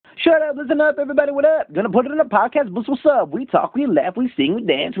Shut up, listen up, everybody, what up? Gonna put it in a podcast, boost, what's up? We talk, we laugh, we sing, we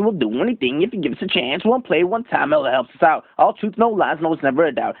dance, we'll do anything if you give us a chance. We'll play one time, it helps us out. All truth, no lies, no, it's never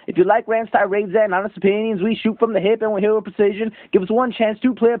a doubt. If you like rants, tirades, and honest opinions, we shoot from the hip and we're here with precision. Give us one chance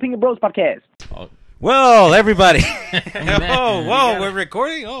to play Opinion Bros podcast. Well, everybody. Whoa, we're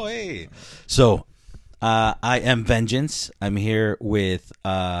recording? Oh, hey. So, I am Vengeance. I'm here with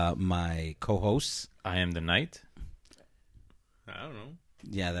my co-hosts. I am the Knight. I don't know.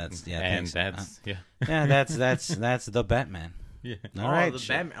 Yeah, that's that's the Batman. Yeah. All right. The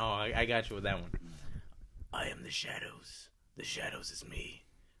Batman. Oh, I got you with that one. I am the shadows. The shadows is me.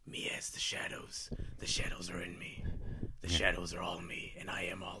 Me as the shadows. The shadows are in me. The shadows are all me, and I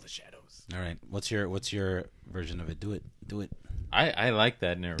am all the shadows. All right. What's your version of it? Do it. I like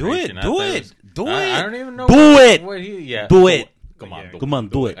that narration. Do it. I don't even know. Do it. What he, yeah. Do it. Come on. Come on.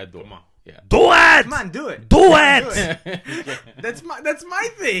 Do it. Come on. Yeah. Do it. Come on, do it. Do it. That's my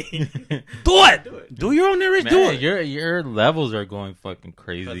thing. Do it. Do your own narration. Man, Do it. your levels are going fucking Because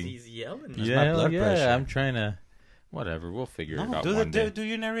crazy. he's yelling. my Yeah, blood pressure. I'm trying to. Whatever, we'll figure it out. Do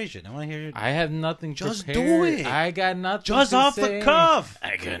your narration. I want to hear you. I have nothing Just prepared. do it. I got nothing. Just to off say. the cuff.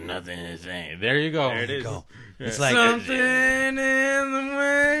 I got nothing to say. There you go. There it is. Go. It's like Something in the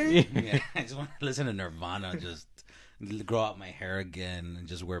way. Yeah, I just want to listen to Nirvana, just grow out my hair again, and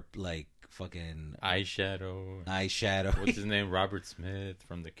just wear like fucking eyeshadow. What's What's his name? Robert Smith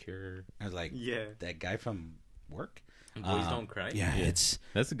from The Cure. I was like, Yeah. that guy from work. Boys Don't Cry. Yeah, it's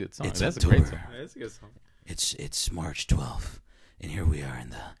That's a good song. It's That's a great October. song. That's a good song. it's March 12th, and here we are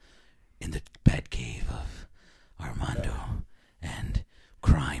in the Batcave of Armando, and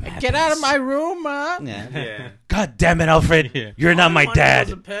crime happens. Get out of my room, Mom. Yeah. Yeah. God damn it, Alfred! Yeah. You're not my All I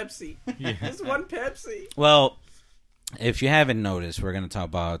wanted was dad. a Pepsi. Just one Pepsi. Well, if you haven't noticed, we're gonna talk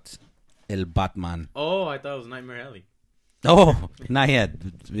about El Batman. Oh, I thought it was Nightmare Alley. Oh, not yet.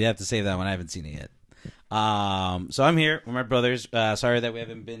 We have to save that one. I haven't seen it yet. So I'm here with my brothers. Sorry that we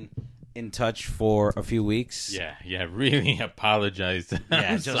haven't been in touch for a few weeks. Yeah, really apologize.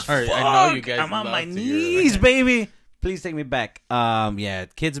 Yeah, I'm just sorry. fuck. I know you guys. I'm on love my to hear knees, that. baby. Please take me back. Yeah,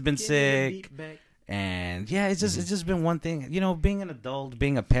 kids have been Give me sick, the beat back. and yeah, it's just been one thing. You know, being an adult,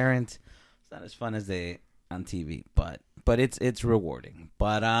 being a parent, it's not as fun as they on TV, but it's rewarding.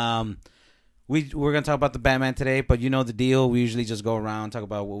 But we're gonna talk about the Batman today. But you know the deal. We usually just go around, talk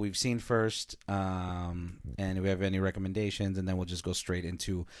about what we've seen first, and if we have any recommendations, and then we'll just go straight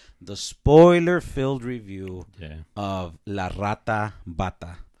into the spoiler-filled review of La Rata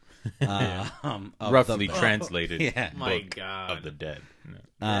Bata. Of Roughly the, translated. Yeah. My Book God. of the Dead.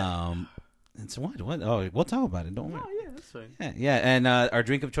 And so what? Oh, we'll talk about it. Don't worry. Oh, yeah, that's fine. Yeah. And our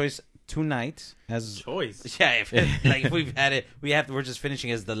drink of choice tonight has Choice. yeah. If we've had it, we're just finishing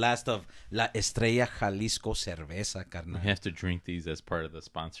as the last of La Estrella Jalisco Cerveza, carnal. We have to drink these as part of the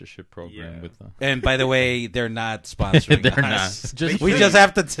sponsorship program Yeah. with them. And by the way, they're not sponsoring They're us. not. We just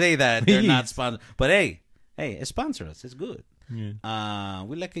have to say that they're not Please. sponsored. But hey, sponsor us. It's good. Yeah.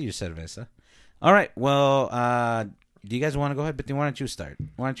 We like your cerveza. All right. Well, do you guys want to go ahead? But why don't you start?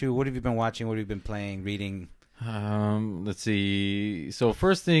 What have you been watching? What have you been playing, reading? Let's see. So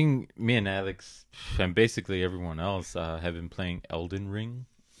first thing, me and Alex, and basically everyone else, have been playing Elden Ring.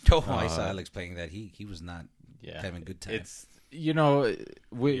 Oh, I saw Alex playing that. He was not having a good time. It's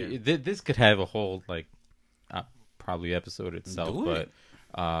this could have a whole probably episode itself, Do it.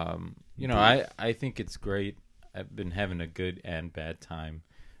 but I think it's great. I've been having a good and bad time.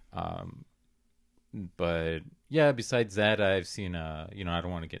 But yeah, besides that, I've seen I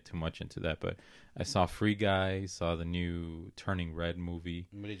don't want to get too much into that, but I saw Free Guy, saw the new Turning Red movie.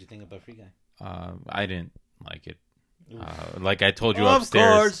 What did you think about Free Guy? I didn't like it. Like I told you Of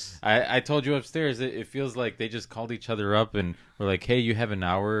upstairs. course. I told you upstairs. It feels like they just called each other up and were like, "Hey, you have an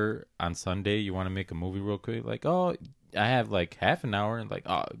hour on Sunday. You want to make a movie real quick?" Like, "Oh, I have like half an hour." And like,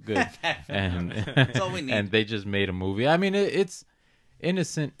 "Oh, good." And That's all we need. and they just made a movie. I mean, it's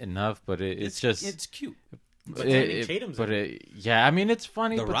innocent enough, but it's just it's cute. But Channing Tatum's in it. yeah. I mean, it's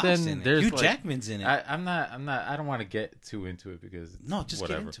funny, The but Rock's then in it. there's Hugh like, Jackman's in it. I'm not. I don't want to get too into it because No, just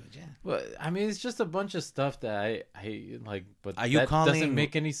whatever. get into it. Yeah. But I mean, it's just a bunch of stuff that I like. But Are you that calling- doesn't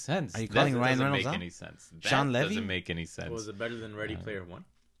make any sense. are you calling That Ryan doesn't Reynolds make out? any sense. That Sean Levy? doesn't make any sense. Was it better than Ready Player One?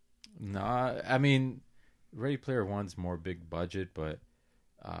 No, I mean, Ready Player One's more big budget, but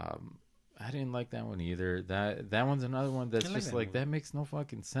I didn't like that one either. That one's another one that's I like just that like movie. that makes no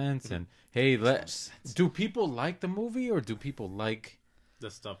fucking sense. And hey, do people like the movie or do people like The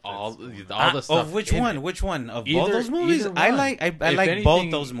stuff. all That's- the stuff? Of which in one? it? Which one of both Either- those movies? either I one. like If like both anything-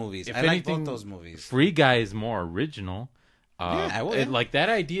 those movies. if I like anything, both those movies. Free Guy is more original. Yeah, I would. Like that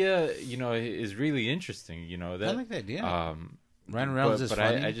idea, is really interesting. That I like that. Yeah. Ryan Reynolds is but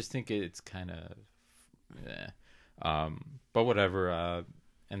funny. I just think it's kind of, but whatever.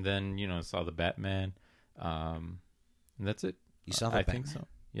 And then saw the Batman, and that's it. You saw the I Batman? think so.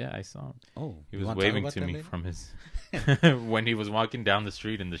 Yeah, I saw him. Oh, He you was wanna talk waving about to that me later? from his when he was walking down the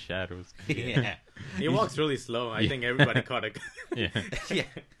street in the shadows. Yeah. He walks really slow. I think everybody caught it. Yeah.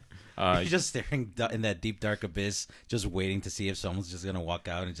 Yeah. He's just staring in that deep dark abyss, just waiting to see if someone's just gonna walk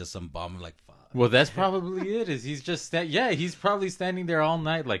out and just some bomb. Like, fuck. Well, that's probably it. Is he's just he's probably standing there all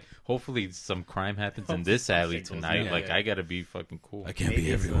night. Like, hopefully some crime happens in this alley shit goes tonight. down. Like, Yeah. I gotta be fucking cool. I can't Maybe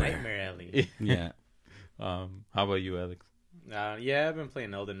be it's everywhere. Nightmare Alley. Yeah. How about you, Alex? Yeah, I've been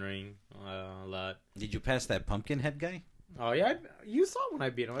playing Elden Ring a lot. Did you pass that pumpkin head guy? Oh yeah, you saw when I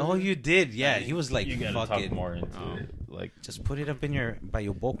beat him. Oh, you did. Yeah, he was like You gotta fucking. talk more into it. Like, Just put it up in by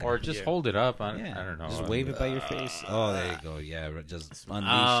your boca. or just Yeah. hold it up. yeah. I don't know. Just wave it by your face. Oh, there you go. Yeah, just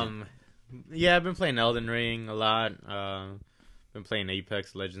unleash it. Yeah, I've been playing Elden Ring a lot. Been playing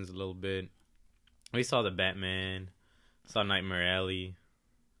Apex Legends a little bit. We saw the Batman. Saw Nightmare Alley.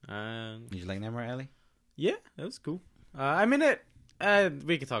 Did you like Nightmare Alley? Yeah, that was cool. I mean it.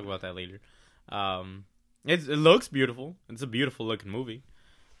 We can talk about that later. It looks beautiful. It's a beautiful looking movie.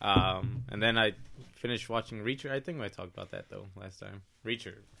 And then I finished watching Reacher. I think I talked about that though last time.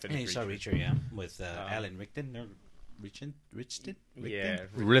 Reacher. Yeah, you saw Reacher, yeah, with Alan Rickman or Richton? Yeah,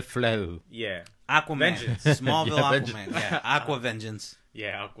 Reflow. yeah, Aquaman, Vengeance. Smallville Yeah, Aquaman, yeah, Aqua Vengeance.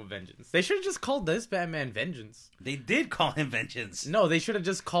 yeah. Aqua Vengeance. They should have just called this Batman Vengeance. They did call him Vengeance. No, they should have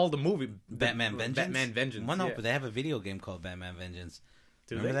just called the movie Batman Vengeance. Batman Vengeance. Well, no, yeah. but they have a video game called Batman Vengeance.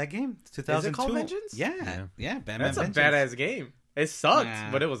 Do Remember they? that game? 2002. called Vengeance? Yeah, Batman That's a Vengeance. badass game. It sucked,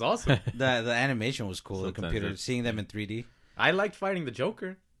 Nah. but it was awesome. The animation was cool. The Sometimes computer, it's- seeing them in 3D. I liked fighting the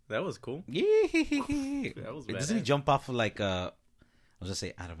Joker. That was cool. Yeah, That was doesn't he badass. jump off of like I was gonna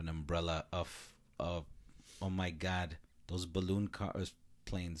say out of an umbrella of oh my god, those balloon cars,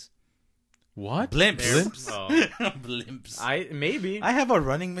 planes, What? blimps, Oh. blimps. Maybe I have a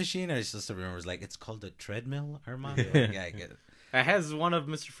running machine. I just remember it's like it's called a treadmill, Armando. Yeah, I get it. it has one of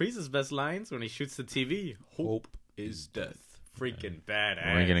Mr. Freeze's best lines when he shoots the TV. Hope is death. Freaking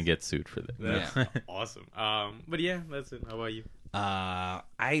badass. We're gonna get sued for that. That's awesome. But yeah, that's it. How about you?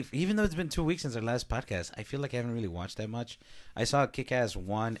 Even though it's been 2 weeks since our last podcast, I feel like I haven't really watched that much. I saw Kick-Ass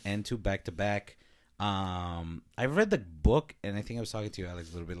 1 and 2 back to back. I read the book, and I think I was talking to you, Alex,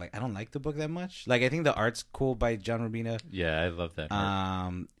 a little bit. Like, I don't like the book that much. Like, I think the art's cool by John Romita. Yeah, I love that.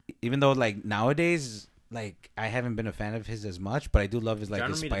 art. Even though, like, nowadays, like, I haven't been a fan of his as much, but I do love his, like, John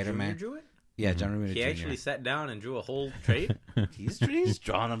his Romita Spider-Man. Jr. drew it? Yeah, John Romita He Jr. actually sat down and drew a whole trade. He's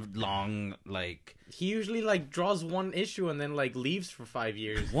drawn a long, like... He usually like draws one issue and then like leaves for 5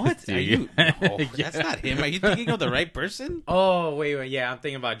 years. What? Do Are you? you? No, Yeah. that's not him. Are you thinking of the right person? Oh wait, yeah, I'm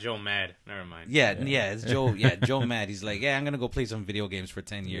thinking about Joe Mad. Never mind. Yeah, it's Joe. Yeah, Joe Mad. He's like, yeah, I'm gonna go play some video games for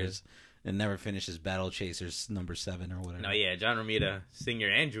 10 years and never finish his Battle Chasers number 7 or whatever. No, yeah, John Romita, senior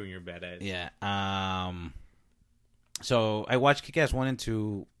and junior badass. Yeah. So I watched Kick-Ass 1 and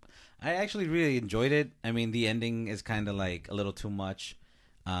 2. I actually really enjoyed it. I mean, the ending is kind of like a little too much.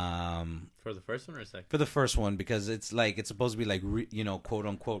 For the first one or second? For the first one, because it's like it's supposed to be like quote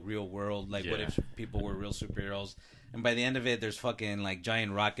unquote real world. Like, what Yeah. if people were real superheroes? And by the end of it, there's fucking like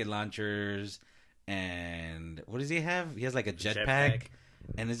giant rocket launchers, and what does he have? He has like a jetpack,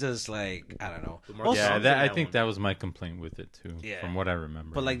 and it's just like I don't know. More Also, Yeah, songs that, in I that think one. that was my complaint with it too. Yeah. From what I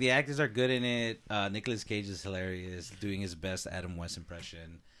remember. but like the actors are good in it. Nicolas Cage is hilarious, doing his best Adam West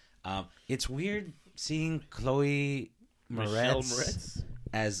impression. It's weird seeing Chloe Michelle Moretz Moretz?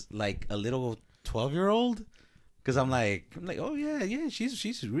 as like a little 12-year-old, because I'm like, oh yeah,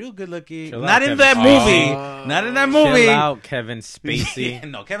 she's real good looking. Chill Not out, in Kevin that Spacey. movie. Not in that movie. Chill out, Kevin Spacey.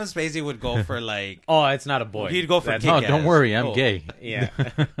 No, Kevin Spacey would go for like. Oh, it's not a boy. He'd go for That's- no, Kick-Ass. don't worry, I'm Oh. gay. Yeah.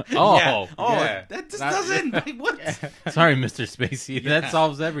 Oh, Yeah. Oh, yeah. that just Not- doesn't. Like, what? sorry, Mr. Spacey. Yeah. That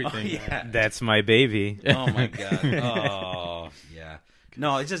solves Oh, everything. yeah. That's my baby. Oh my god. Oh yeah.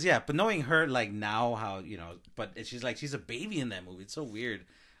 No, it's just but knowing her like now, how but she's a baby in that movie. It's so weird.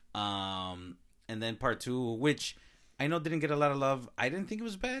 And then part 2, which I know didn't get a lot of love. I didn't think it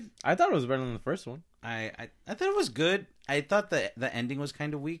was bad. I thought it was better than the first one. I thought it was good. I thought the ending was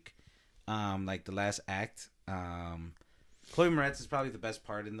kind of weak. Like the last act. Chloe Moretz is probably the best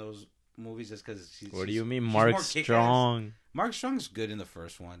part in those movies, just because she's. What do you mean, she's Mark more kick-ass. Strong? Mark Strong's good in the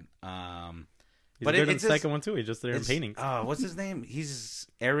first one. He's But good in it's the just- second one too. He's just there in It's- paintings. what's his name? He's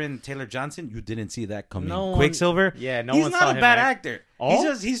Aaron Taylor Johnson. You didn't see that coming. No one- Quicksilver. Yeah, no he's one not saw a him bad act. actor.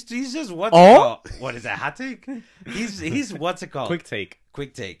 Oh? He's just what's Oh? it called? What is that? Hot take? He's what's it called? Quick take.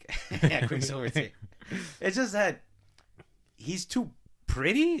 Quick take. Yeah, Quicksilver take. It's just that he's too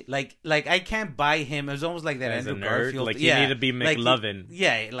pretty. Like I can't buy him. It was almost like that As a Andrew nerd, Garfield. like you need to be McLovin.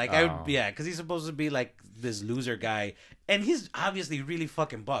 Because he's supposed to be like this loser guy, and he's obviously really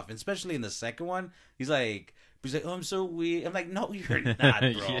fucking buff. And especially in the second one, he's like, oh, I'm so weak. I'm like, no, you're not,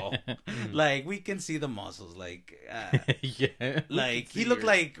 bro. Like we can see the muscles. Like, Yeah. like he looked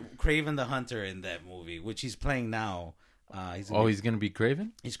like Kraven the Hunter in that movie, which he's playing now. He's gonna be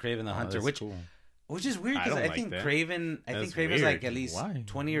Kraven? He's Kraven the Hunter, that's which. cool. Which is weird I because don't I like think that. Craven's weird. like at least Why?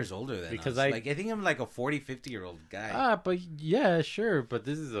 20 years older than Because us. I think I'm like a 40, 50-year-old guy. But yeah, sure. But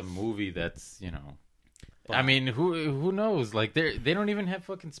this is a movie that's, I But- mean, who knows? Like they don't even have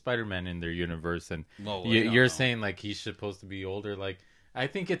fucking Spider-Man in their universe, and Well, you're saying like he's supposed to be older. Like I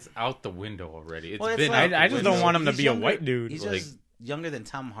think it's out the window already. It's Well, it's been. like- out I the just window. don't want him to He's be younger- a white dude. He's like- just younger than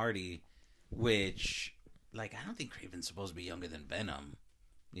Tom Hardy, which, like, I don't think Craven's supposed to be younger than Venom.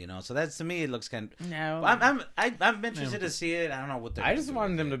 So that's, to me, it looks kind of... No. I'm interested to see it. I don't know what they're I just gonna do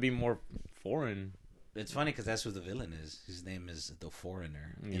wanted with them it. to be more foreign. It's funny because that's who the villain is. His name is the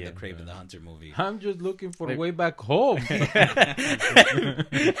Foreigner in Yeah. the Craven the Hunter movie. I'm just looking for a way back home. I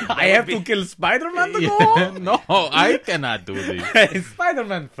have to kill Spider-Man to go home? No, I cannot do this.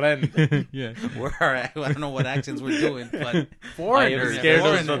 Spider-Man friend. Yeah, I don't know what accents we're doing, but... I am foreigners. scared of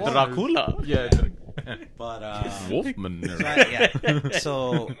Foreigners. the Dracula. Yeah, But, Wolfman.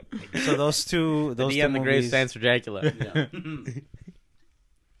 So those two The movies... and the Grave stands for Dracula.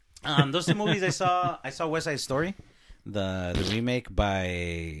 Those two movies I saw West Side Story, the remake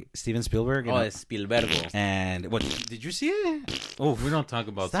by Steven Spielberg. Oh, it's Spielbergo. And what did you see it? Oh, we don't talk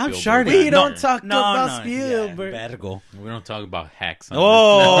about Stop Spielberg. sharding. We don't talk No, about no, Spielberg. yeah, Bergo. We don't talk about hacks.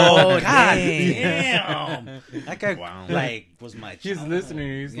 Oh, God God damn! That guy Wow. was my. He's child.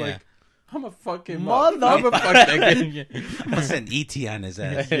 listening. He's Yeah. like, I'm a fucking Mother- I'm a fucking. I'm gonna send ET on his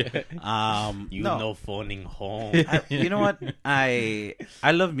ass. You no. know phoning home. You know what? I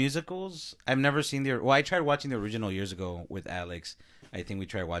love musicals. I've never seen I tried watching the original years ago with Alex. I think we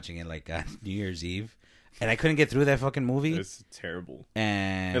tried watching it like on New Year's Eve, and I couldn't get through that fucking movie. It's terrible.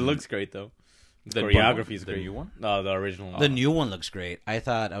 And It looks great though. The The choreography is the great. new one? No, the original. the new one looks great. I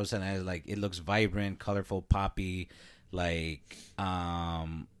thought I was like it looks vibrant, colorful, poppy. Like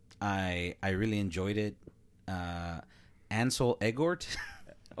I really enjoyed it. Ansel Elgort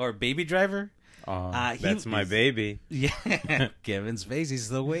or Baby Driver. That's my baby. Yeah, Kevin Spacey's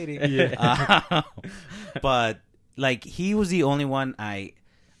still waiting. Yeah. But like he was the only one I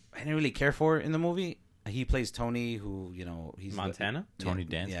didn't really care for in the movie. He plays Tony, who he's Montana? Tony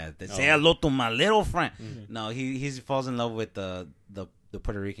Danza? Yeah, they Oh. say hello to my little friend. No, he falls in love with the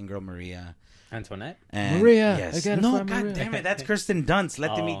Puerto Rican girl Maria. Antoinette? And Maria, yes. I gotta No, find God Maria. damn it, that's Kirsten Dunst.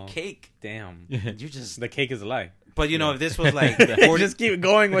 Let them eat Oh. cake. Damn. You just. The cake is a lie. But if this was like Just keep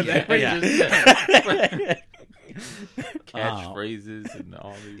going with that. Catchphrases and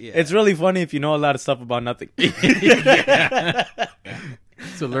all these. Yeah. It's really funny if you know a lot of stuff about nothing.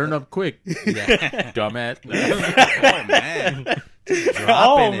 So learn up quick, Yeah. dumbass. Oh man. Just dropping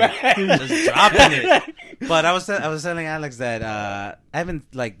Oh, it. man. Just dropping it. But I was telling Alex that I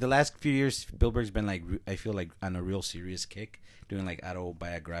haven't like the last few years Spielberg's been like I feel like on a real serious kick doing like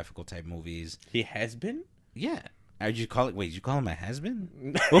autobiographical type movies. He has been? Yeah. Did you call him a has-been?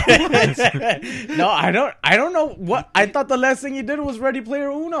 No, I don't know what. I thought the last thing he did was Ready Player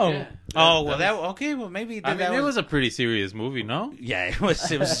Uno. Yeah. Oh, well okay, well maybe he did I mean, that it was a pretty serious movie, no? yeah, it was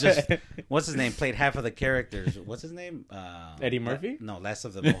just what's his name played half of the characters. What's his name? Eddie Murphy? No, Last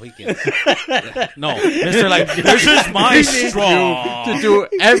of the Mohicans. No, Mr. Like this is my straw. To do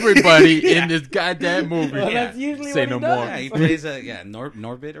everybody in this goddamn movie. Well, Yeah. that's usually Say what no he does. more. Yeah, he plays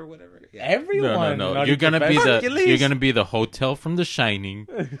Norbit or whatever. Yeah. Everyone. No. Naughty You're gonna be Professor. you're gonna be the hotel from The Shining.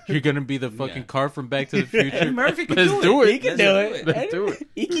 You're gonna be the fucking Yeah. car from Back to the Future. Eddie Murphy can Let's do do it. it. He can Let's do do it. it. Let's do it.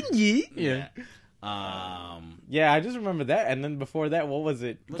 He can yeet. Yeah. Yeah, I just remember that. And then before that, what was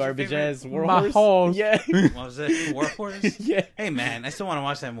it? What's your Garbage favorite? ass war My horse? horse. Yeah. What was it? War Horse? Yeah. Hey man, I still want to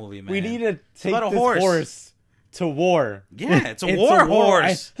watch that movie, man. We need to take about a this horse. horse to war. Yeah, it's a It's war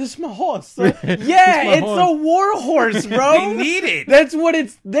horse. This is my horse. Yeah, it's horse. a war horse, bro. We need it. That's what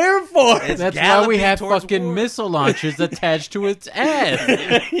it's there for. It's That's why galloping we have towards fucking war. missile launchers attached to its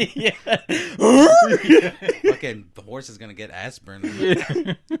ass. Yeah. Fucking the horse is gonna get ass burned. What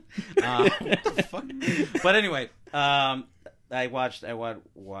the fuck? But anyway, I watched a little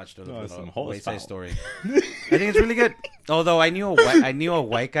bit some of horse Wayside power. Story. I think it's really good. Although I knew a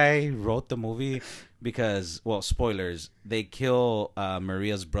white guy wrote the movie because, well, spoilers, they kill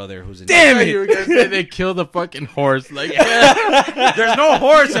Maria's brother who's in. Damn it! You were gonna say they kill the fucking horse. Like, there's no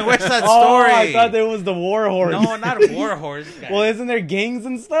horse in West Side Story. I thought there was the war horse. No, not a war horse. Well, isn't there gangs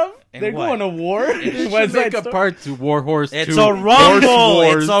and stuff? And They're what? going to war. they West should make Side a Story. part to War Horse 2. It's a rumble.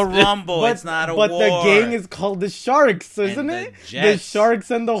 Horse It's a Wars. rumble. It's not a war. But the gang is called the Sharks, isn't the it? The Jets.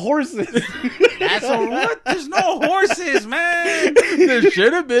 Sharks and the horses. That's a what? There's no horses, man. There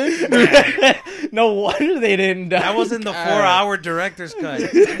should have been. No wonder they didn't die. That was in the 4-hour director's cut.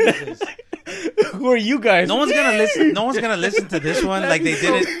 Jesus. Who are you guys? No one's gonna listen. No one's gonna listen to this one like they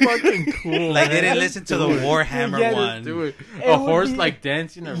didn't. Fucking cool. Like they man. didn't listen to the Warhammer Yeah, one. Do it. It A would horse be- like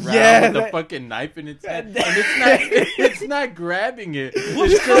dancing around Yeah, with a that- fucking knife in its hand, and it's not grabbing it.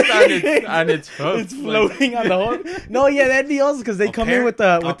 It's just on its hoof. It's floating on the horse. No, yeah, that'd be awesome because they come in with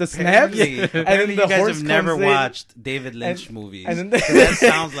the snaps, Apparently, and then apparently the you guys horse have never comes in, watched David Lynch movies. and then that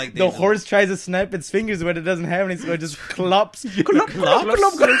sounds like the David horse tries to snap its fingers, but it doesn't have any, so it just clops. with his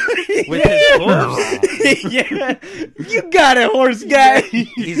hooves. Yeah, you got it, horse guy.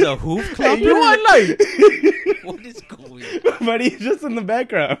 He's a hoof Hey, club. you want light? What is going on? But he's just in the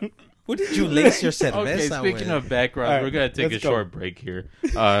background. What did you lace your cerveza Okay, speaking with? of backgrounds, All right, we're gonna take a let's go. short break here.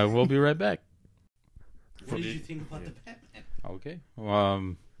 We'll be right back. What did you think about the Batman? Okay.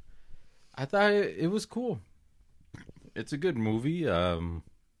 I thought it was cool. It's a good movie.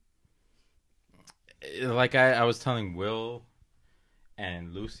 Like I was telling Will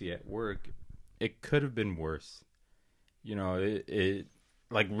and Lucy at work, it could have been worse. You know, it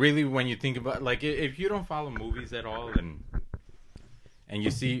like really when you think about like if you don't follow movies at all and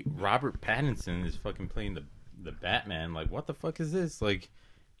you see Robert Pattinson is fucking playing the Batman, like what the fuck is this? Like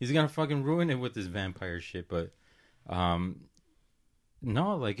he's gonna fucking ruin it with this vampire shit. But no,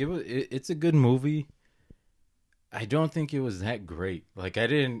 like it's a good movie. I don't think it was that great. Like I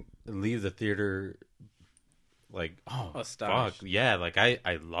didn't leave the theater like Astonished. fuck yeah, like I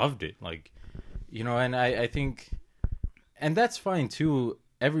loved it. Like you know, and I think, and that's fine too.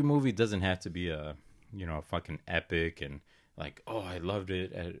 Every movie doesn't have to be a fucking epic and like I loved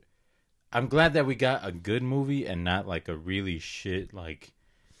it. I'm glad that we got a good movie and not like a really shit like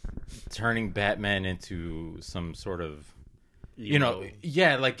turning Batman into some sort of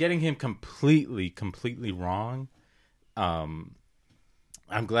like getting him completely wrong. I'm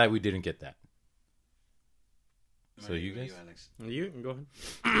glad we didn't get that. So you guys, You can go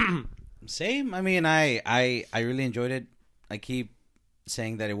ahead. Same. I mean, I really enjoyed it. I keep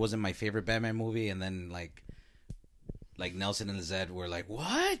saying that it wasn't my favorite Batman movie, and then like Nelson and Zed were like,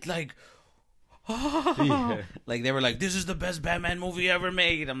 "What?" Like, Yeah. like they were like, "This is the best Batman movie ever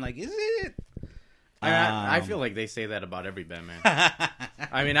made." I'm like, "Is it?" I feel like they say that about every Batman.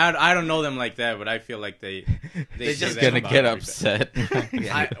 I mean, I don't know them like that, but I feel like they say just that gonna about get every upset.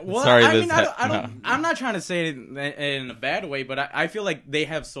 Sorry, Sorry, I'm not trying to say it in a bad way, but I feel like they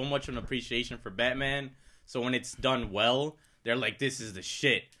have so much of an appreciation for Batman. So when it's done well, they're like, "This is the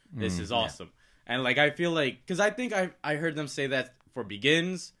shit. This is awesome." And like I feel like because I think I heard them say that for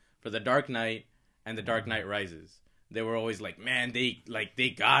Begins, for The Dark Knight, and The Dark Knight Rises. They were always like, "Man, they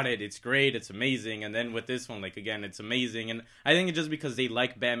got it. It's great. It's amazing." And then with this one, like again, it's amazing. And I think it's just because they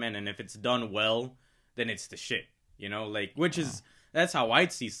like Batman, and if it's done well, then it's the shit. You know, like that's how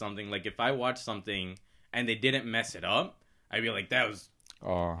I'd see something. Like if I watch something and they didn't mess it up, I'd be like, "That was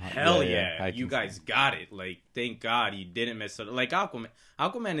hell yeah, you guys got it." Like thank God you didn't mess it up. Like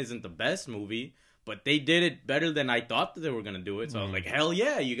Aquaman isn't the best movie, but they did it better than I thought that they were gonna do it. So I was like, hell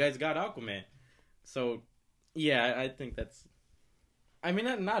yeah, you guys got Aquaman. So. Yeah, I think that's. I mean,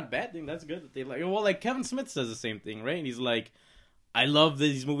 not a bad thing. That's good that they like. Well, like Kevin Smith says the same thing, right? And he's like, "I love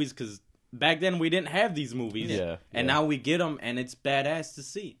these movies because back then we didn't have these movies, and now we get them, and it's badass to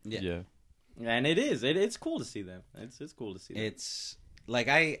see." Yeah. And it is. It's cool to see them. It's cool to see them. It's like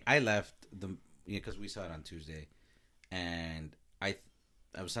I left because we saw it on Tuesday, and I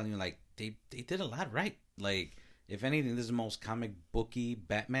was telling you like they did a lot right. Like if anything, this is the most comic booky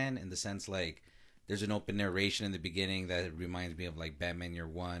Batman in the sense like. There's an open narration in the beginning that reminds me of like Batman Year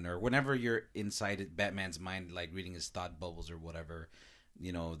One or whenever you're inside Batman's mind, like reading his thought bubbles or whatever.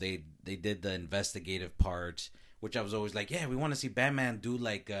 You know, they did the investigative part, which I was always like, yeah, we want to see Batman do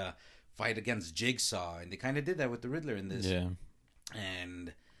like a fight against Jigsaw, and they kind of did that with the Riddler in this. Yeah,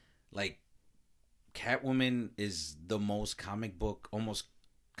 and like Catwoman is the most almost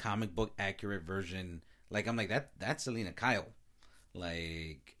comic book accurate version. Like I'm like that's Selena Kyle.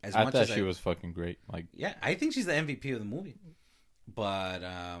 Like as I much thought as she was fucking great. Like yeah, I think she's the MVP of the movie. But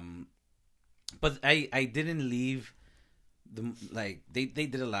I didn't leave the like they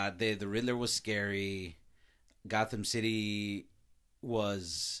did a lot. The Riddler was scary. Gotham City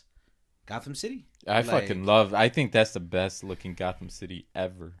was Gotham City. I fucking love. I think that's the best looking Gotham City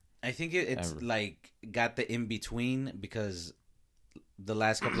ever. I think it's Ever. like got the in between because the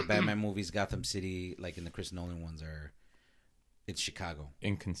last couple of Batman movies, Gotham City, like in the Chris Nolan ones, it's Chicago.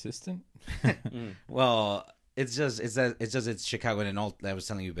 Inconsistent. Well, it's Chicago. And I was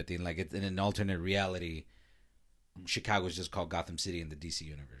telling you, Betin, like it's in an alternate reality, Chicago is just called Gotham City in the DC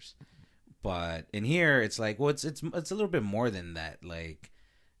universe. But in here, it's like, well, it's a little bit more than that. Like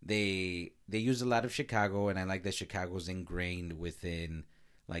they use a lot of Chicago, and I like that Chicago's ingrained within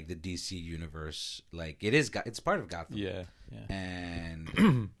like the DC universe. Like it's part of Gotham. Yeah.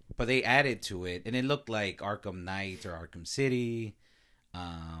 And but they added to it, and it looked like Arkham Knight or Arkham City.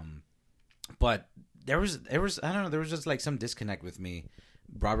 But there was I don't know, there was just like some disconnect with me.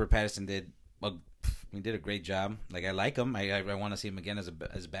 Robert Pattinson did a great job. Like I like him. I want to see him again as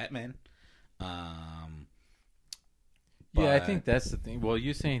Batman. Yeah, I think that's the thing. Well,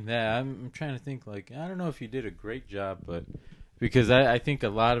 you saying that, I'm trying to think. Like, I don't know if he did a great job, but because I think a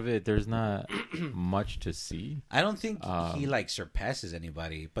lot of it, there's not much to see. I don't think he like surpasses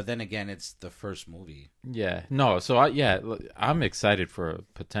anybody. But then again, it's the first movie. Yeah, no. So I'm excited for a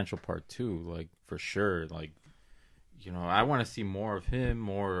potential part 2. Like for sure. Like, you know, I want to see more of him.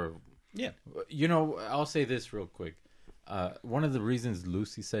 More. Yeah. You know, I'll say this real quick. One of the reasons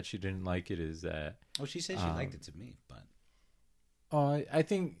Lucy said she didn't like it is that. Oh, she said she liked it to me, but. Oh, I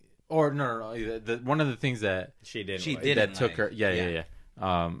think, or no. One of the things that she did that took her. Yeah.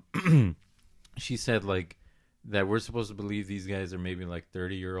 She said like that we're supposed to believe these guys are maybe like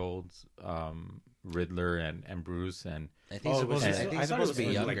 30-year-olds, Riddler and Bruce, and I think he's supposed to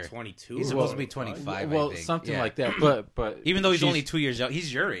be younger. Like 22. He's supposed to be 25. Well, something like that. But even though he's only 2 years young,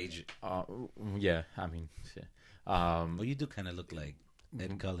 he's your age. Yeah, I mean, shit. Well, you do kind of look like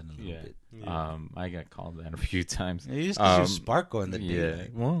Ed Cullen a little bit. Yeah. I got called that a few times. You used to sparkle in the day. Yeah,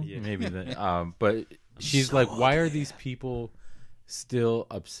 like. well, maybe that. But she's so like, why are these people still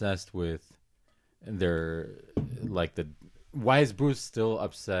obsessed with why is Bruce still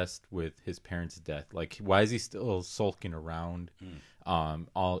obsessed with his parents' death? Like, why is he still sulking around,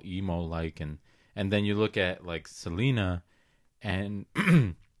 all emo like? And then you look at like Selena, and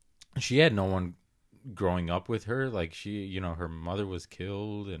she had no one growing up with her. Like her mother was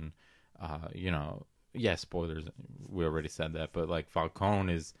killed, and spoilers, we already said that, but like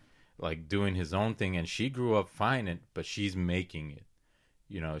Falcone is like doing his own thing, and she grew up fine, but she's making it.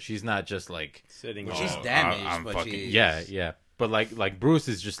 She's not just like sitting. She's damaged, but yeah. But like Bruce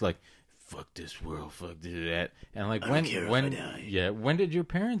is just like, fuck this world, fuck that, and like when did your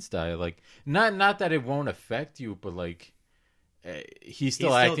parents die? Like not that it won't affect you, but like. He's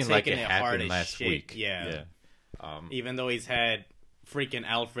still acting like it happened last week. Yeah. Even though he's had freaking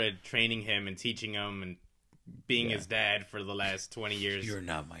Alfred training him and teaching him and being his dad for the last 20 years. You're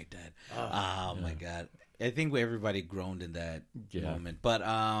not my dad. Oh my God. I think everybody groaned in that moment. But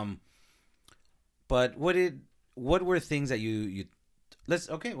what were things that you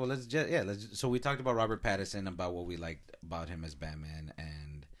so we talked about Robert Pattinson, about what we liked about him as Batman,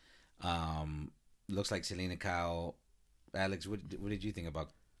 and looks like Selena Kyle. Alex, what did you think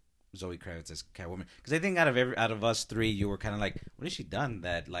about Zoe Kravitz as Catwoman? Because I think out of us three, you were kind of like, what has she done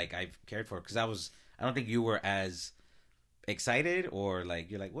that like I've cared for? Because I don't think you were as excited, or like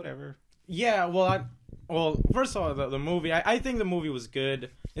you're like whatever. Yeah, well, first of all, the movie, I think the movie was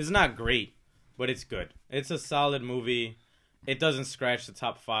good. It's not great, but it's good. It's a solid movie. It doesn't scratch the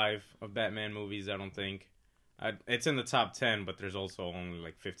top 5 of Batman movies, I don't think. It's in the top 10, but there's also only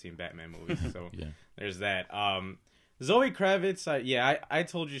like 15 Batman movies, so there's that. Zoe Kravitz, I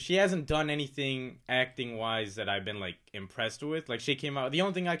told you, she hasn't done anything acting-wise that I've been, like, impressed with. Like, she came out, the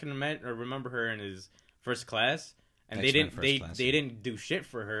only thing I can remember her in is First Class, and they didn't do shit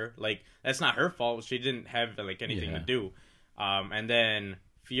for her. Like, that's not her fault. She didn't have, like, anything to do. And then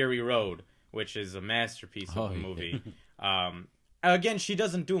Fury Road, which is a masterpiece of a movie. Again, she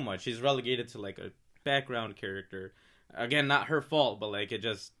doesn't do much. She's relegated to, like, a background character. Again, not her fault, but, like, it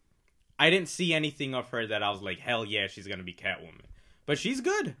just... I didn't see anything of her that I was like, hell yeah, she's gonna be Catwoman. But she's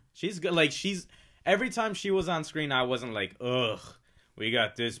good. She's good. Like, every time she was on screen, I wasn't like, ugh, we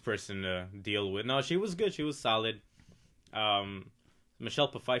got this person to deal with. No, she was good. She was solid. Michelle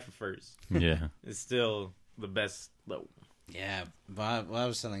Pfeiffer is still the best. Yeah, but I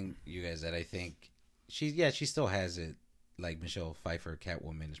was telling you guys that I think she still has it. Like, Michelle Pfeiffer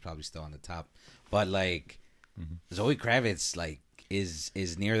Catwoman is probably still on the top, but like Zoe Kravitz, like,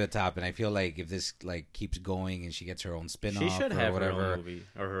 is near the top, and I feel like if this like keeps going and she gets her own spin-off, she should have whatever, her own movie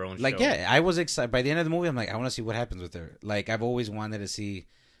or her own like show. I was excited by the end of the movie. I'm like, I want to see what happens with her. Like, I've always wanted to see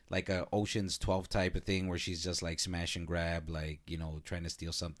like a Ocean's 12 type of thing where she's just like smash and grab, like, you know, trying to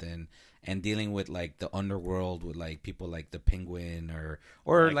steal something and dealing with like the underworld with like people like the Penguin or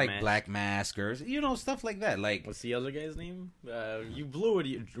Black like Mask. Black Mask or, you know, stuff like that. Like, What's the other guy's name? You blew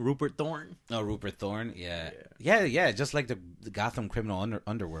it. Rupert Thorne. oh, Rupert Thorne. Yeah. Just like the Gotham criminal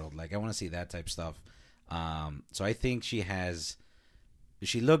underworld. Like, I want to see that type stuff. So I think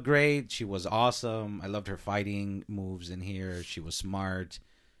she looked great. She was awesome. I loved her fighting moves in here. She was smart.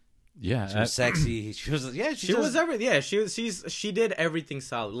 Yeah, She was sexy. She was She was everything. Yeah, she did everything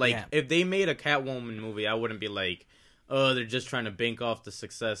solid. Like, Yeah. if they made a Catwoman movie, I wouldn't be like, oh, they're just trying to bank off the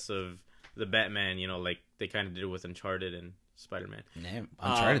success of the Batman. You know, like they kind of did with Uncharted and Spider-Man. Yeah,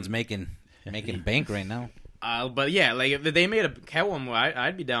 Uncharted's making bank right now. But yeah, like if they made a Catwoman movie,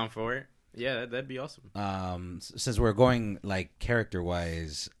 I'd be down for it. Yeah, that'd be awesome. Since we're going like character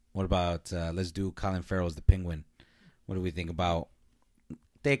wise, what about let's do Colin Farrell as the Penguin? What do we think about?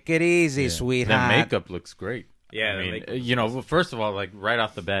 Take it easy, sweetheart. That makeup looks great. Yeah, I mean, makeup you know, well, first of all, like right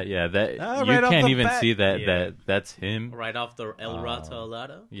off the bat, yeah, that Oh, you right off can't the even bat. see that Yeah. that's him. Right off the El Rata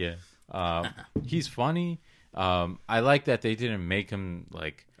Alada. Yeah, he's funny. I like that they didn't make him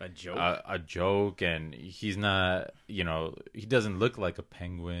like A joke. a joke, and he's not. You know, he doesn't look like a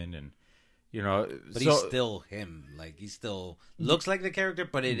penguin, and you know, But he's still him. Like, he still looks like the character,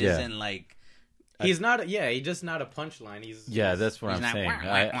 but it Yeah. isn't like. He's not. He's just not a punchline. Yeah, that's what I'm not-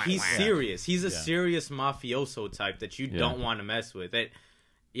 saying. He's serious. He's a Yeah. serious mafioso type that you don't want to mess with.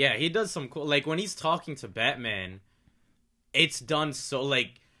 Yeah, he does some cool. Like when he's talking to Batman, it's done so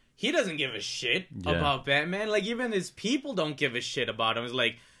like he doesn't give a shit Yeah. about Batman. Like even his people don't give a shit about him. It's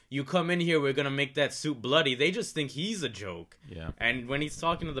like you come in here, we're gonna make that suit bloody. They just think he's a joke. Yeah. And when he's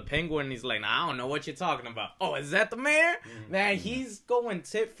talking to the Penguin, he's like, nah, I don't know what you're talking about. Oh, is that the mayor? Man, he's going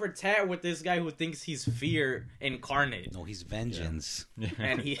tit for tat with this guy who thinks he's fear incarnate. No, he's vengeance.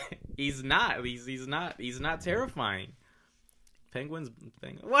 And he's not. He's not terrifying. Penguins.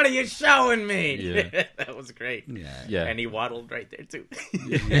 What are you showing me? Yeah. That was great. Yeah. Yeah. And he waddled right there too.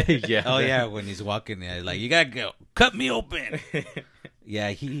 Yeah. Oh yeah, when he's walking there, like, you gotta go cut me open.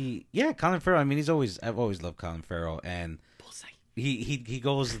 Yeah, Colin Farrell. I mean, I've always loved Colin Farrell, and Bullseye. he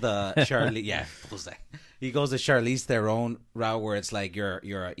goes the Charlie. Yeah, bullseye. He goes the Charlize Theron route where it's like you're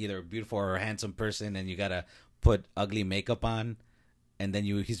either a beautiful or a handsome person, and you gotta put ugly makeup on, and then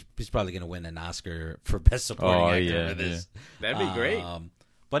he's probably gonna win an Oscar for best supporting actor for this. That'd be great.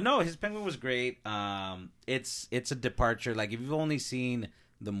 But no, his Penguin was great. It's a departure. Like, if you've only seen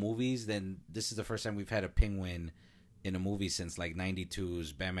the movies, then this is the first time we've had a Penguin in a movie since like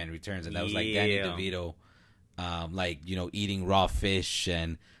 '92's Batman Returns, and that was like Danny DeVito, like, you know, eating raw fish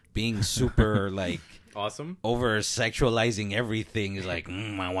and being super like Awesome. over sexualizing everything. Is like,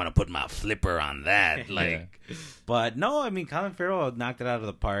 I want to put my flipper on that. Like, but no, I mean, Colin Farrell knocked it out of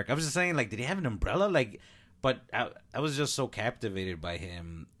the park. I was just saying, like, did he have an umbrella? Like, but I was just so captivated by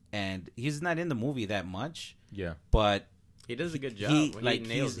him, and he's not in the movie that much. Yeah. But He does a good job. he He like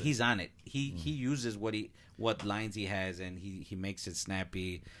nails it. he's on it. He uses what lines he has, and he makes it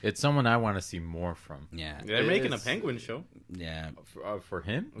snappy. It's someone I want to see more from. Yeah, They're making a It's- Penguin show yeah. For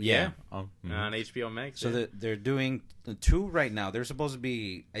him? Yeah. Oh, on HBO Max. So yeah. they're doing 2 right now. They're supposed to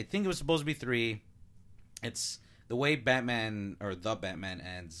be. I think it was supposed to be 3. It's the way Batman or the Batman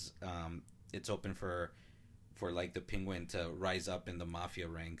ends. It's open for like the Penguin to rise up in the mafia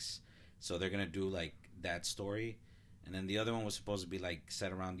ranks. So they're gonna do like that story. And then the other one was supposed to be like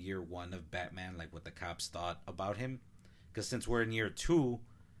set around year 1 of Batman, like what the cops thought about him. Because since we're in year 2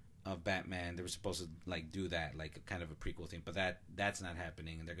 of Batman, they were supposed to like do that, like a kind of a prequel thing. But that's not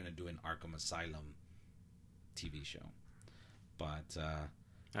happening, and they're gonna do an Arkham Asylum TV show. But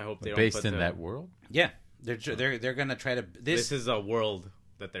I hope they don't based put in the- that world? yeah, they're gonna try to This is a world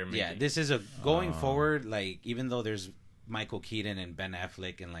that they're making. yeah, this is a going forward. Like, even though there's Michael Keaton and Ben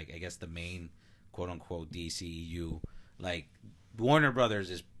Affleck and like I guess the main quote unquote DCEU, like Warner Brothers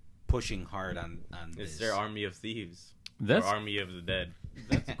is pushing hard on It's this. their army of thieves. That's Or army of the dead.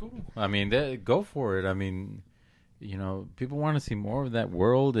 That's cool. I mean, go for it. I mean, you know, people want to see more of that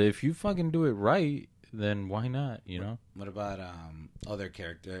world. If you fucking do it right, then why not? You know. What about other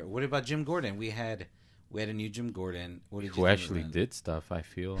character? What about Jim Gordon? We had a new Jim Gordon. What did you Who think actually of that? did stuff? I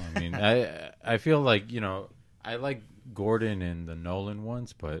feel. I mean, I feel like, you know, I like Gordon in the Nolan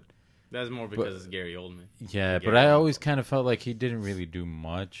ones, but That's more because it's Gary Oldman. yeah, but Gary I Oldman. always kind of felt like he didn't really do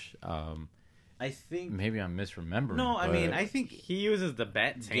much. I think Maybe I'm misremembering. no. I mean, but- I think He uses the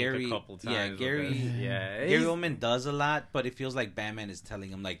bat tank Gary- a couple times. yeah, with Gary- it. Yeah, Gary he's- Oldman does a lot, but it feels like Batman is telling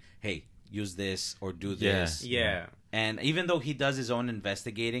him like, "Hey, use this or do Yeah. this." Yeah, And even though he does his own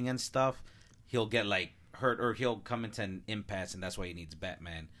investigating and stuff, he'll get like hurt, or he'll come into an impasse, and that's why he needs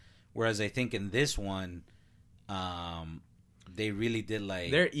Batman. Whereas I think in this one, they really did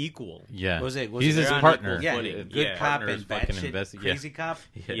like They're equal. Yeah. Was He's his they're on partner. equal yeah, footing. good Yeah. cop Partner and is bad fucking shit, crazy cop.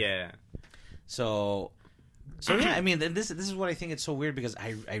 Yeah. So yeah, I mean, this is what I think it's so weird because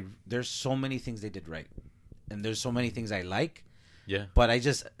I there's so many things they did right, and there's so many things I like. Yeah. But I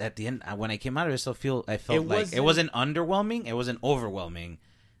just at the end when I came out of it, I felt like it wasn't underwhelming, it wasn't overwhelming,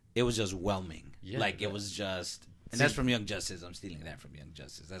 it was just whelming. Yeah, like it was just. And that's from Young Justice. I'm stealing that from Young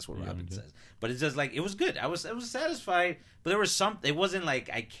Justice. That's what Robin says. But it's just like it was good. I was satisfied. But there was some. It wasn't like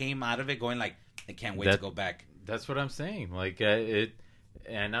I came out of it going like I can't wait to go back. That's what I'm saying. Like it,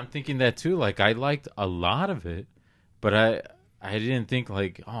 and I'm thinking that too. Like I liked a lot of it, but I didn't think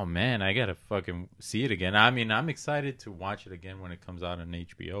like, oh man, I gotta fucking see it again. I mean, I'm excited to watch it again when it comes out on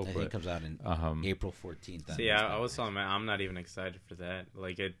HBO. I think it comes out in April 14th. See, I was telling man, I'm not even excited for that.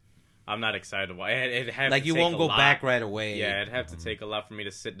 Like it. I'm not excited. It had like to you take won't a go lot. back right away. Yeah, it'd have to take a lot for me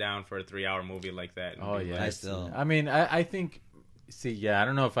to sit down for a 3-hour movie like that. Oh yeah, I mean, I think. See, yeah, I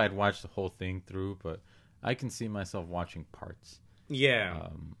don't know if I'd watch the whole thing through, but I can see myself watching parts. Yeah,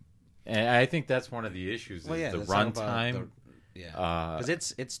 and I think that's one of the issues. Well, is yeah, the runtime. Yeah,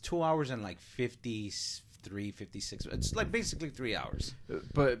 because it's 2 hours and like 53, 56. It's like basically 3 hours.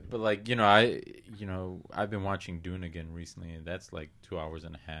 But like I've been watching Dune again recently, and that's like 2 hours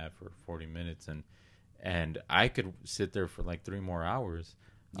and a half or 40 minutes, and I could sit there for like 3 more hours.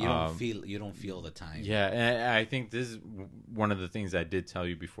 You don't feel the time. Yeah, and I think this is one of the things I did tell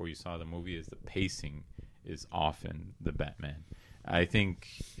you before you saw the movie is the pacing is off in the Batman. I think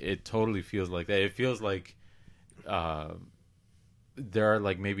it totally feels like that. It feels like there are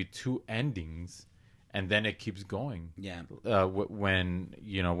like maybe 2 endings, and then it keeps going. Yeah. When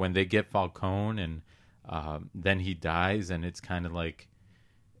they get Falcone and then he dies, and it's kind of like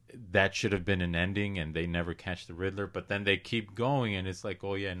that should have been an ending, and they never catch the Riddler. But then they keep going, and it's like,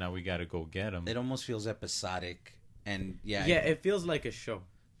 oh yeah, now we got to go get him. It almost feels episodic, and it feels like a show.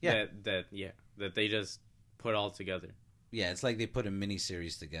 Yeah. That they just put all together. Yeah, it's like they put a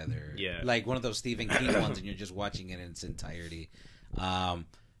miniseries together. Yeah. Like one of those Stephen King ones, and you're just watching it in its entirety.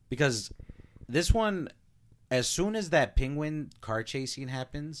 Because this one, as soon as that penguin car chase scene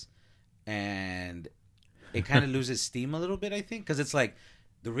happens, and it kind of loses steam a little bit, I think, because it's like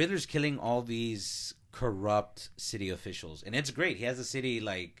the Riddler's killing all these corrupt city officials, and it's great. He has the city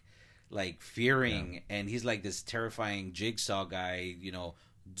like fearing, and he's like this terrifying jigsaw guy,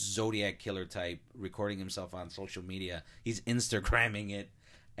 Zodiac killer type, recording himself on social media. He's Instagramming it,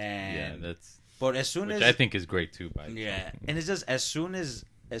 and but as soon as I think is great too. And it's just as soon as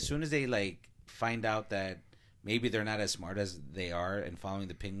they like find out that maybe they're not as smart as they are in following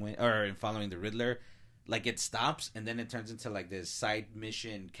the penguin or in following the Riddler, like it stops, and then it turns into like this side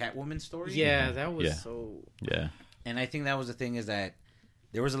mission Catwoman story. Yeah, that was so. Yeah, and I think that was the thing is that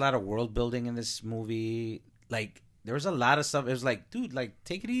there was a lot of world building in this movie. Like there was a lot of stuff. It was like, dude, like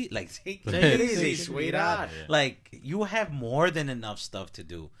take it easy, take it easy, sweetheart. Yeah. Like you have more than enough stuff to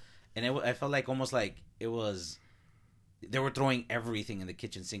do, and I felt like almost like it was. They were throwing everything in the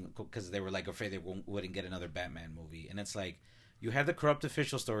kitchen sink because they were like afraid they wouldn't get another Batman movie, and it's like. You have the corrupt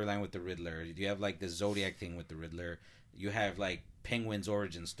official storyline with the Riddler. You have like the Zodiac thing with the Riddler. You have like Penguin's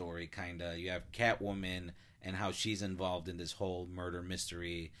origin story, kinda. You have Catwoman and how she's involved in this whole murder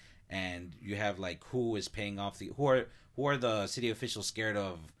mystery, and you have like who is paying off who are the city officials scared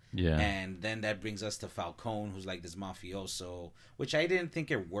of. Yeah. And then that brings us to Falcone, who's like this mafioso, which I didn't think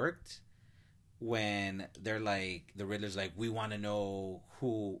it worked. When they're like the Riddler's like, we want to know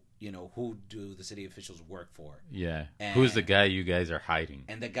who do the city officials work for? Yeah, and, who's the guy you guys are hiding?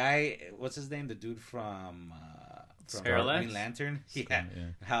 And the guy, what's his name? The dude from Green Lantern. Yeah,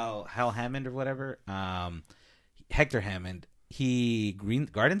 Hal Hammond or whatever. Hector Hammond.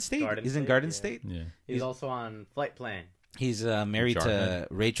 Garden State. He's in Garden State. Yeah, he's also on Flight Plan. He's married to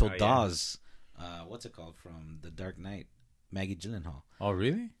Rachel Dawes. What's it called from The Dark Knight? Maggie Gyllenhaal. Oh,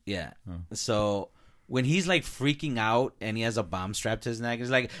 really? Yeah. Oh. So when he's like freaking out and he has a bomb strapped to his neck, he's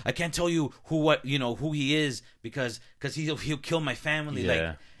like, I can't tell you who he is because he'll kill my family.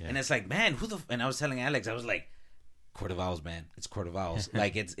 And it's like, man, and I was telling Alex, I was like, Court of Owls, man. It's Court of Owls.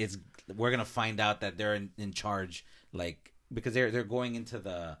 Like it's we're going to find out that they're in charge, like, because they're going into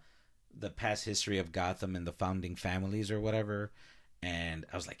the past history of Gotham and the founding families or whatever. And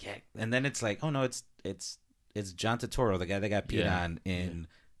I was like, yeah. And then it's like, oh no, it's John Turturro, the guy that got peed on in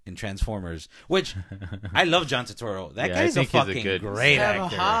Transformers, which I love John Turturro. That guy's a fucking great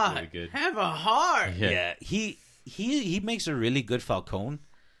actor. Have a heart. Yeah. He makes a really good Falcone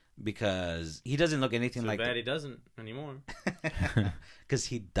because he doesn't look anything Too like bad he doesn't anymore. because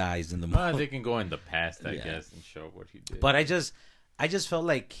he dies in the Well, movie. they can go in the past, I Yeah. guess, and show what he did. But I just felt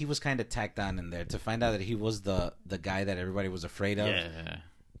like he was kind of tacked on in there to find out that he was the guy that everybody was afraid of. yeah,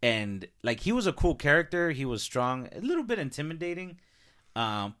 And like he was a cool character, he was strong, a little bit intimidating.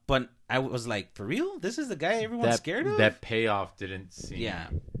 But I was like, for real? This is the guy everyone's scared of? That payoff didn't seem Yeah.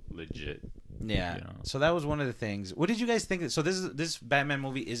 legit. Yeah. You know? So that was one of the things. What did you guys think? So this Batman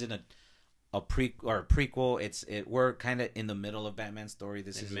movie isn't a prequel. We're kind of in the middle of Batman's story.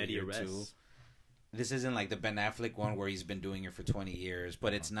 This is year 2. This isn't like the Ben Affleck one where he's been doing it for 20 years,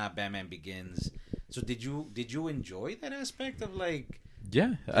 but it's not Batman Begins. So did you enjoy that aspect of like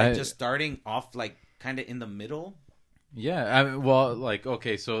Yeah, just starting off like kind of in the middle? Yeah, well, like,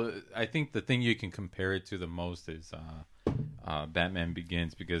 okay, so I think the thing you can compare it to the most is Batman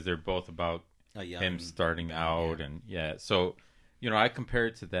Begins, because they're both about him starting out, and so, I compare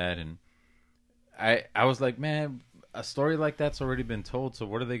it to that, and I was like, man, a story like that's already been told, so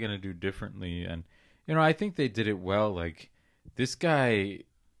what are they going to do differently? And, I think they did it well. Like, this guy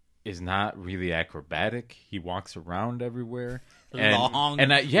is not really acrobatic. He walks around everywhere.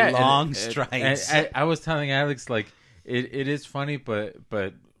 Long strides. I was telling Alex, like, it is funny, but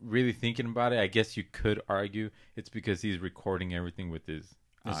really thinking about it, I guess you could argue it's because he's recording everything with his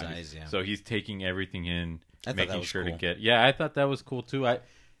eyes. Yeah. So he's taking everything in, making sure to get. Yeah, I thought that was cool too.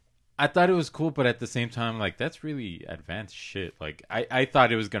 I thought it was cool, but at the same time, like, that's really advanced shit. Like, I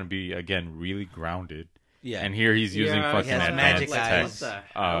thought it was gonna be, again, really grounded. Yeah. And here he's using fucking advanced tech.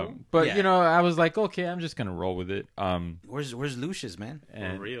 But I was like, okay, I'm just gonna roll with it. Where's Lucius, man?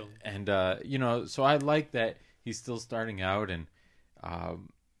 And, for real. And so I like that he's still starting out, and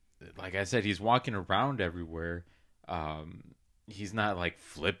like I said, he's walking around everywhere. He's not like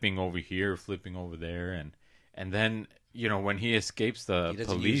flipping over here, flipping over there, and then when he escapes the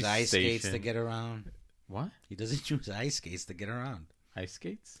police use ice station, skates to get around. What? He doesn't use ice skates to get around. Ice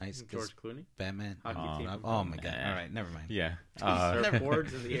skates? George Clooney, Batman. Hockey team. Oh my god! All right, never mind. Yeah,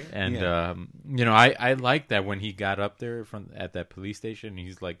 surfboards in the air. And I like that when he got up there at that police station,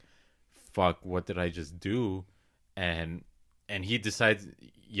 he's like, "Fuck, what did I just do?" And he decides,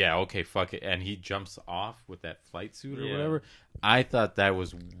 yeah, okay, fuck it, and he jumps off with that flight suit or whatever. I thought that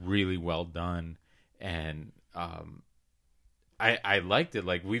was really well done, and I liked it.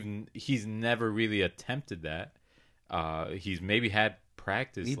 Like, he's never really attempted that. He's maybe had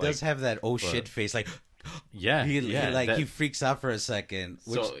practice. He does have that shit face, like he freaks out for a second.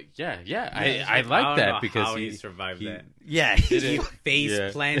 Which, so I like that because how he survived that. Yeah, he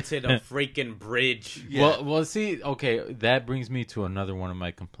face planted a freaking bridge. Yeah. Well, see, okay, that brings me to another one of my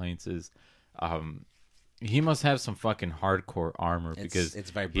complaints is, he must have some fucking hardcore armor because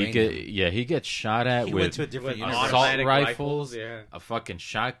it's vibranium. He gets shot at he with went to a different universe. assault rifles, a fucking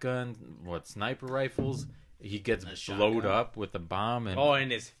shotgun, sniper rifles. He gets blowed up with a bomb and in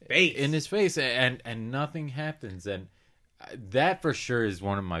his face. And nothing happens. And that for sure is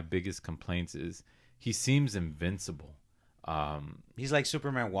one of my biggest complaints is he seems invincible. He's like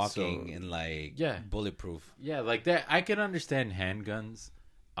Superman walking in like bulletproof. Yeah, like that. I can understand handguns,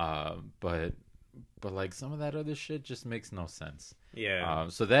 but like some of that other shit just makes no sense. Yeah.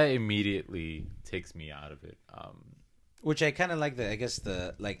 So that immediately takes me out of it. Which I kind of like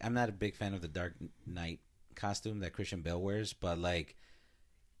I'm not a big fan of the Dark Knight costume that Christian Bale wears, but like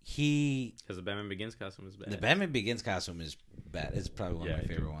because the Batman Begins costume is bad. The Batman Begins costume is bad. It's probably one of my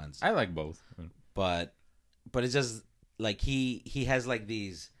favorite ones. I like both, but it's just like he has like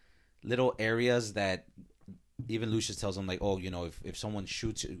these little areas that even Lucius tells him, like, oh, if someone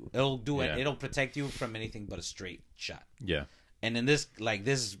shoots you, it'll do it. It'll protect you from anything but a straight shot. Yeah. And in this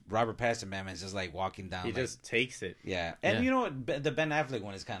Robert Pattinson Batman's just like walking down. He just takes it. Yeah. And you know what? The Ben Affleck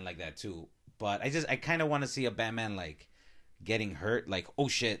one is kind of like that too. But I kind of want to see a Batman like getting hurt. Like, oh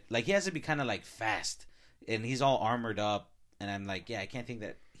shit. Like, he has to be kind of like fast. And he's all armored up. And I'm like, I can't think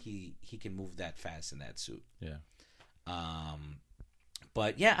that he can move that fast in that suit. Yeah.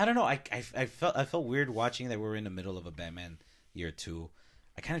 But yeah, I don't know. I felt weird watching that we were in the middle of a Batman year 2.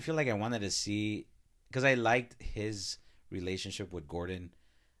 I kind of feel like I wanted to see, because I liked his relationship with Gordon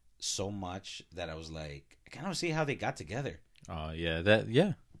so much that I was like, I kind of see how they got together.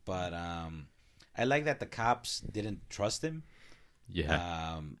 But I like that the cops didn't trust him.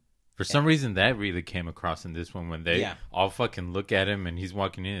 Yeah. For some reason, that really came across in this one when they all fucking look at him and he's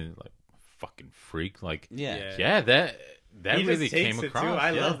walking in like fucking freak. Like that really came across. Too.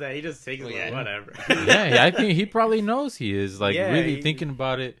 I love that. He just takes it like whatever. I think he probably knows he is like really thinking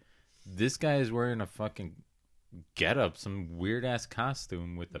about it. This guy is wearing a fucking getup, some weird ass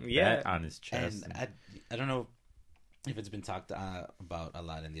costume with a bat on his chest. And I don't know. if it's been talked about a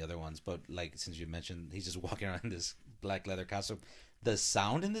lot in the other ones, but like since you mentioned, he's just walking around in this black leather costume. The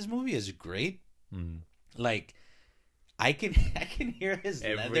sound in this movie is great. Like I can hear his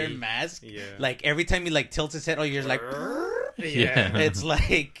leather mask. Yeah. Like every time he like tilts his head, you're like. Yeah. It's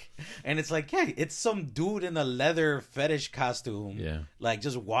like, and it's like, yeah, it's some dude in a leather fetish costume. Yeah. Like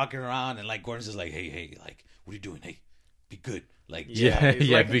just walking around, and like Gordon's just like, hey, like, what are you doing? Hey, be good. Like, yeah, he's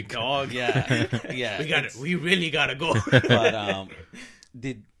like a dog. Yeah, yeah. We really gotta go. But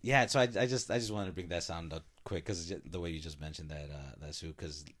so I just wanted to bring that sound up quick because the way you just mentioned that suit,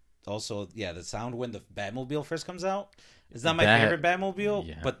 because also the sound when the Batmobile first comes out, it's not my favorite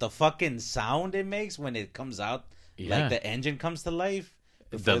Batmobile, but the fucking sound it makes when it comes out, like the engine comes to life.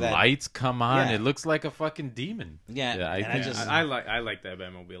 The lights come on. It looks like a fucking demon. Yeah, I like that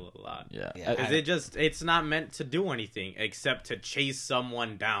Batmobile a lot. Yeah. It's not meant to do anything except to chase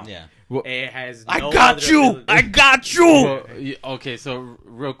someone down. Yeah. Well, it has. I got you. Well, okay, so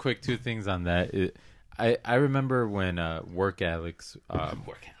real quick, two things on that. I remember when Work Alex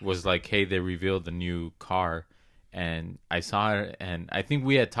was like, hey, they revealed the new car, and I saw it, and I think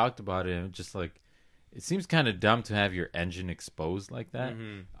we had talked about it, and just like. It seems kind of dumb to have your engine exposed like that.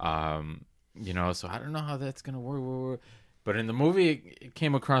 Mm-hmm. So I don't know how that's going to work. But in the movie, it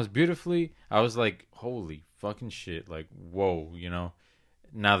came across beautifully. I was like, holy fucking shit. Like, whoa,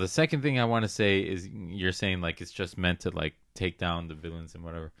 Now, the second thing I want to say is you're saying, like, it's just meant to, like, take down the villains and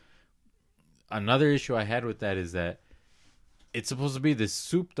whatever. Another issue I had with that is that it's supposed to be this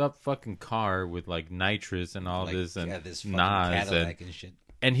souped-up fucking car with, like, nitrous and all this and this fucking Nas Cadillac and shit.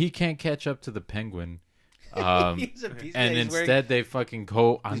 And he can't catch up to the Penguin. He's a piece and instead they fucking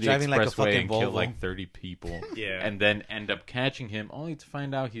go on the expressway and kill Volvo. like 30 people. Yeah. And then end up catching him only to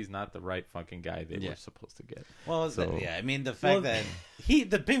find out he's not the right fucking guy they were supposed to get. Well, I mean, the fact that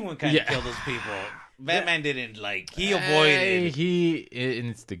the Penguin kind of killed those people. Batman didn't, he avoided. He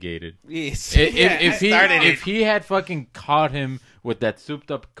instigated. Yes. If he had fucking caught him with that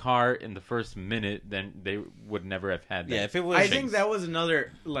souped up car in the first minute, then they would never have had that. Yeah, if it was. I think that was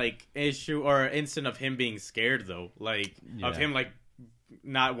another issue or instant of him being scared though, of him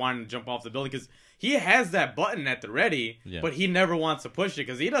not wanting to jump off the building because he has that button at the ready, but he never wants to push it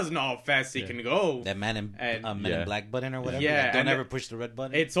because he doesn't know how fast he can go. That Man in Black button or whatever. Yeah, don't ever push the red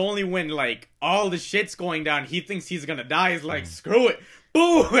button. It's only when all the shit's going down, he thinks he's gonna die. He's like, screw it,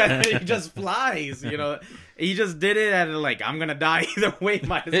 boom, and he just flies. He just did it at I'm gonna die either way.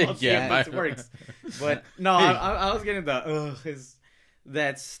 Might as well see if this works. But no, I was getting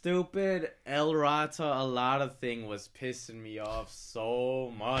that stupid El Rata Alada thing was pissing me off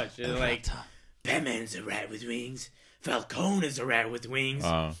so much. It's Batman's a rat with wings. Falcone is a rat with wings.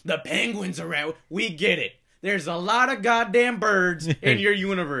 The Penguin's a rat. We get it. There's a lot of goddamn birds in your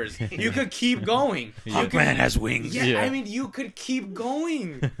universe. You could keep going. Hawkman has wings. Yeah, I mean, you could keep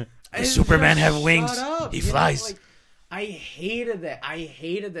going. Does Superman have wings? He flies. I hated that.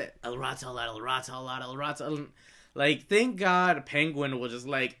 El Rata Alada, El Rata Alada, El Rata. Thank God Penguin was just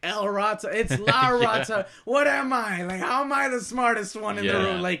El Rata, it's La Rata. What am I? How am I the smartest one in the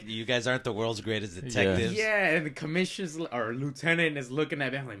room? You guys aren't the world's greatest detectives. Yeah, and the commissioner's or lieutenant is looking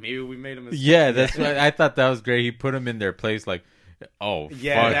at me. I'm like, maybe we made a mistake. Yeah, that's what I thought that was great. He put him in their place yeah,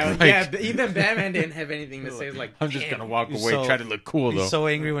 even Batman didn't have anything to say. It's I'm just gonna walk away, try to look cool though. He's so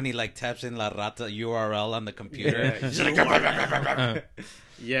angry when he taps in La Rata URL on the computer.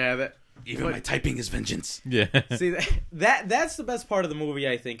 Yeah, Even my typing is vengeance. Yeah. See that's the best part of the movie.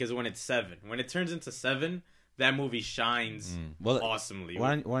 I think is when it's 7. When it turns into 7, that movie shines awesomely.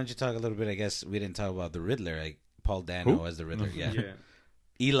 Why don't you talk a little bit? I guess we didn't talk about the Riddler. Paul Dano as the Riddler. Yeah.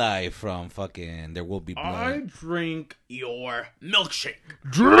 Eli from fucking There Will Be Blood. I drink your milkshake.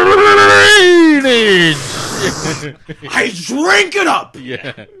 Drainage. I drink it up.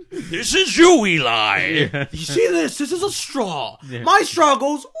 Yeah. This is you, Eli. Yeah. You see this? This is a straw. Yeah. My straw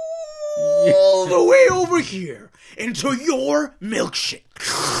goes all the way over here into your milkshake.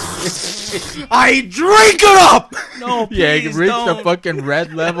 I drink it up. No, please yeah, you reached the fucking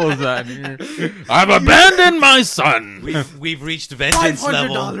red levels on here. I've abandoned my son. We've reached vengeance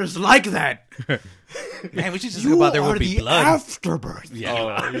level. $500 like that. Man, we should just talk about There Will Be Blood. Afterbirth.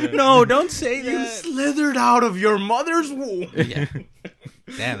 Yeah. No, don't say that. You slithered out of your mother's womb. Yeah.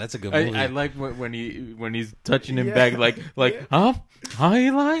 Damn, that's a good movie. I like when he's touching him back huh? Huh,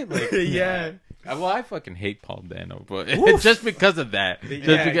 Eli? Yeah. Well, I fucking hate Paul Dano, but just because of that. He's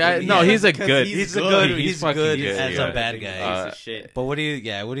a good. He's good as a bad guy. Piece of shit. But what do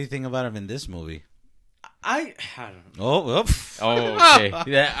you think about him in this movie? I don't know. Oh, okay.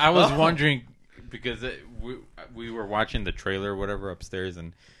 Yeah, I was wondering because we were watching the trailer or whatever upstairs,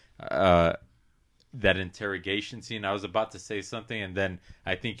 and that interrogation scene. I was about to say something, and then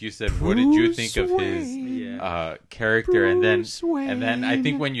I think you said, "What did you think of his character?" And then I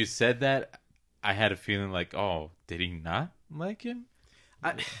think when you said that, I had a feeling like, "Oh, did he not like him?"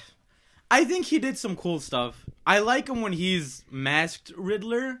 I think he did some cool stuff. I like him when he's masked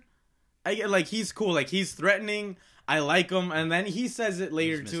Riddler. Like he's cool. Like he's threatening. I like him, and then he says it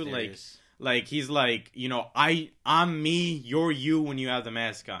later too. Like he's like, you know, I'm me, you're you when you have the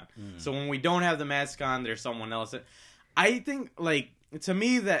mask on. So when we don't have the mask on, there's someone else. I think, like, to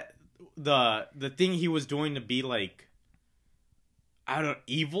me, that the thing he was doing to be like, I don't,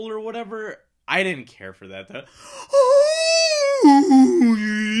 evil or whatever, I didn't care for that.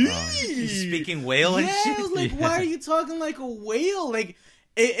 He's speaking whale and shit. I was like, why are you talking like a whale? Like,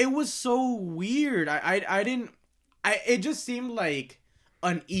 it was so weird. It just seemed like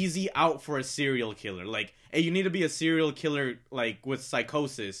an easy out for a serial killer. Like, hey, you need to be a serial killer, like, with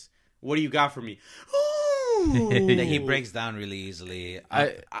psychosis. What do you got for me? He breaks down really easily.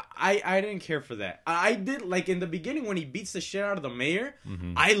 I didn't care for that. I did, like, in the beginning when he beats the shit out of the mayor.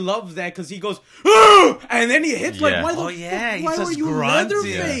 I love that because he goes, and then he hits like, why were you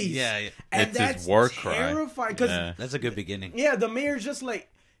Leatherface? Yeah. And it's that's his war cry. Terrifying. That's a good beginning. Yeah, the mayor's just like,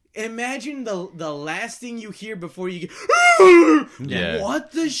 imagine the last thing you hear before you get, what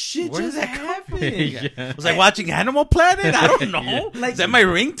the shit just happened? It was like watching Animal Planet. I don't know. Like, is that my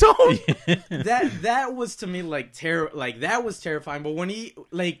ringtone? that was to me like that was terrifying. But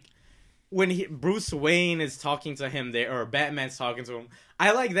when Bruce Wayne is talking to him there, or Batman's talking to him,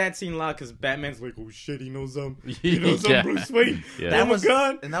 I like that scene a lot because Batman's like, oh shit, he knows Bruce Wayne. That was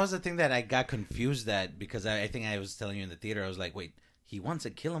the thing that I got confused at, because I think I was telling you in the theater, I was like, wait, he wants to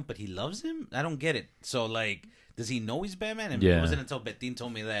kill him, but he loves him? I don't get it. So, like, does he know he's Batman? And it wasn't until Betin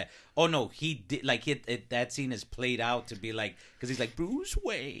told me that, oh, no, he did, like, that scene is played out to be like, because he's like, Bruce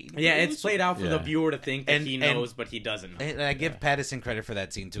Wayne. It's played out for the viewer to think that he knows, but he doesn't know. And I give Pattinson credit for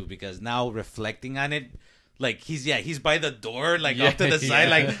that scene, too, because now reflecting on it, like, he's by the door, like, off to the side,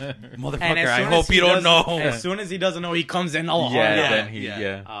 like, motherfucker, I hope you don't know. As soon as he doesn't know, he comes in all hard.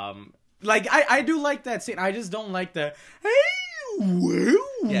 Like, I do like that scene. I just don't like the, when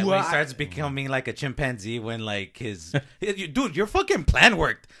he starts becoming like a chimpanzee, when like dude, your fucking plan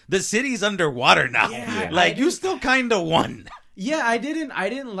worked. The city's underwater now. Like, you still kind of won. Yeah, I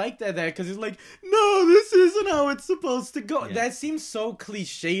didn't like that because it's like, no, this isn't how it's supposed to go. That seems so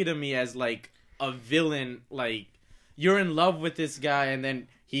cliche to me as like a villain. Like, you're in love with this guy and then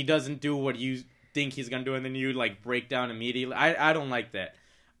he doesn't do what you think he's gonna do, and then you like break down immediately. I don't like that.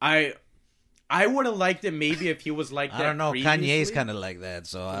 I would have liked it maybe if he was like that. I don't know. Previously. Kanye's kind of like that,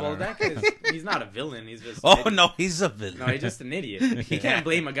 so I don't know. That guy's, he's not a villain. He's just no, he's a villain. No, he's just an idiot. You can't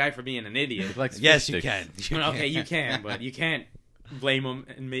blame a guy for being an idiot. Yes, you can. Okay, you can, but you can't blame him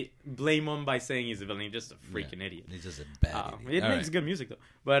and blame him by saying he's a villain. He's just a freaking idiot. He's just a bad idiot. It makes good music though.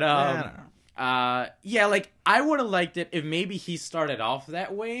 But like, I would have liked it if maybe he started off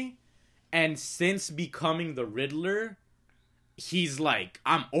that way, and since becoming the Riddler, he's like,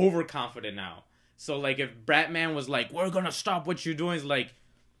 I'm overconfident now. So, like, if Batman was like, we're gonna stop what you're doing, it's like,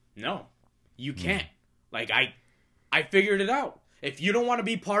 no, you can't. Like, I figured it out. If you don't want to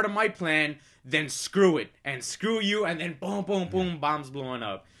be part of my plan, then screw it. And screw you, and then boom, boom, boom, bombs blowing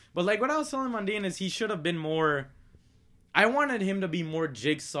up. But, like, what I was telling Mundine is he should have been more... I wanted him to be more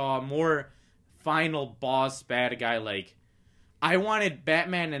Jigsaw, more final boss bad guy, like... I wanted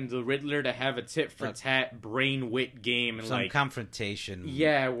Batman and the Riddler to have a tit-for-tat brain-wit game. And some confrontation.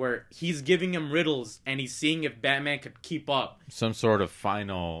 Yeah, where he's giving him riddles, and he's seeing if Batman could keep up. Some sort of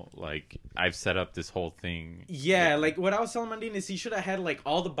final, like, I've set up this whole thing. Yeah, like, what I was telling Mundine is he should have had, like,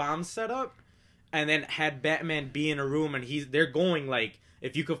 all the bombs set up, and then had Batman be in a room, and they're going, like,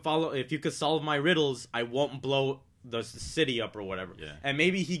 if you could solve my riddles, I won't blow the city up or whatever. Yeah. And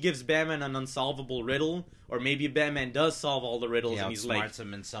maybe he gives Batman an unsolvable riddle, or maybe Batman does solve all the riddles, and he's like, outsmarts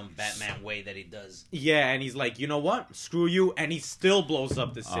him in some Batman way that he does. Yeah, and he's like, you know what? Screw you, and he still blows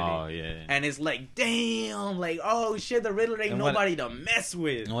up the city. Oh yeah. And it's like, damn, like, oh shit, the Riddler ain't nobody to mess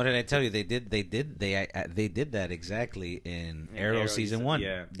with. And what did I tell you? They did that exactly in Arrow season 1.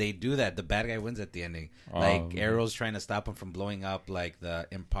 Yeah. They do that. The bad guy wins at the ending. Like, Arrow's trying to stop him from blowing up like the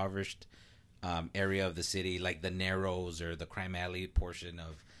impoverished area of the city, like the Narrows or the crime alley portion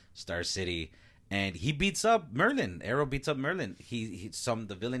of Star City, and he beats up Merlin. Arrow beats up Merlin.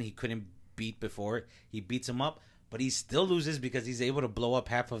 The villain he couldn't beat before, he beats him up, but he still loses because he's able to blow up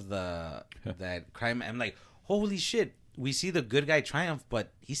half of that crime. I'm like, holy shit! We see the good guy triumph,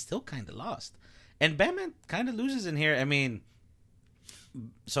 but he's still kind of lost, and Batman kind of loses in here. I mean,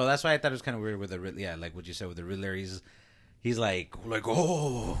 so that's why I thought it was kind of weird with the Riddler. Yeah, like what you said with the Riddler, he's like,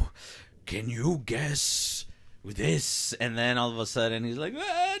 oh. can you guess this? And then all of a sudden he's like, no,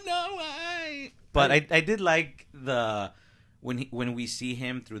 I. But I did like the when we see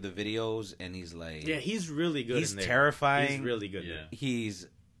him through the videos and he's like, Yeah, he's really good. he's in there. terrifying. He's really good. Yeah. There.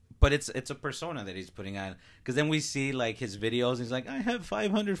 But it's a persona that he's putting on, because then we see like his videos. He's like, I have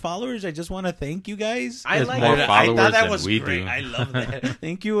 500 followers. I just want to thank you guys. I like more that. I followers thought that than was we great. do. I love that.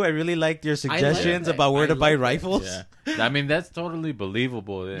 Thank you. I really liked your suggestions that. about where I to buy love that. rifles. Yeah. I mean, that's totally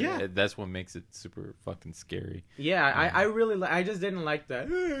believable. Yeah. That's what makes it super fucking scary. Yeah, I really I just didn't like that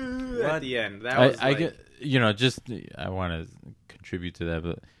at the end. That was I get, just I want to contribute to that,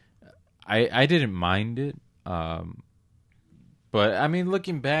 but I didn't mind it. But I mean,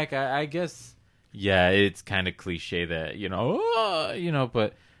 looking back, I guess, yeah, it's kind of cliche that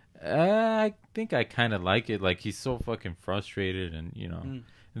but I think I kind of like it. Like, he's so fucking frustrated, and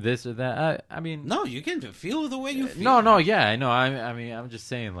this or that. I mean, No, you can feel the way you feel. no, yeah, I know. I mean, I'm just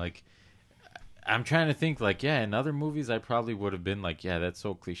saying, like, I'm trying to think, like, yeah, in other movies, I probably would have been like, yeah, that's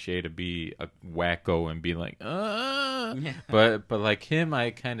so cliche to be a wacko and be like, Yeah. but like him,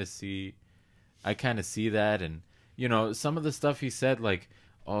 I kind of see that, and some of the stuff he said, like,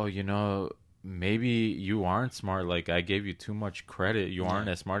 oh, maybe you aren't smart. Like, I gave you too much credit. You aren't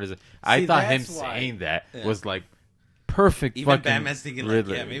as smart as I thought. Him saying that was like perfect. Even fucking Batman's thinking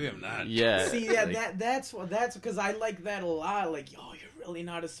Riddler. like, yeah, maybe I'm not. Yeah. See, like, that's because I like that a lot. Like, yo, you're really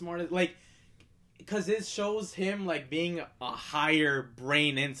not as smart as like. Because it shows him like being a higher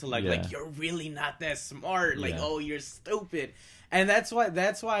brain intellect. Yeah. Like, you're really not that smart. Like, Yeah. oh, you're stupid. And that's why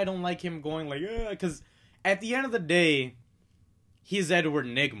I don't like him going like, because at the end of the day, he's Edward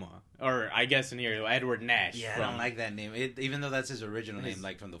Nygma, or I guess in here Edward Nash. Yeah, I don't like that name. Even though that's his original name,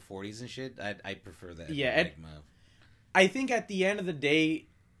 like from the 40s and shit, I prefer that. Yeah, I think at the end of the day,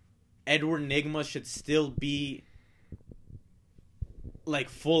 Edward Nygma should still be like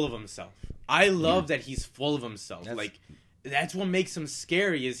full of himself. I love that he's full of himself. That's what makes him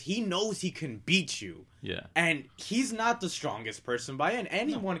scary, is he knows he can beat you. yeah. And he's not the strongest person by it.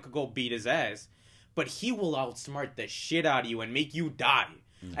 Anyone could go beat his ass. But he will outsmart the shit out of you and make you die.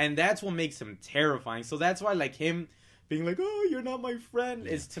 And that's what makes him terrifying. So that's why, like, him being like, oh, you're not my friend,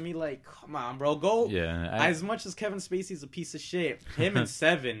 is to me like, come on, bro. Go. Yeah. As much as Kevin Spacey's a piece of shit, him and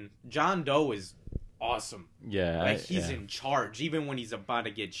Seven, John Doe is awesome. Yeah. Like, he's in charge. Even when he's about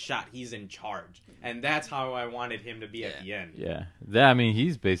to get shot, he's in charge. And that's how I wanted him to be at the end. Yeah. I mean,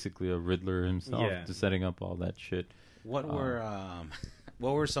 he's basically a Riddler himself, Yeah. just setting up all that shit. What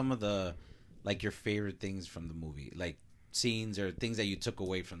were some of the, like, your favorite things from the movie? Like, scenes or things that you took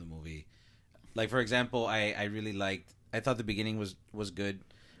away from the movie? Like, for example, I really liked, I thought the beginning was good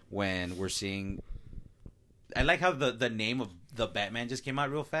when we're seeing, I like how the name of the Batman just came out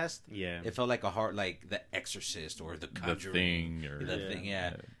real fast. Yeah. It felt like a heart, like The Exorcist or The Conjuring. The Thing,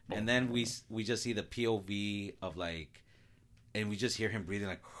 yeah. And then we just see the POV of, like, and we just hear him breathing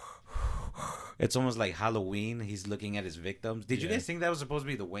like, it's almost like Halloween. He's looking at his victims. Did you guys think that was supposed to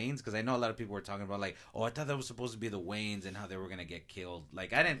be the Waynes? Because I know a lot of people were talking about, like, oh, I thought that was supposed to be the Waynes and how they were going to get killed.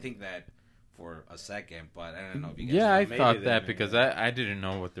 Like, I didn't think that for a second, but I don't know if you guys Yeah, I Maybe thought they that did, because I didn't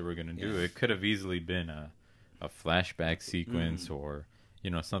know what they were going to do. Yeah. It could have easily been a flashback sequence or,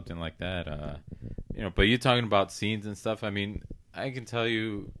 something like that. But you're talking about scenes and stuff. I mean, I can tell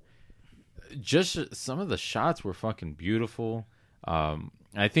you just some of the shots were fucking beautiful.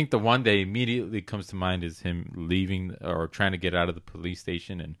 I think the one that immediately comes to mind is him leaving or trying to get out of the police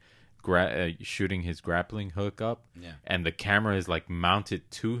station and shooting his grappling hook up. Yeah. And the camera is like mounted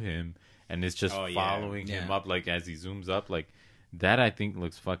to him and it's just Oh, yeah. following him up, like as he zooms up. Like that, I think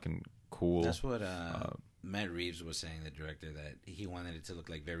looks fucking cool. That's what Matt Reeves was saying, the director, that he wanted it to look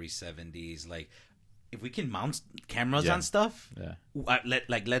like very 70s. Like, if we can mount cameras on stuff,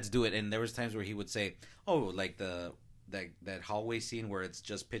 let's do it. And there was times where he would say, oh, like that hallway scene where it's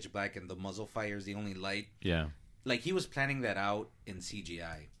just pitch black and the muzzle fire is the only light. Yeah. Like, he was planning that out in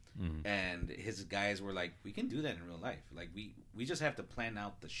CGI. Mhm. And his guys were like, we can do that in real life. Like, we just have to plan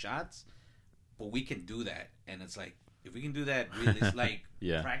out the shots, but we can do that. And it's like, if we can do that really, it's like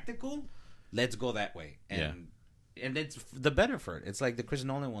practical, let's go that way. And it's the better for it. It's like the Chris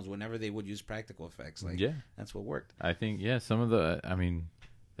Nolan ones, whenever they would use practical effects. Like, that's what worked. I think, some of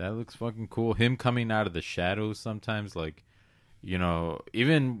that looks fucking cool. Him coming out of the shadows sometimes, like,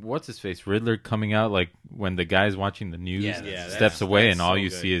 even what's his face, Riddler coming out, like when the guy's watching the news, steps away and all you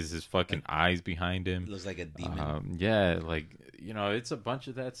see is his fucking eyes behind him. It looks like a demon. It's a bunch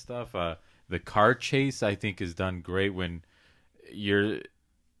of that stuff. The car chase, I think, is done great when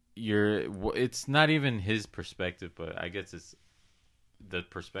it's not even his perspective, but I guess it's the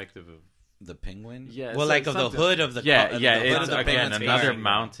perspective of the penguin. Yeah, well, so like of the something- hood of the yeah, the yeah. hood It's of the again penguin's another face.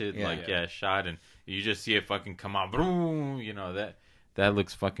 mounted Yeah. shot, and you just see it fucking come out. Boom, you know that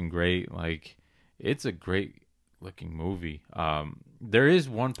looks fucking great. Like it's a great looking movie. There is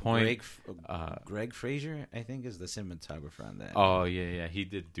one point. Greg Fraser, I think, is the cinematographer on that. Oh yeah, he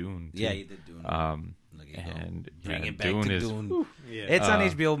did Dune. Too. yeah, he did Dune. And Bring it back Dune to is Dune. Yeah. It's on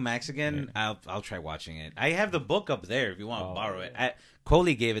HBO Max again. I'll try watching it. I have the book up there if you want to Oh, borrow it.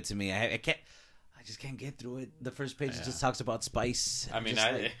 Coley gave it to me. I can't. I just can't get through it. The first page just talks about spice. I mean, Just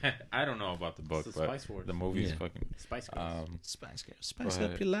I don't know about the book, It's the but Spice Wars. the movie is Yeah. fucking. Spice Girls. spice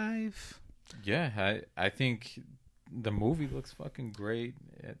up but- your life. Yeah, I think the movie looks fucking great.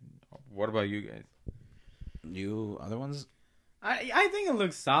 What about you guys? You other ones? I think it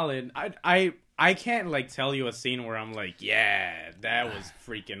looks solid. I can't like tell you a scene where I'm like, yeah, that was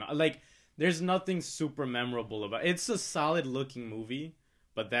freaking like. There's nothing super memorable about it. It's a solid looking movie,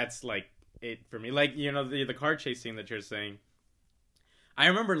 but that's like it for me. Like, you know, the car chase scene that you're saying. I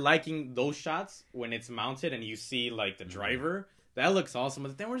remember liking those shots when it's mounted and you see like the driver. That looks awesome.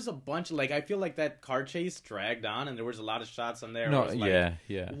 But there was a bunch of like, I feel like that car chase dragged on and there was a lot of shots on there. No, I was like,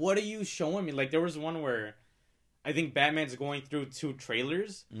 yeah. what are you showing me? Like there was one where I think Batman's going through 2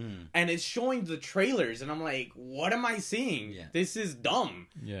 trailers and it's showing the trailers and I'm like, what am I seeing? Yeah. This is dumb.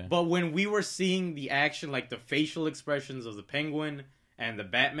 Yeah. But when we were seeing the action, like the facial expressions of the Penguin and the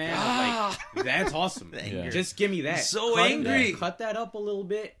Batman, I was like, that's awesome. Yeah. Just give me that. So angry. Cut that up a little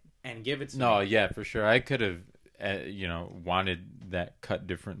bit and give it to No, me. yeah, for sure. I could have, wanted that cut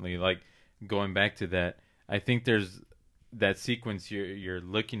differently. Like going back to that, I think there's that sequence you're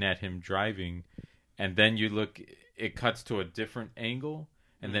looking at him driving, and then it cuts to a different angle,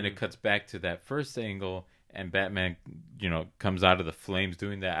 and then it cuts back to that first angle, and Batman, comes out of the flames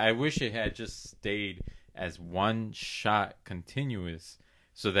doing that. I wish it had just stayed as one shot continuous.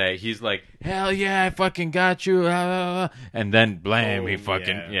 So that he's like, hell yeah, I fucking got you, and then blam, he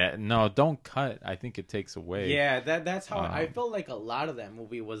fucking no, don't cut. I think it takes away. Yeah, that's how I felt like a lot of that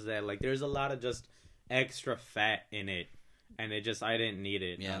movie was that like there's a lot of just extra fat in it, and it just I didn't need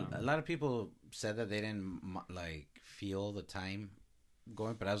it. Yeah, a lot of people said that they didn't like feel the time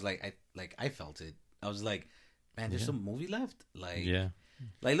going, but I was like, I felt it. I was like, man, there's some movie left. Like, Yeah.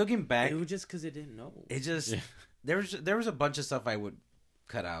 like looking back, It was just because it didn't know. it just there was a bunch of stuff I would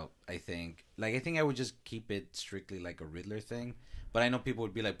cut out. I think I would just keep it strictly like a Riddler thing. But I know people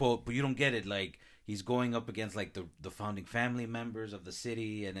would be like, but you don't get it. Like he's going up against like the founding family members of the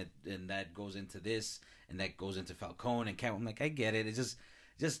city, and that goes into this, and that goes into Falcone and Catwoman. I'm like, I get it. It's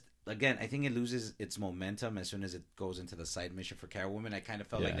just again, I think it loses its momentum as soon as it goes into the side mission for Catwoman. I kind of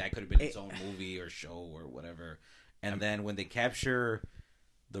felt like that could have been its own movie or show or whatever. And then when they capture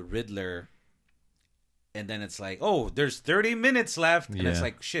the Riddler, and then it's like, oh, there's 30 minutes left, and it's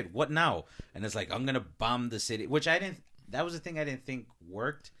like, shit, what now? And it's like, I'm gonna bomb the city, which I didn't. That was the thing I didn't think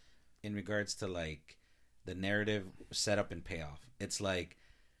worked in regards to like the narrative setup and payoff. It's like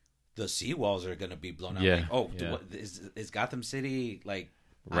the seawalls are gonna be blown out. Yeah. Like, oh, Yeah. is Gotham City like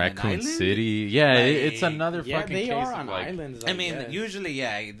on an Raccoon island? City. Yeah, Like, it's another Yeah, fucking they case are of on like, islands. I mean, guess. usually,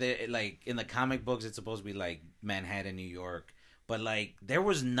 they like in the comic books, it's supposed to be like Manhattan, New York, but like there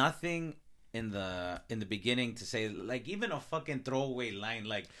was nothing in the beginning to say like even a fucking throwaway line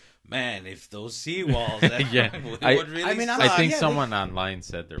like, man, if those seawalls would really I mean, suck. I think yeah, someone online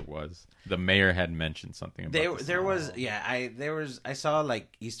said there was. The mayor had mentioned something about this. There was I saw like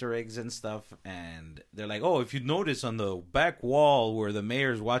Easter eggs and stuff, and they're like, oh, if you notice on the back wall where the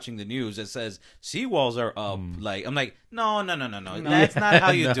mayor's watching the news, it says seawalls are up. Like I'm like, no, that's not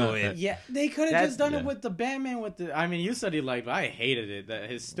how you do it. Yeah, they could have just done it yeah. with the Batman. I mean, you said he liked, but I hated it. That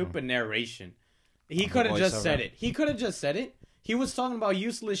his stupid narration. He could have just said it. He could have just said it. He was talking about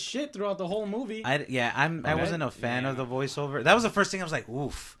useless shit throughout the whole movie. I wasn't a fan of the voiceover. That was the first thing I was like,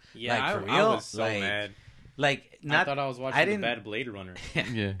 oof. Yeah, like, for I real? was so mad. Like, not, I thought I was watching the Bad Blade Runner.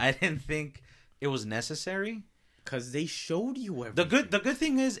 Yeah. I didn't think it was necessary. Because they showed you everything. The good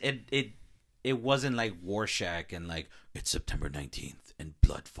thing is it wasn't like Rorschach and like it's September 19th and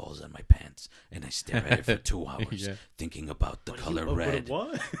blood falls on my pants and I stare at it for 2 hours thinking about the color red.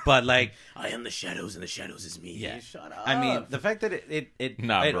 What? But like I am the shadows, and the shadows is me. yeah, Shut up. I mean the fact that it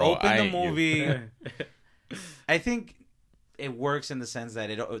Nah, bro, opened I the ain't you. movie. I think it works in the sense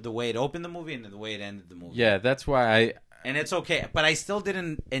that the way it opened the movie and the way it ended the movie. Yeah, that's why And it's okay, but I still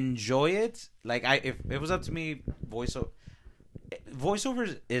didn't enjoy it. Like if it was up to me,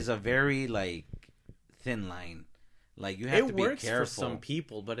 voiceovers is a very like thin line. Like you have to be works careful. for some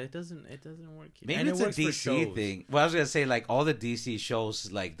people, but it doesn't work. Maybe and it's it a works for DC shows. thing. Well, I was gonna say like all the DC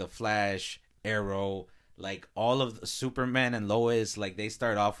shows, like the Flash, Arrow, like all of the Superman and Lois, like they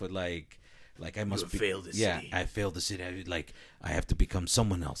start off with like like I must have failed the yeah, city. I failed the city. I have to become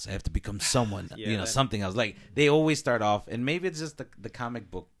someone else. I have to become someone, Yeah, something else. Like they always start off, and maybe it's just the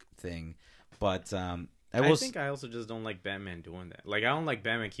comic book thing, but I think I also just don't like Batman doing that. Like I don't like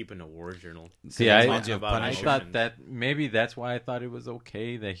Batman keeping a war journal. See, That's I much of Punisher. thought that maybe that's why I thought it was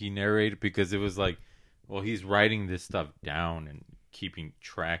okay that he narrated, because it was like, well, he's writing this stuff down and keeping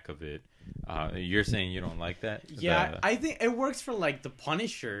track of it. You're saying you don't like that? Yeah, I think it works for like the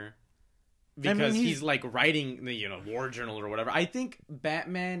Punisher because he's like writing the war journal or whatever. I think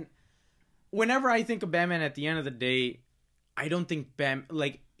Batman. Whenever I think of Batman, at the end of the day, I don't think Batman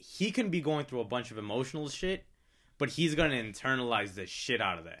like he can be going through a bunch of emotional shit, but he's gonna internalize the shit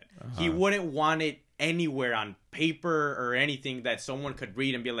out of that. He wouldn't want it anywhere on paper or anything that someone could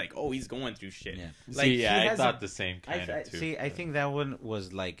read and be like, "Oh, he's going through shit." Yeah. Like, see, I thought the same kind of too. See, I think that one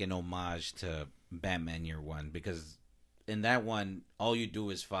was like an homage to Batman Year One, because in that one, all you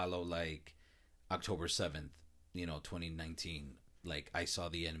do is follow like October 7th, 2019. Like I saw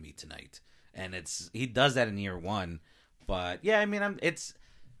the enemy tonight, and he does that in Year One. But yeah, I mean, it's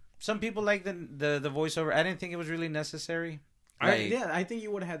some people like the voiceover. I didn't think it was really necessary. I think you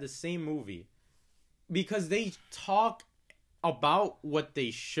would have had the same movie because they talk about what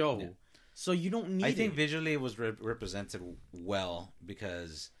they show, so you don't need. I think visually it was represented well,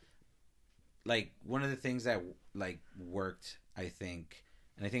 because like one of the things that like worked, I think,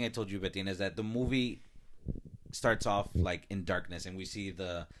 and I think I told you, Bettina, is that the movie starts off like in darkness, and we see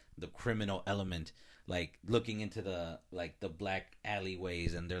the criminal element like looking into the black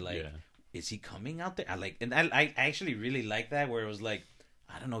alleyways, and they're like, is he coming out there? I actually really like that, where it was like,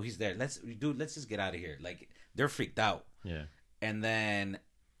 I don't know, he's there. Let's just get out of here. Like they're freaked out. Yeah. And then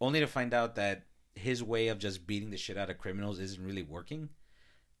only to find out that his way of just beating the shit out of criminals isn't really working.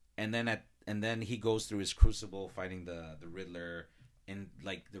 And then he goes through his crucible fighting the Riddler and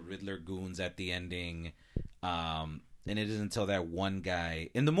like the Riddler goons at the ending. And it isn't until that one guy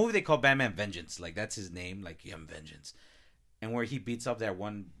in the movie they call Batman Vengeance, like that's his name, like I'm Vengeance, and where he beats up that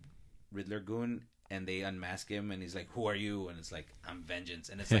one Riddler goon and they unmask him and he's like, "Who are you?" And it's like, "I'm Vengeance,"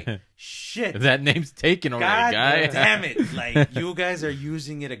 and it's like, shit, that name's taken already, guy. Damn it! Like you guys are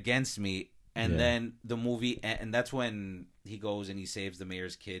using it against me. And then the movie, and that's when he goes and he saves the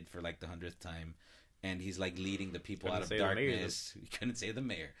mayor's kid for like the 100th time, and he's like leading the people out of darkness. He couldn't say the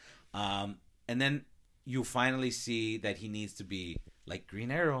mayor. And then you finally see that he needs to be like Green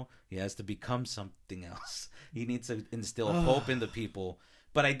Arrow. He has to become something else. He needs to instill hope in the people.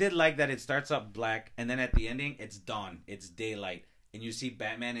 But I did like that it starts up black, and then at the ending, it's dawn. It's daylight. And you see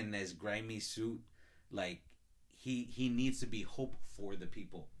Batman in his grimy suit. Like, he needs to be hope for the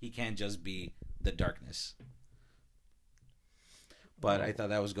people. He can't just be the darkness. But I thought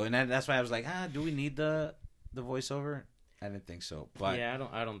that was good. And that's why I was like, do we need the voiceover? I didn't think so. But yeah,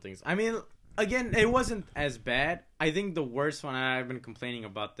 I don't think so. I mean, again, it wasn't as bad. I think the worst one, I've been complaining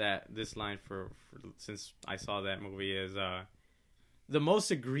about this line for since I saw that movie, is the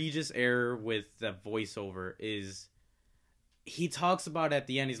most egregious error with the voiceover is he talks about at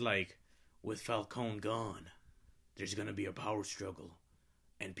the end, he's like, with Falcone gone, there's going to be a power struggle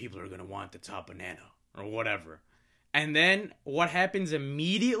and people are going to want the top banana or whatever. And then what happens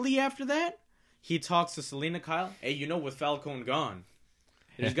immediately after that? He talks to Selena Kyle. Hey, with Falcone gone,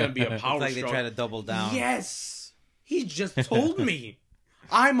 there's going to be a power it's like struggle. they try to double down. Yes. He just told me.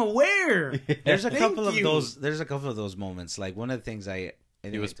 I'm aware. There's a couple of those. There's a couple of those moments. Like one of the things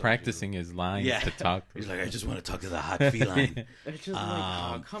he was practicing his lines to talk. He's like, I just want to talk to the hot feline. It's just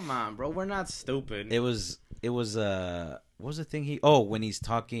like, come on, bro. We're not stupid. It was. What was the thing when he's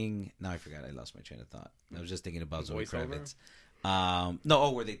talking? Now I forgot. I lost my train of thought. I was just thinking about Zoe Kravitz.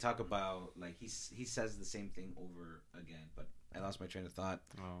 Where they talk about like he says the same thing over again, but I lost my train of thought.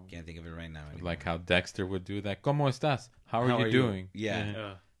 Can't think of it right now anymore. Like how Dexter would do that. ¿Cómo estás? How are you doing?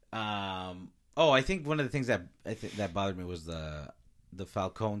 Yeah. I think one of the things that bothered me was the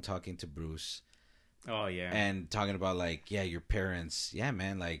Falcone talking to Bruce. Oh yeah. And talking about like, your parents,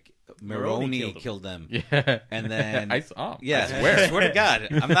 man, like Maroni killed them. Yeah. And then I saw him. Yeah, swear to God.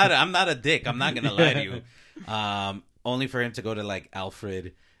 I'm not a dick. I'm not gonna lie to you. Only for him to go to like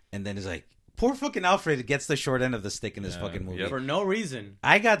Alfred, and then he's like, poor fucking Alfred gets the short end of the stick in this fucking movie. For no reason.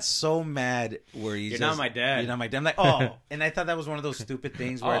 I got so mad where You're not my dad. You're not my dad. I'm like, and I thought that was one of those stupid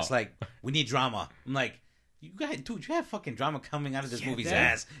things where it's like, we need drama. I'm like, you have fucking drama coming out of this movie's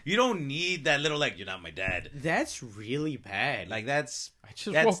ass. You don't need that little like, you're not my dad. That's really bad. Like I just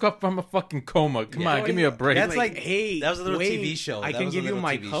woke up from a fucking coma. Come on, give me a break. That's like, hey, that was a little Wayne, TV show. I can give you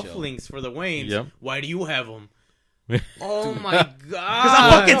my cufflinks for the Waynes. Yep. Why do you have them? Oh my god! Because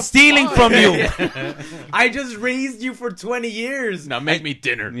I'm fucking stealing from you. I just raised you for 20 years. Now make me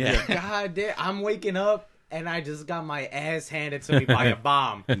dinner. Yeah. God damn! I'm waking up and I just got my ass handed to me by a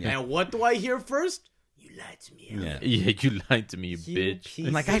bomb. And what do I hear first? You lied to me. Yeah. Yeah, you lied to me, you bitch. piece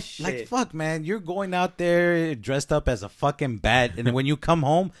And like of I shit. like fuck, man. You're going out there dressed up as a fucking bat, and then when you come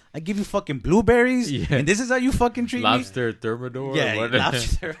home, I give you fucking blueberries, Yeah. and this is how you fucking treat me. Lobster thermidor. Yeah, what?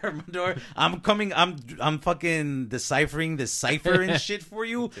 lobster thermidor. I'm fucking deciphering the cipher and shit for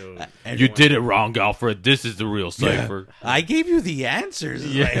you. Dude. And You did it wrong, Alfred. This is the real Yeah. cipher. I gave you the answers.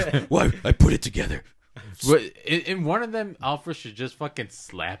 Yeah. Like, well, I put it together. But in one of them, Alfred should just fucking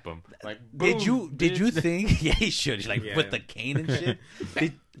slap him. Like, Did you boom, did you bitch. think? Yeah, he should. Like Yeah. with the cane and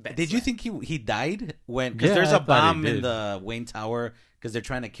shit. Did you think he died when? Because Yeah, there's I a thought he bomb in did. the Wayne Tower because they're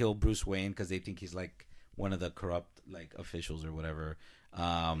trying to kill Bruce Wayne because they think he's like one of the corrupt like officials or whatever.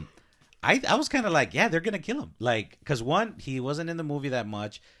 I was kind of like, yeah, they're gonna kill him. Like, because one, he wasn't in the movie that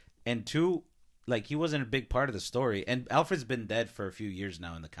much, and two, like he wasn't a big part of the story. And Alfred's been dead for a few years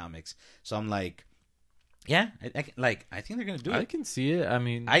now in the comics, so I'm like, yeah, I think they're gonna do I it. can see it. I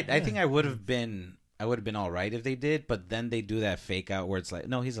mean, I yeah. think I would have been all right if they did, but then they do that fake out where it's like,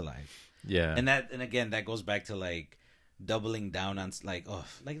 no, he's alive, Yeah. and again that goes back to like doubling down on like, oh,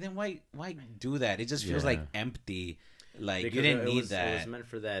 like then why do that? It just feels Yeah. like empty. Like Because you didn't it need was, that. It was meant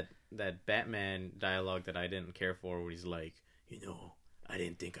for that Batman dialogue that I didn't care for, where he's like, I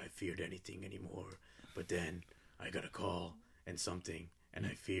didn't think I feared anything anymore, but then I got a call and something, and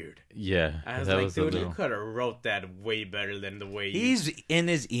I feared. Yeah. I was that like, was a dude, little... you could have wrote that way better than the way you. He's in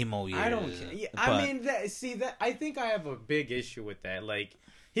his emo years. I don't care. Yeah, but- I mean, I think I have a big issue with that. Like,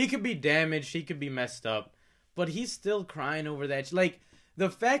 he could be damaged, he could be messed up, but he's still crying over that. Like, the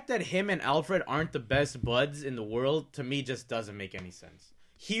fact that him and Alfred aren't the best buds in the world, to me, just doesn't make any sense.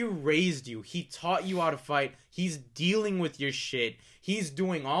 He raised you. He taught you how to fight. He's dealing with your shit. He's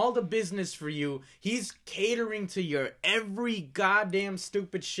doing all the business for you. He's catering to your every goddamn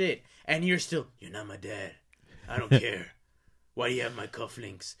stupid shit. And you're not my dad. I don't care. Why do you have my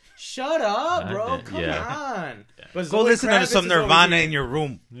cufflinks? Shut up, bro. Come on. But Go Zoe listen to Kravitz some is over Nirvana here. in your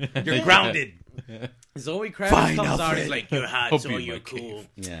room. You're grounded. Zoe Kravitz Fine, comes out. Alfred. He's like, you're hot, Hope so you in you're my cool. cave.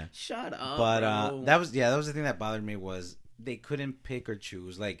 Yeah. Shut up, But bro. that was the thing that bothered me was they couldn't pick or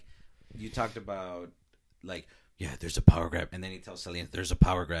choose. Like you talked about, like, yeah, there's a power grab, and then he tells Selena there's a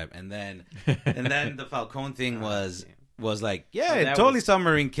power grab, and then the Falcone thing was like, yeah, So it that totally was- saw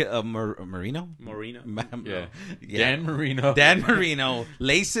Marino. Marino. Yeah. Yeah. Dan Marino. Dan Marino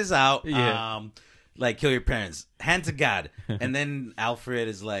laces out, Yeah. like kill your parents, hand to God, and then Alfred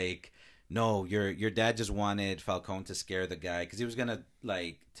is like, no, your dad just wanted Falcone to scare the guy because he was gonna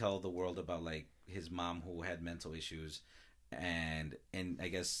like tell the world about like his mom who had mental issues, and I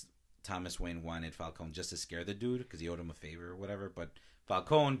guess Thomas Wayne wanted Falcone just to scare the dude because he owed him a favor or whatever, but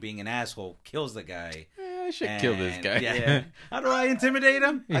Falcone, being an asshole, kills the guy. I should kill this guy. Yeah. Yeah. How do I intimidate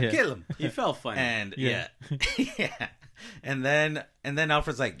him? I Yeah. kill him. He felt funny. And Yeah. yeah. And then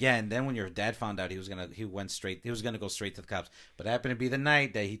Alfred's like, yeah, and then when your dad found out he was gonna go straight to the cops. But it happened to be the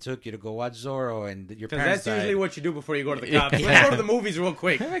night that he took you to go watch Zorro and your Because parents that's usually died. what you do before you go to the Yeah. cops. Let's go to the movies real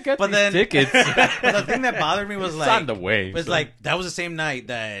quick. I got But these then- tickets. But the thing that bothered me was It's like on the way. was so- like that was the same night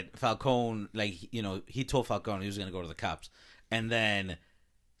that Falcone, like, he told Falcone he was gonna go to the cops. And then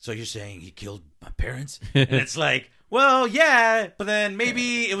so you're saying he killed my parents? And it's like, well, yeah, but then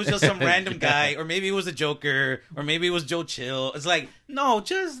maybe it was just some random guy, or maybe it was a Joker, or maybe it was Joe Chill. It's like, no,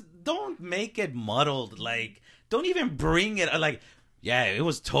 just don't make it muddled. Like, don't even bring it. Like, yeah, it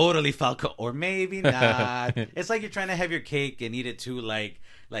was totally Falcone, or maybe not. It's like you're trying to have your cake and eat it too. Like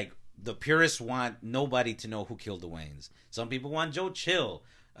the purists want nobody to know who killed the Waynes. Some people want Joe Chill.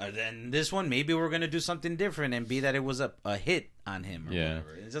 Then this one, maybe we're gonna do something different and be that it was a hit on him or Yeah.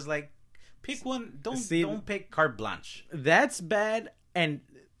 whatever. It's just like, pick one. See- Don't pick carte blanche. That's bad. And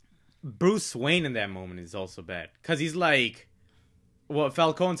Bruce Wayne in that moment is also bad. Because he's like, well,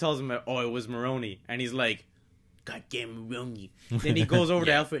 Falcone tells him, oh, it was Maroni. And he's like, goddamn Maroni. Then he goes over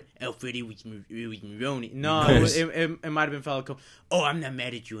to Alfred. Alfred, it was Maroni. No, Nice. it might have been Falcone. Oh, I'm not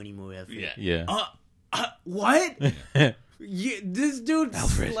mad at you anymore, Alfred. Yeah. What? This dude's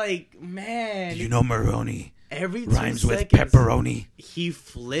Alfred. like, man. You know Maroni every 2 rhymes with seconds, pepperoni. He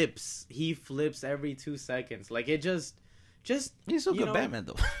flips every 2 seconds. Like, it just He's so you good know, Batman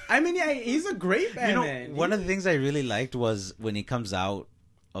though. I mean, yeah, he's a great Batman. One of the things I really liked was when he comes out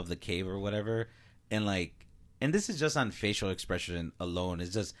of the cave or whatever, and this is just on facial expression alone.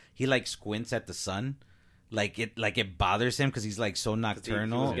 It's just he like squints at the sun, like it bothers him because he's like so He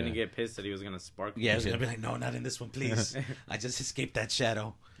nocturnal. was gonna get pissed that he was gonna spark. Yeah, he's gonna be like, no, not in this one, please. I just escaped that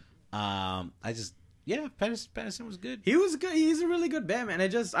shadow. Yeah, Pattinson was good. He was good. He's a really good Batman.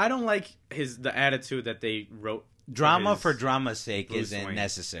 I don't like the attitude that they wrote. Drama for drama's sake Bruce isn't Wayne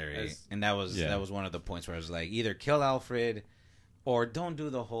necessary, and that was one of the points where I was like, either kill Alfred, or don't do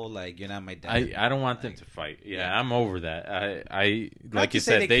the whole like you're not my dad. I don't want them to fight. Yeah, I'm over that. I like you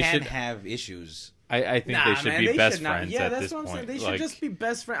said, said, they should should have issues. I think they should be best friends at this point. Saying. They should just be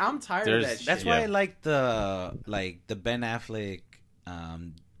best friends. I'm tired of that shit. That's why I like the Ben Affleck,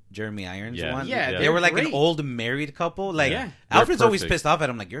 Jeremy Irons one. Yeah, they were like great. an old married couple. Like Alfred's always pissed off at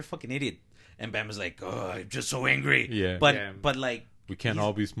him, like you're a fucking idiot, and Ben was like, "Oh, I'm just so angry." Yeah, but like we can't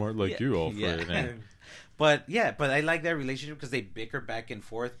all be smart like you, Alfred. Yeah. But I like that relationship because they bicker back and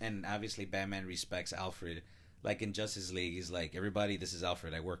forth, and obviously Batman respects Alfred. Like in Justice League, he's like, everybody, this is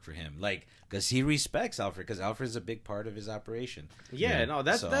Alfred. I work for him. Like, because he respects Alfred, because Alfred's a big part of his operation. Yeah, no,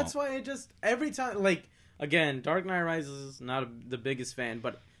 that's why it just every time, like, again, Dark Knight Rises, the biggest fan,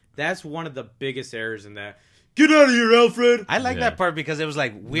 but that's one of the biggest errors in that. Get out of here, Alfred! I like that part because it was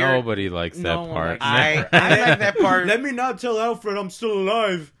like weird. Nobody likes that part. I like that part. Let me not tell Alfred I'm still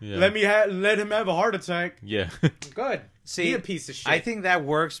alive. Yeah. Let him have a heart attack. Yeah. Good. See, be a piece of shit. I think that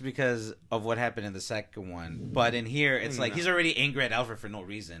works because of what happened in the second one. But in here, it's like he's already angry at Alfred for no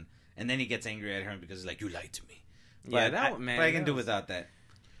reason, and then he gets angry at her because he's like, "You lied to me." Yeah, but man. But I can do without that.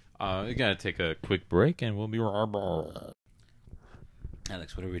 We gotta take a quick break, and we'll be right back.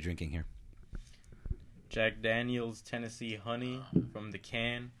 Alex, what are we drinking here? Jack Daniel's Tennessee Honey from the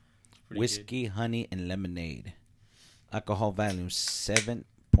can. Whiskey, honey, and lemonade. Alcohol volume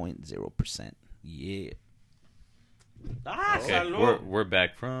 7.0%. Yeah. Okay, we're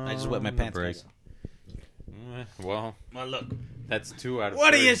back from. I just wet my pants. Break. Well, look. That's 2 out of.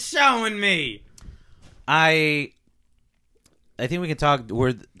 What 3. are you showing me? I think we can talk.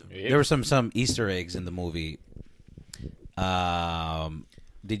 There were some Easter eggs in the movie.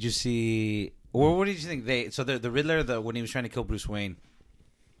 Did you see? Or what did you think? The Riddler, when he was trying to kill Bruce Wayne,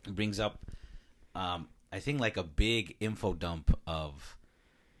 brings up, I think like a big info dump of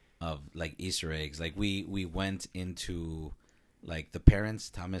like Easter eggs. Like we went into like the parents,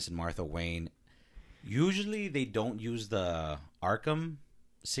 Thomas and Martha Wayne. Usually they don't use the Arkham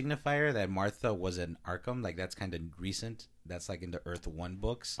signifier that Martha was an Arkham. Like that's kind of recent. That's like in the Earth 1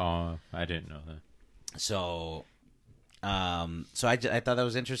 books. Oh, I didn't know that. So I thought that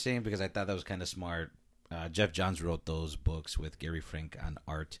was interesting because I thought that was kind of smart. Jeff Johns wrote those books with Gary Frank on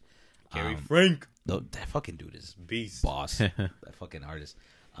art. Gary Frank, that fucking dude is beast, boss. That fucking artist.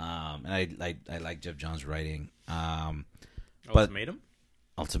 And I like Jeff Johns' writing. Ultimatum.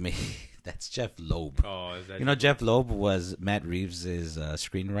 That's Jeff Loeb. Oh, is that Jeff Loeb was Matt Reeves'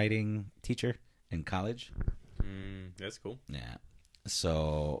 screenwriting teacher in college. That's cool. Yeah.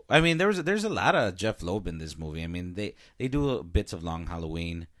 So I mean, there's a lot of Jeff Loeb in this movie. I mean, they do bits of Long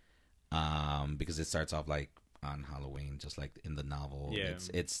Halloween, because it starts off like on Halloween, just like in the novel. Yeah.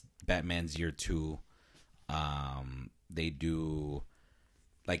 It's Batman's year 2. They do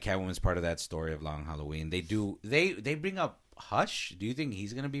like Catwoman's part of that story of Long Halloween. They bring up Hush. Do you think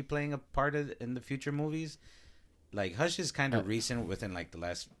he's gonna be playing a part in the future movies? Like Hush is kind of recent, within like the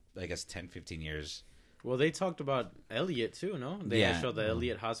last, I guess, 10-15 years. Well, they talked about Elliot too, no? They showed the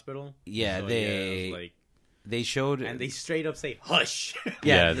Elliot Hospital. Yeah, so, they showed, and they straight up say "hush."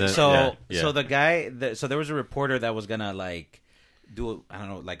 So the guy, so there was a reporter that was gonna like do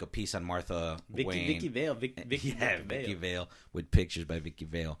like a piece on Martha Wayne. Vicky Vale, Vicky Vale with pictures by Vicky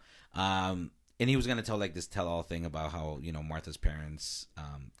Vale. And he was gonna tell like this tell-all thing about how Martha's parents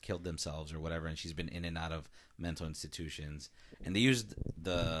killed themselves or whatever, and she's been in and out of mental institutions. And they used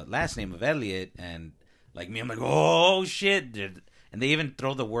the last name of Elliot, and like me, I'm like, oh shit, dude. And they even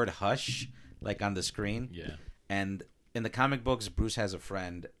throw the word "hush" like on the screen. Yeah. And in the comic books, Bruce has a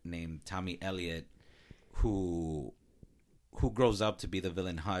friend named Tommy Elliot who grows up to be the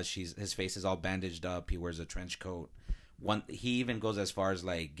villain Hush. His face is all bandaged up. He wears a trench coat. He even goes as far as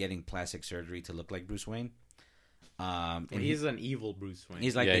like getting plastic surgery to look like Bruce Wayne. And he's an evil Bruce Wayne.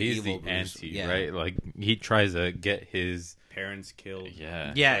 He's like he's evil the Bruce. anti, right? Like he tries to get his parents killed.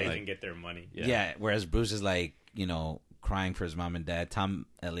 Yeah. So they can get their money. Yeah. Whereas Bruce is like, crying for his mom and dad. Tom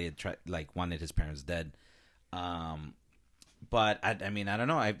Elliott wanted his parents dead. But I mean, I don't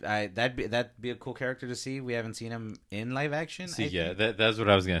know. That'd be a cool character to see. We haven't seen him in live action. That's what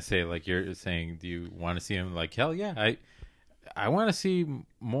I was gonna say. Like you're saying, do you want to see him? Like hell yeah, I want to see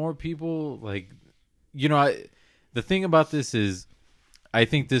more people. Like the thing about this is, I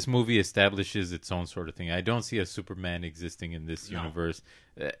think this movie establishes its own sort of thing. I don't see a Superman existing in this universe.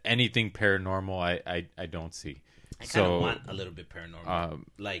 Anything paranormal, I don't see. I kind of want a little bit paranormal,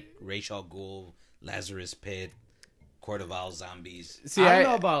 like Ra's al Ghul, Lazarus Pit. Court of Owls zombies. See, I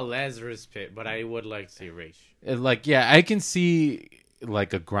don't know about Lazarus Pit, but I would like to see Raish. like, yeah, I can see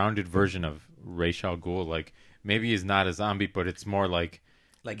like a grounded version of Ra's al Ghul. Like, maybe he's not a zombie, but it's more like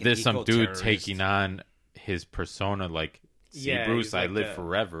Like an there's some dude eco-terrorist. taking on his persona. Like, see, Yeah, Bruce, he's I like live the-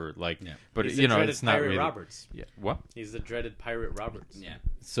 forever. Like, Yeah. but He's you the know, dreaded it's not Pirate really. Roberts. Yeah. What? He's the dreaded Pirate Roberts. Yeah.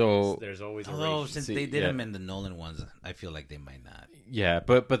 So There's always a Although Raish. since See, they did yeah. them in the Nolan ones, I feel like they might not. yeah,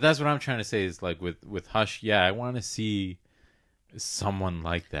 but that's what I'm trying to say is like with Hush. Yeah, I want to see someone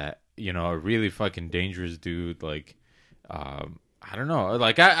like that. You know, a really fucking dangerous dude. Like, I don't know.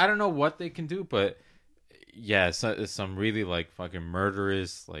 Like, I don't know what they can do, but yeah, some really like fucking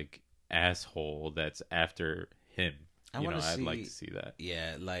murderous like asshole that's after him. I You know, wanna I'd see- like to see that.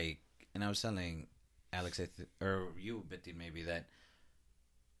 Yeah, like, and I was telling Alex, or you, Bitty, maybe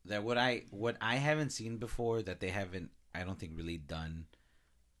that what I haven't seen before that they haven't, I don't think really done,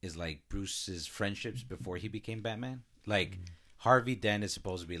 is like Bruce's friendships before he became Batman. Like Harvey Dent is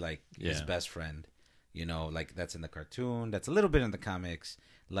supposed to be like his Yeah. best friend, you know, like that's in the cartoon, that's a little bit in the comics,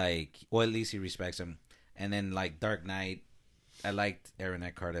 like, or at least he respects him. And then like Dark Knight, I liked Aaron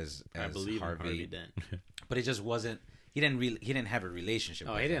Eckhart as I believe in Harvey, Harvey Dent. but it just wasn't. He didn't have a relationship.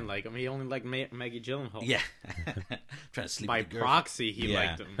 Oh, with he him. didn't like him. He only liked Maggie Gyllenhaal. Yeah, trying to sleep By with the girl. proxy, he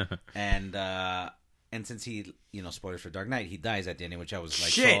Yeah. liked him. And since he, you know, spoilers for Dark Knight, he dies at the end, which I was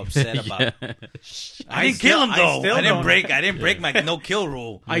like Shit. so upset about. Yeah. I didn't kill him though. still I didn't don't- break my no kill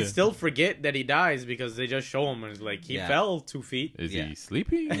rule. I still forget that he dies because they just show him and it's like he Yeah. fell 2 feet. Is Yeah. he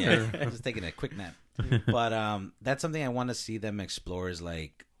sleeping? Yeah, or- just taking a quick nap. But that's something I want to see them explore. Is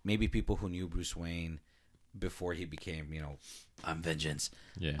like maybe people who knew Bruce Wayne before he became, you know, I'm vengeance.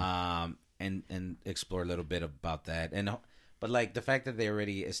 Yeah. And explore a little bit about that. But like the fact that they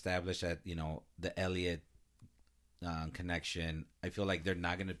already established that, you know, the Elliot connection, I feel like they're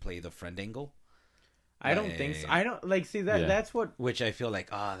not going to play the friend angle, I don't think so. Like- I don't like see that. Yeah. That's what which I feel like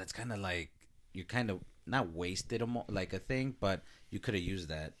that's kind of like you kind of not wasted like a thing, but you could have used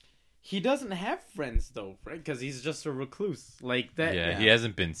that. he doesn't have friends though, right? Because he's just a recluse like that. yeah, yeah. he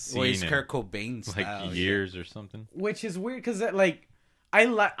hasn't been seen Or he's in Kurt Cobain like style. years or something. Which is weird because like I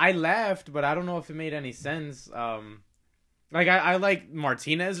laughed, but I don't know if it made any sense. Like I like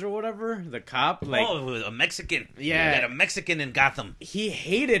Martinez or whatever, the cop. Like a Mexican. Yeah. You got a Mexican in Gotham. he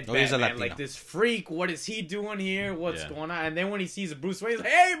hated Oh, he's a Batman. Latino. Like this freak. What is he doing here? What's Yeah. going on? And then when he sees Bruce Wayne, he's like,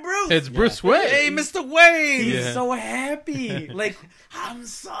 "Hey, Bruce!" It's Bruce Wayne. Hey, Mr. Wayne. He's Yeah. so happy. Like I'm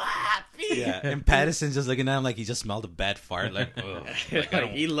so happy. Yeah, and Pattinson's just looking at him like he just smelled a bad fart. Like, ugh. Like,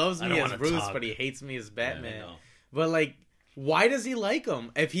 Like, he loves I me don't as wanna Bruce, talk. but he hates me as Batman. know. But like, why does he like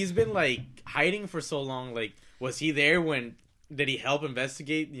him? If he's been like hiding for so long, like, was he there when? Did he help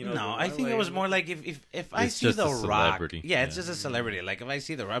investigate? You know, No, the- I think it was more like if I It's see just the a Rock, celebrity. yeah, it's Yeah. just a celebrity. Like if I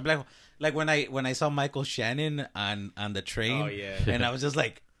see the Rock, like when I saw Michael Shannon on the train, Oh, yeah. and I was just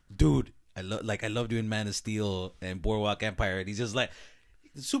like, dude, I love doing Man of Steel and Boardwalk Empire, and he's just like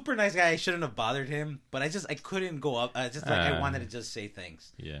super nice guy. I shouldn't have bothered him, but I couldn't go up. I just like I wanted to just say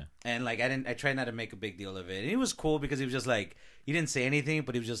things, Yeah. and like I tried not to make a big deal of it. And it was cool because he was just like he didn't say anything,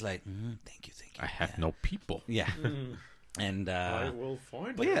 but he was just like, thank you. I have no people. Yeah. And I will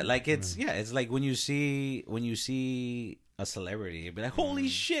find. but him. yeah, like it's like when you see a celebrity, you'd be like, "Holy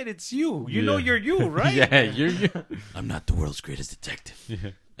shit, it's you! You know Yeah. you're you, right?" Yeah, you're I'm not the world's greatest detective.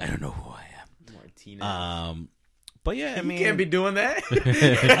 Yeah. I don't know who I Martinez. am. But yeah, I you mean, can't be doing that.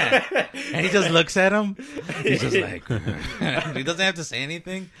 and he just looks at him. He's just like, he doesn't have to say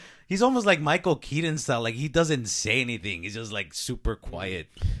anything. He's almost like Michael Keaton style. Like he doesn't say anything. He's just like super quiet.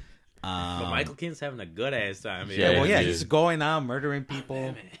 But Michael Keaton's having a good ass time. Yeah, Well, yeah, he he's is. going out murdering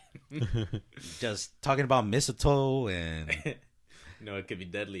people, just talking about mistletoe and. No, it could be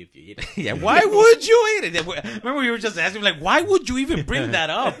deadly if you eat it. Yeah, why would you eat it? Remember, we were just asking, like, why would you even bring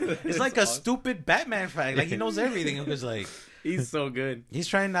that up? It's like a stupid Batman fact. Like, he knows everything. It was like, He's so good. he's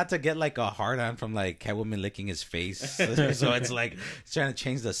trying not to get, like, a hard-on from, like, Catwoman licking his face. So it's like, he's trying to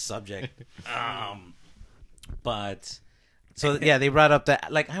change the subject. But, so, yeah, they brought up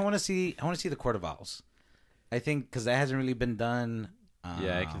that, like, I want to see the Court of Owls. I think, because that hasn't really been done.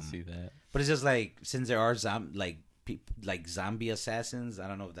 Yeah, I can see that. But it's just, like, since there are, like zombie assassins. I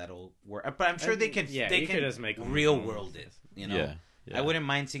don't know if that'll work, but I'm sure they can. Yeah, they you can could just make them real their own. world it. You know, Yeah, yeah. I wouldn't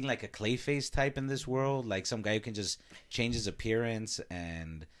mind seeing like a Clayface type in this world, like some guy who can just change his appearance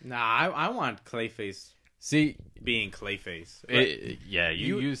and. Nah, I want Clayface See, being Clayface. yeah,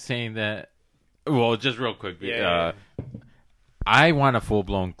 you saying that. Well, just real quick. Yeah. I want a full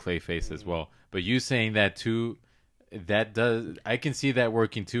blown Clayface as well, but you saying that too, that does. I can see that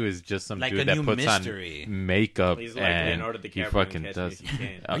working too. Is just some Like dude a that new puts mystery. on makeup He's like and Leonardo DiCaprio he in fucking Catch Me does. If You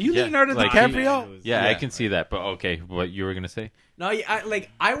Can. Are you Leonardo Like, DiCaprio? Yeah, Yeah. I can see that. But okay, what you were gonna say? No,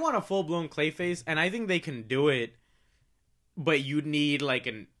 I want a full blown Clayface, and I think they can do it, but you need like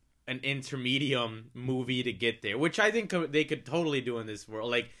an intermedium movie to get there, which I think they could totally do in this world.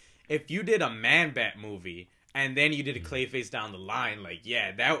 Like if you did a Man Bat movie and then you did a Clayface down the line, like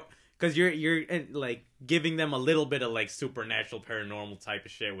yeah, that because you're like giving them a little bit of like supernatural paranormal type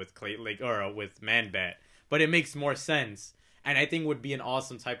of shit with with Man Bat, but it makes more sense, and I think would be an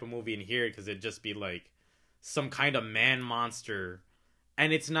awesome type of movie in here because it'd just be like some kind of man monster,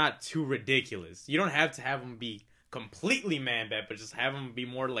 and it's not too ridiculous. You don't have to have him be completely Man Bat, but just have him be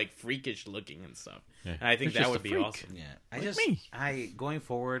more like freakish looking and stuff. Yeah. And I think It's that just would a be freak. awesome. Yeah, going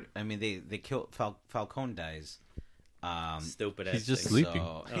forward. I mean, they killed Falcone dies. Stupid ass. He's just thing. sleeping.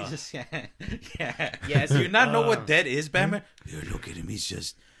 So he's just yeah. Yes, Do you not know what dead is, Batman? Here, look at him. He's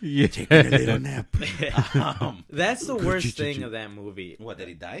just taking a little nap. That's the worst thing of that movie. What, that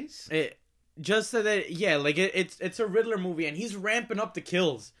he dies? Just so that it's a Riddler movie, and he's ramping up the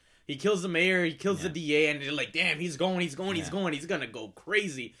kills. He kills the mayor, he kills the DA, and they're like, damn, he's going, he's gonna go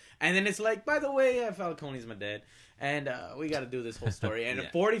crazy. And then it's like, by the way, Falcone's my dad, and we got to do this whole story. And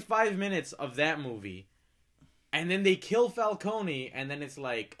 45 minutes of that movie, and then they kill Falcone, and then it's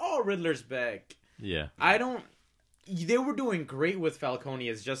like, oh, Riddler's back. Yeah. They were doing great with Falcone.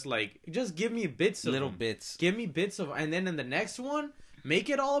 It's just like, just give me bits of Little him. bits. Give me bits of, and then in the next one, make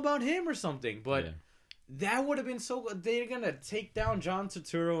it all about him or something. But that would have been so good. They're gonna take down John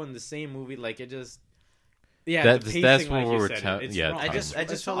Turturro in the same movie. Like it just, that's the pacing, what like we you were said, telling. it's Yeah, wrong. I just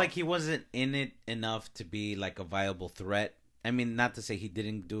It's felt wrong. like he wasn't in it enough to be like a viable threat. I mean, not to say he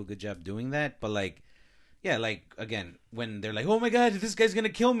didn't do a good job doing that, but like, yeah, like again, when they're like, "Oh my God, this guy's gonna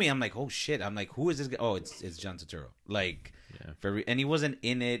kill me," I'm like, "Oh shit!" I'm like, "Who is this guy?" Oh, it's John Turturro. Like, and he wasn't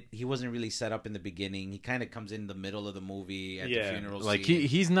in it. He wasn't really set up in the beginning. He kind of comes in the middle of the movie at the funeral. like scene.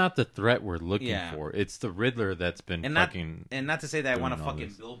 he's not the threat we're looking Yeah. for. It's the Riddler that's been fucking. And not to say that I want a doing all fucking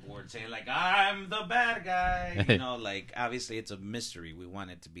this. billboard saying like I'm the bad guy. You know, like obviously it's a mystery. We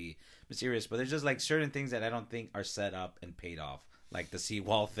want it to be mysterious, but there's just like certain things that I don't think are set up and paid off, like the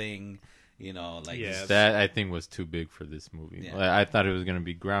seawall thing. You know, like That I think was too big for this movie. Yeah. Like, I thought it was gonna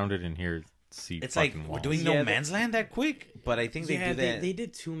be grounded in here. it's like fucking we're walls. doing No Man's Land that quick, but I think they do that. They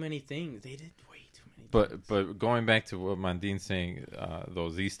did too many things. They did way too many. But going back to what Mandine's saying,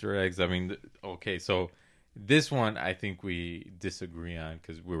 those Easter eggs. I mean, okay, so this one I think we disagree on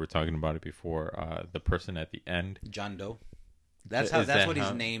because we were talking about it before. The person at the end, John Doe. That's Is how. That's that what he's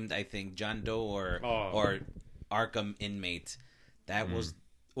how- named. I think John Doe or Arkham inmate. That was.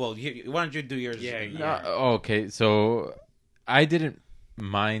 Well, why don't you do yours? okay, so I didn't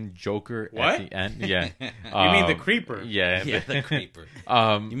mind Joker What? at the end. Yeah, You mean the creeper? Yeah, Yeah, the creeper.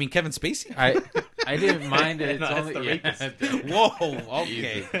 Um, You mean Kevin Spacey? I didn't mind it. It's No, that's only, the rapist. Whoa.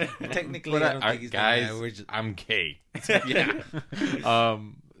 Okay. Technically, But I don't think he's guys, We're just, I'm gay. yeah.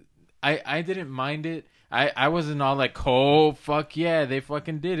 I didn't mind it. I wasn't all like, oh fuck yeah, they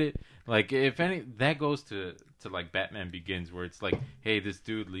fucking did it. Like if any, that goes to like Batman Begins, where it's like, hey, this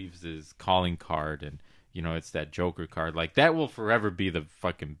dude leaves his calling card, and you know it's that Joker card. Like that will forever be the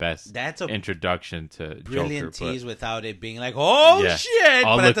fucking best. That's a introduction to brilliant Joker. tease without it being like, oh Yeah. shit.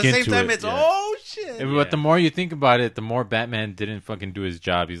 I'll But at look the same into time, it, it's yeah. oh shit. But the more you think about it, the more Batman didn't fucking do his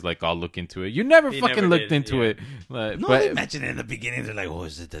job. He's like, I'll look into it. You never He fucking never looked did, into yeah. it. Like, No, but they mentioned it in the beginning. They're like, oh,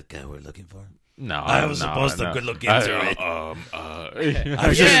 is it that guy we're looking for? no, I was supposed to good look into it. I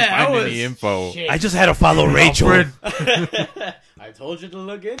was just Yeah, I finding was- the info. Shit. I just had to follow Rachel. I told you to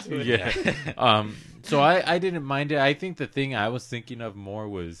look into it. Yeah. So I didn't mind it. I think the thing I was thinking of more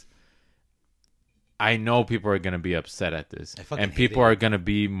was I know people are going to be upset at this. I fucking And hate people it. are going to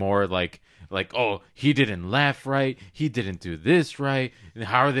be more like, oh, he didn't laugh right. He didn't do this right.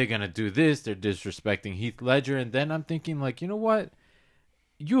 How are they going to do this? They're disrespecting Heath Ledger. And then I'm thinking like, you know what?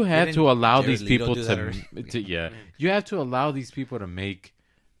 You have Didn't to allow Jared these Leto people do that already? you have to allow these people to make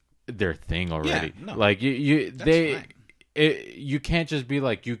their thing already. no. Like you That's fine. you can't just be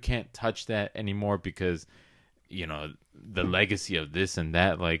like, you can't touch that anymore because, you know, the legacy of this and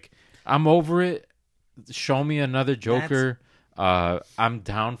that. Like, I'm over it. Show me another Joker. I'm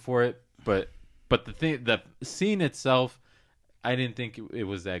down for it. But the scene itself, I didn't think it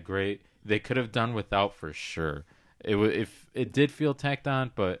was that great. They could have done without for sure. It did feel tacked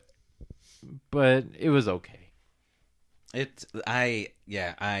on, but it was okay.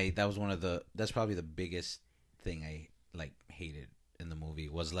 That was that's probably the biggest thing I like hated in the movie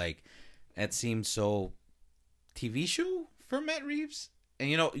was like it seemed so TV show for Matt Reeves,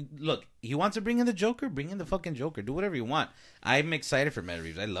 And look, he wants to bring in the Joker. Bring in the fucking Joker. Do whatever you want. I'm excited for Matt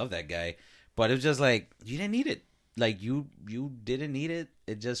Reeves. I love that guy. But it was just like you didn't need it. Like you didn't need it.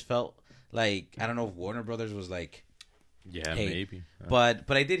 It just felt like I don't know if Warner Brothers was like, yeah, hey. maybe. But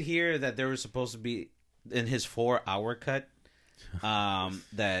I did hear that there was supposed to be in his 4-hour cut,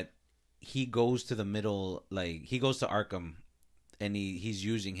 that he goes to the middle, like he goes to Arkham, and he's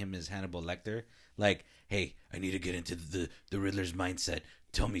using him as Hannibal Lecter. Like, hey, I need to get into the Riddler's mindset.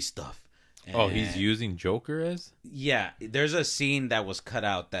 Tell me stuff. And he's using Joker as? Yeah, there's a scene that was cut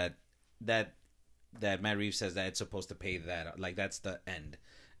out that Matt Reeves says that it's supposed to pay that, like that's the end,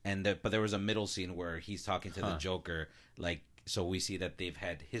 but there was a middle scene where he's talking to the Joker, like so we see that they've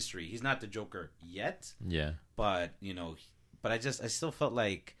had history. He's not the Joker yet, yeah, but I still felt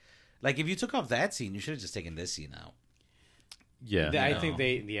like if you took off that scene, you should have just taken this scene out. Yeah, I think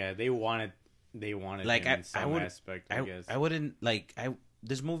they wanted like him in some aspect. I guess I wouldn't like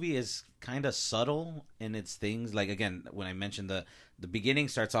this movie is kind of subtle in its things. Like again, when I mentioned the beginning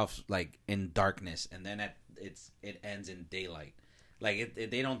starts off like in darkness, and then it ends in daylight. Like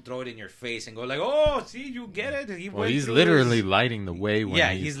they don't throw it in your face and go like, "Oh, see, you get it." He's literally lighting the way.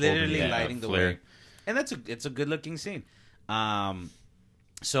 When he's literally lighting the way, and it's a good looking scene.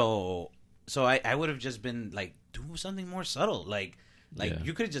 So I would have just been like, do something more subtle. Like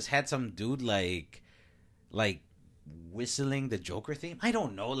you could have just had some dude like whistling the Joker theme. I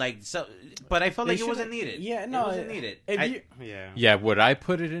don't know, but I felt like it wasn't needed. Yeah, no, it wasn't needed. Yeah, would I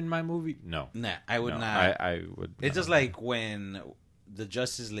put it in my movie? No. Nah, I would not. I would. It's just like when the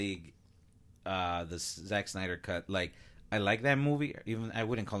Justice League, the Zack Snyder cut. Like I like that movie. Even I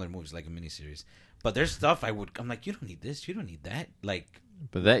wouldn't call it a movie, it's like a miniseries. But there's stuff I'm like, you don't need this, you don't need that. Like,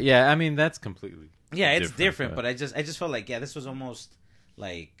 but I mean, that's completely. Yeah, it's different. But I just felt like this was almost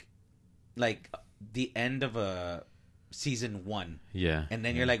like the end of a season 1. Yeah. And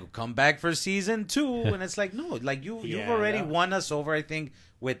then you're like, come back for season 2, and it's like, no, like you've already won us over, I think,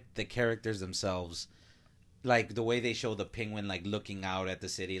 with the characters themselves. Like the way they show the Penguin like looking out at the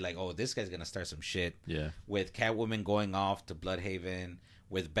city, like, oh, this guy's gonna start some shit. Yeah. With Catwoman going off to Bloodhaven,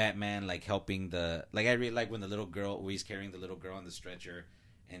 with Batman like helping I really like when the little girl, where he's carrying the little girl on the stretcher,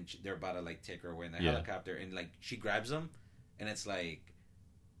 and they're about to like take her away in the helicopter, and like she grabs him, and it's like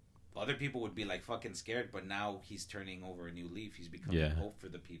other people would be like fucking scared, but now he's turning over a new leaf. He's becoming hope for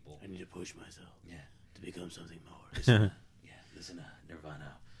the people. I need to push myself. Yeah. To become something more. Listen to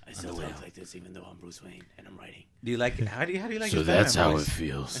Nirvana. I still talk like this even though I'm Bruce Wayne and I'm writing. Do you like it? How do you like so his that's Batman how voice? it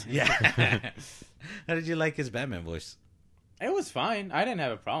feels. Yeah. How did you like his Batman voice? It was fine. I didn't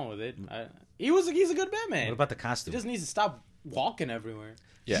have a problem with it. He's a good Batman. What about the costume? He just needs to stop walking everywhere.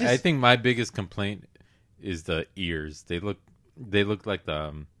 Yeah, I think my biggest complaint is the ears. They look like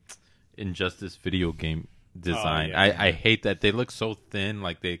the Injustice video game design. Oh, yeah. I hate that they look so thin,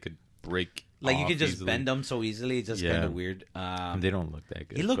 like they could break. Like you could just easily. bend them so easily. It's just kind of weird. And they don't look that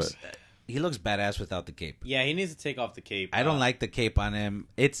good. He looks badass without the cape. Yeah, he needs to take off the cape. I don't like the cape on him.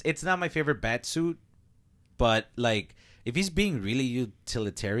 It's not my favorite bat suit, but like if he's being really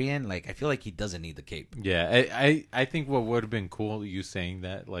utilitarian, like I feel like he doesn't need the cape. Yeah, I think what would have been cool, you saying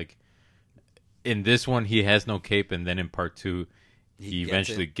that, like in this one he has no cape, and then in part 2 he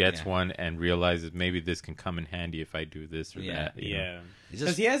eventually gets one and realizes maybe this can come in handy if I do this or that. Yeah.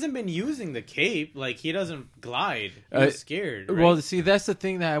 Because he hasn't been using the cape. Like, he doesn't glide. He was scared. Right? Well, see, that's the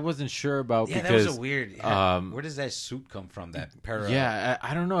thing that I wasn't sure about. Yeah, because, that was a weird... where does that suit come from? That Yeah,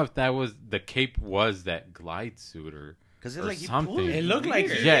 I don't know if that was... The cape was that glide suit or... Because it's like something. It looked like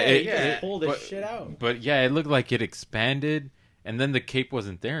it. Yeah, it pulled the shit out. But yeah, it looked like it expanded... And then the cape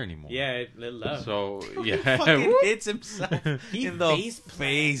wasn't there anymore. Yeah, it left. So, yeah. He fucking hits himself in the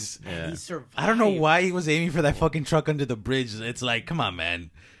face. Yeah. He survived. I don't know why he was aiming for that fucking truck under the bridge. It's like, come on, man.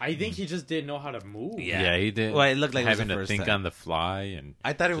 I think he just didn't know how to move. Yeah, he did. Well, it looked like having it was the to think time. on the fly. And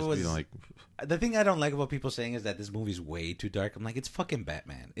I thought it was... like... The thing I don't like about people saying is that this movie's way too dark. I'm like, it's fucking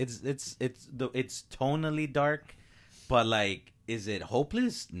Batman. It's tonally dark, but like, is it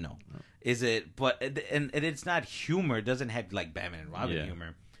hopeless? No. Is it? But and it's not humor. It doesn't have like Batman and Robin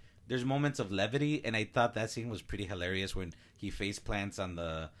humor. There's moments of levity, and I thought that scene was pretty hilarious when he face plants on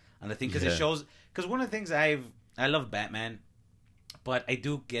the thing, because it shows. Because one of the things I love Batman, but I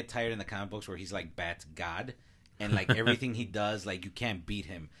do get tired in the comic books where he's like Bat God, and like everything he does, like you can't beat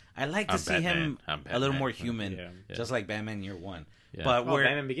him. I like to see him a little more human, just like Batman Year One. Yeah. But where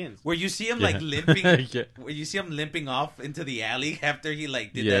Batman Begins, where you see him like limping, where you see him limping off into the alley after he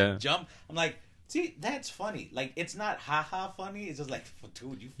like did that jump. I'm like, see, that's funny. Like, it's not haha funny. It's just like,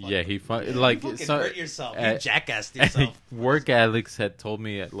 dude, you fucking, like you fucking hurt yourself. You jackassed yourself. Work Alex had told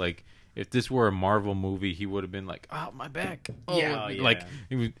me like if this were a Marvel movie, he would have been like, "Oh, my back." Oh, Yeah, like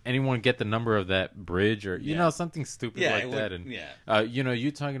anyone get the number of that bridge or you know something stupid like that. And you know,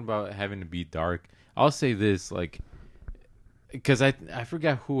 you talking about having to be dark. I'll say this, like, because I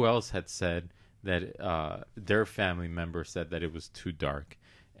forgot who else had said that their family member said that it was too dark,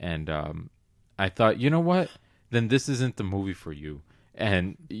 and I thought, you know what? Then this isn't the movie for you.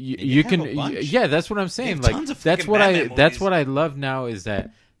 And you can, yeah, that's what I'm saying. Like that's what I love now is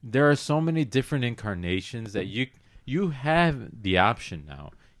that there are so many different incarnations that you have the option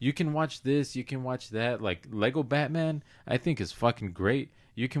now. You can watch this, you can watch that. Like Lego Batman, I think is fucking great.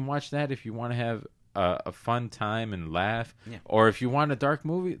 You can watch that if you want to have a fun time and laugh, or if you want a dark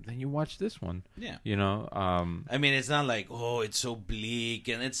movie, then you watch this one. Yeah, you know. I mean, it's not like it's so bleak,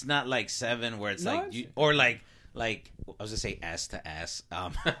 and it's not like Seven where it's or like I was gonna say ass to ass,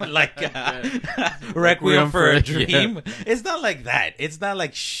 like Requiem for a Dream. Yeah. It's not like that. It's not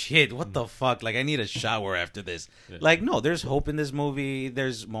like shit. What the fuck? Like I need a shower after this. Yeah. Like no, there's hope in this movie.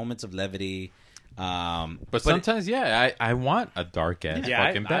 There's moments of levity. But sometimes, I want a dark ass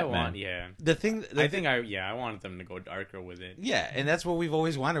fucking Batman. I wanted them to go darker with it. Yeah, and that's what we've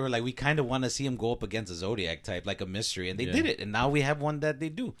always wanted. We're like, we kind of want to see him go up against a Zodiac type, like a mystery, and they did it, and now we have one that they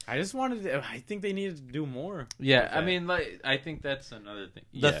do. I think they needed to do more. Yeah, I mean, like, I think that's another thing.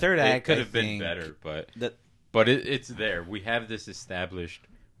 The third act could have been better, but it's there. We have this established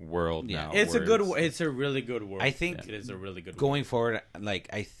world now. It's a really good world. I think it is a really good going forward. Like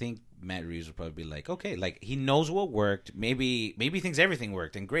I think Matt Reeves will probably be like, okay, like he knows what worked. Maybe he thinks everything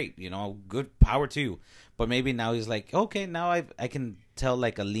worked and great. You know, good power to you. But maybe now he's like, okay, now I can tell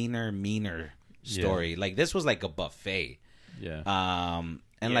like a leaner, meaner story. Like this was like a buffet. Yeah.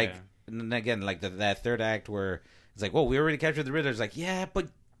 Like and again, like that third act where it's like, well, we already captured the Riddler. It's like, yeah, but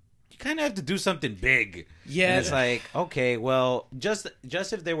you kind of have to do something big. Yeah. And it's like, okay, well, just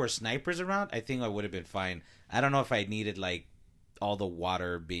if there were snipers around, I think I would have been fine. I don't know if I needed like all the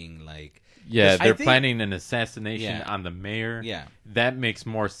water being like... Yeah, they're planning an assassination on the mayor. Yeah. That makes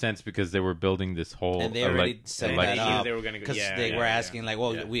more sense because they were building this whole... And they already set that up. Because they were asking like,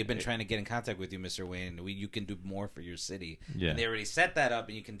 well, we've been trying to get in contact with you, Mr. Wayne. You can do more for your city. Yeah. And they already set that up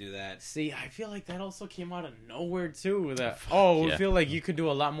and you can do that. See, I feel like that also came out of nowhere too. That, I feel like you could do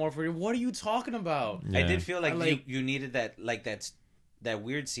a lot more for you. What are you talking about? Yeah. I did feel like you needed that, like that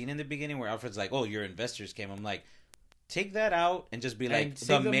weird scene in the beginning where Alfred's like, oh, your investors came. I'm like... Take that out and just be like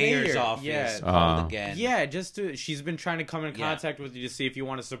the mayor's office called again. Yeah, she's been trying to come in contact with you to see if you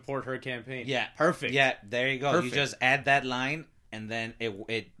want to support her campaign. Yeah, perfect. Yeah, there you go. Perfect. You just add that line, and then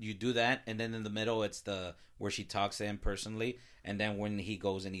you do that, and then in the middle it's where she talks to him personally, and then when he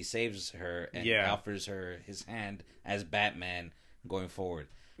goes and he saves her and offers her his hand as Batman going forward.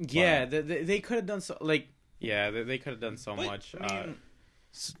 Yeah, they could have done so. Like, they could have done so much.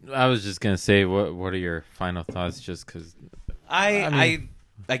 I was just gonna say, what are your final thoughts? Just because I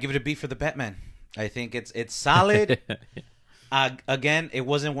give it a B for the Batman. I think it's solid. Again, it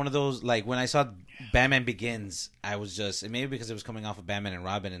wasn't one of those like when I saw Batman Begins, I was just maybe because it was coming off of Batman and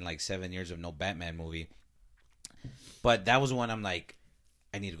Robin in like 7 years of no Batman movie. But that was one I'm like,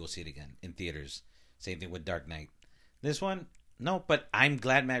 I need to go see it again in theaters. Same thing with Dark Knight. This one, no, but I'm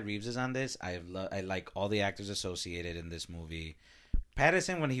glad Matt Reeves is on this. I like all the actors associated in this movie.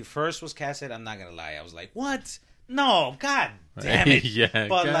 Pattinson, when he first was casted, I'm not gonna lie, I was like, "What? No, god damn it!"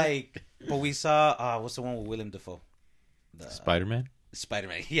 But we saw what's the one with Willem Dafoe? Spider-Man.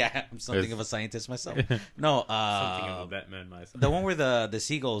 Spider-Man. Yeah, I'm something of a scientist myself. No, something of a Batman myself. The one where the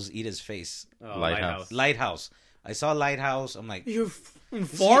seagulls eat his face. Lighthouse. I saw Lighthouse. I'm like, you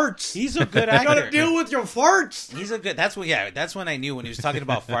farts. He's a good actor. You gotta deal with your farts. He's a good. That's when I knew when he was talking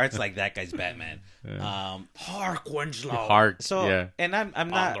about farts. Like that guy's Batman. Yeah. Hark Winslow. Hark. So and I'm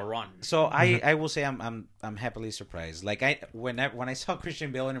not on the run. So I will say I'm happily surprised. Like when I saw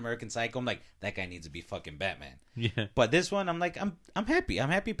Christian Bale in American Psycho, I'm like, that guy needs to be fucking Batman. Yeah. But this one, I'm like, I'm happy. I'm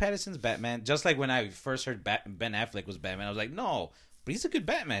happy Pattinson's Batman. Just like when I first heard Ben Affleck was Batman, I was like, no, but he's a good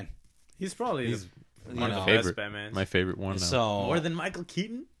Batman. He's probably my favorite one. Now. So more than Michael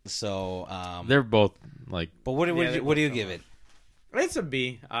Keaton. So they're both like. But what do you give it? It's a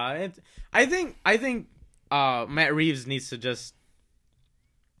B. I think Matt Reeves needs to just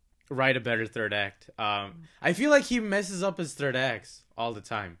write a better third act. I feel like he messes up his third acts all the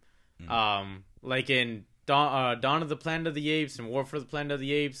time. Like in Dawn of the Planet of the Apes and War for the Planet of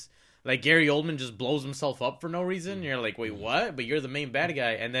the Apes. Like Gary Oldman just blows himself up for no reason. You're like, wait, what? But you're the main bad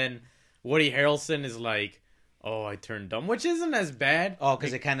guy, and then Woody Harrelson is like, oh, I turned dumb, which isn't as bad. Oh,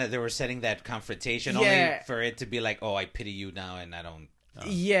 because they were setting that confrontation only for it to be like, oh, I pity you now, and I don't.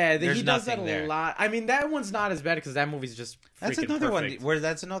 Yeah, There's he does that nothing a there. lot. I mean, that one's not as bad because that movie's just That's freaking another perfect.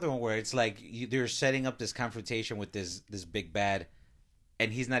 one where it's like they're setting up this confrontation with this big bad,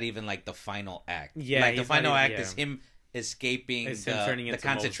 and he's not even like the final act. Yeah, like the he's not final even- act yeah. is him escaping It's him turning the into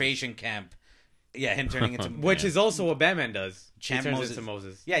concentration camp. Yeah, him turning into Which is also what Batman does. Champ he turns Moses. into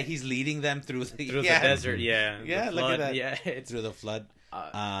Moses. Yeah, he's leading them through the Through the desert, Yeah, The look at flood, that. Yeah, it's through the flood.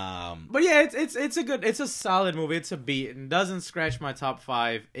 But yeah, it's a solid movie. It's a beat. It doesn't scratch my top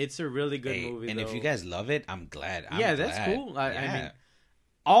 5. It's a really good movie. And though. if you guys love it, I'm glad. That's glad. cool. I Yeah. mean,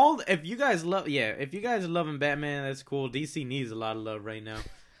 if you guys are loving Batman, that's cool. DC needs a lot of love right now.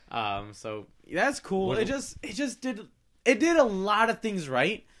 So that's cool. What- It just did a lot of things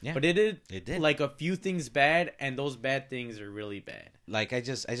right. Yeah. But it did. like a few things bad, and those bad things are really bad. Like I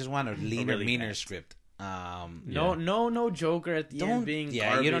just want a leaner, really meaner bad. script. No Joker at the end being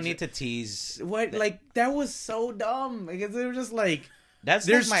garbage. you don't need to tease. What that was so dumb because they were just like. That's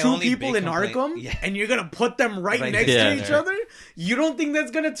There's my two only people big in complaint. Arkham, Yeah. and you're gonna put them right Right next next to to each her. other. You don't think that's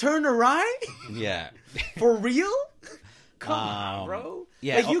gonna turn awry? Yeah. For real? Come on, bro.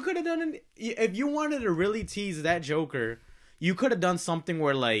 yeah, Like you could have done if you wanted to really tease that Joker, you could have done something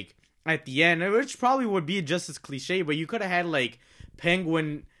where like at the end, which probably would be just as cliche, but you could have had like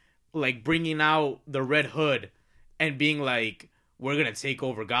Penguin like bringing out the Red Hood and being like, "We're gonna take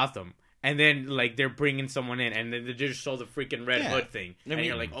over Gotham." And then, like, they're bringing someone in, and then they just show the freaking Red Hood thing. And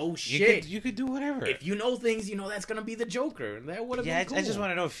you're like, oh, shit. You could do whatever. If you know things, you know that's going to be the Joker. That would have been cool. I just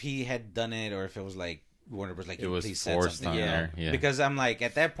want to know if he had done it or if it was like Warner Bros. Like, It was please said forced something. on there. Yeah. Because I'm like,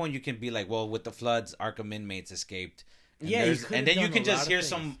 at that point, you can be like, well, with the floods, Arkham inmates escaped. And Yeah, you there's- could've and then you done can a just lot of hear things.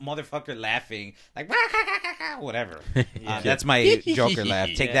 some motherfucker laughing, like, whatever. That's my Joker laugh.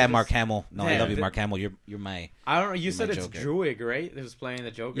 Take Yeah, that, just- Mark Hamill. No, I Yeah, love you, the- Mark Hamill. You're my. I don't know. You You're said my it's Joker. Druig, right? That was playing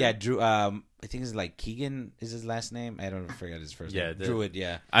the Joker? Yeah, Drew. I think it's like Keegan is his last name. I don't forget his first Yeah, name. the- Druid.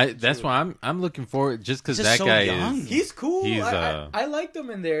 Yeah. That's why I'm looking forward just because Just that so guy young. is. He's cool. He's, I liked him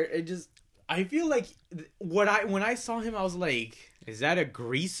in there. It just... I feel like when I saw him, I was like, is that a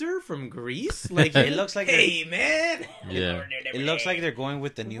greaser from Greece? Like, It looks like hey, man. Yeah. It looks like they're going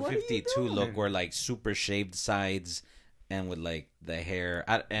with the new What are you 52 look, doing? where like super shaved sides and with like the hair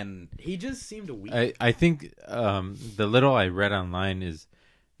and He just seemed weak. I think the little I read online is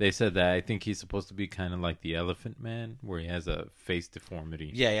they said that I think he's supposed to be kind of like the Elephant Man, where he has a face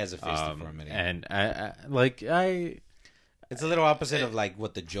deformity. yeah, he has a face deformity. And It's a little opposite of like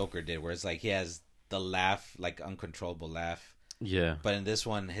what the Joker did, where it's like he has the laugh, like uncontrollable laugh, yeah. but in this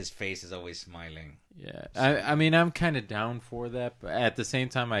one, his face is always smiling. Yeah, I mean, I'm kind of down for that, but at the same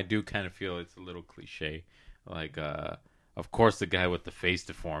time, I do kind of feel it's a little cliche. Like, of course, the guy with the face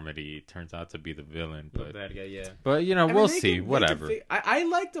deformity turns out to be the villain, but That guy, yeah. you know, I mean, we'll they see. could- they Whatever. could I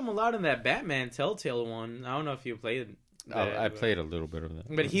liked him a lot in that Batman Telltale one. I don't know if you played that, I played a little bit of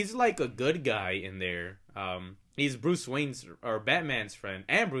that, but he's like a good guy in there. He's Bruce Wayne's or Batman's friend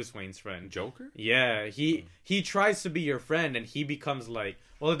and Bruce Wayne's friend. Joker. Yeah, he tries to be your friend, and he becomes like,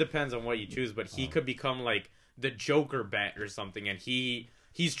 well, it depends on what you choose, but he could become like the Joker Bat or something, and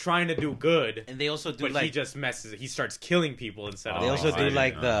he's trying to do good, And they also do but like he just messes. He starts killing people instead of. they also I do didn't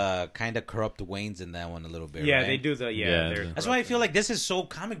like know. the kind of corrupt Waynes in that one a little bit. Yeah, right? they do the Yeah, they're That's why I feel like this is so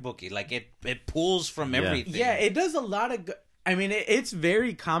comic booky. Like it pulls from Yeah. everything. Yeah, it does a lot of. I mean, it's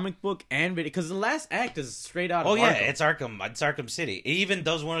very comic book and video because the last act is straight out. Oh of yeah, Arkham. it's Arkham. It's Arkham City. It even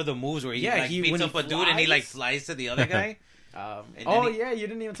does one of the moves where he Yeah, like beats when up he a dude and he like flies. flies to the other guy. And then Oh he- yeah, you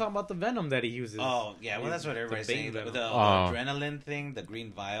didn't even talk about the venom that he uses. Oh yeah, well that's what The everybody's big saying. The venom. adrenaline thing, the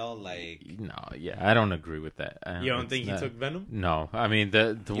green vial, like No, yeah, I don't agree with that. You don't It's think he not- took venom? No, I mean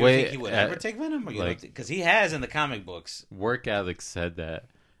the you way think he would ever take venom, or like- because he has in the comic books. Work Alex said that.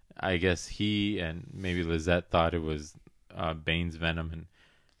 I guess he and maybe Lizette thought it was Bane's venom, and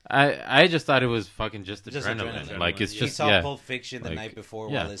I just thought it was fucking just adrenaline. adrenaline. Like it's He just saw yeah. Pulp Fiction the Like, night before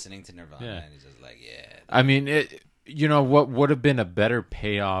yeah. while listening to Nirvana, Yeah. and he's just like, yeah. I mean, you know what would have been a better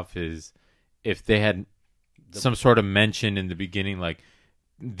payoff is if they had some sort of mention in the beginning, like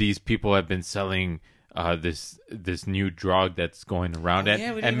these people have been selling this new drug that's going around, Oh, and yeah,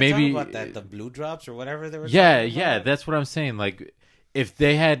 we didn't and even maybe talk about that, the blue drops or whatever they were. yeah, talking yeah, about. that's what I'm saying. Like if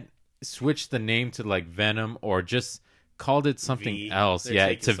they had switched the name to like Venom or just called it something V. else, They're yeah,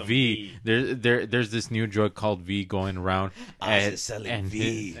 taking it's a some V. V. There's this new drug called V going around. Oz is selling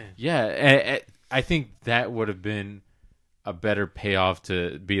V. Yeah, I think that would have been a better payoff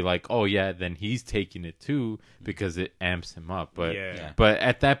to be like, oh yeah, then he's taking it too because it amps him up. But Yeah. but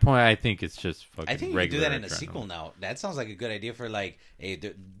at that point, I think it's just fucking. I think you could do regular that in a adrenaline. sequel now. That sounds like a good idea for like, hey,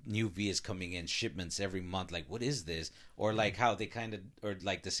 the new V is coming in shipments every month. Like, what is this? Or like how they kind of, or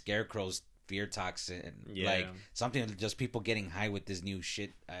like the Scarecrow's fear toxin, Yeah. like something just people getting high with this new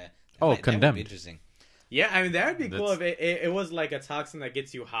shit. That would Condemned. be interesting. Yeah, I mean that would be cool if That's- it was like a toxin that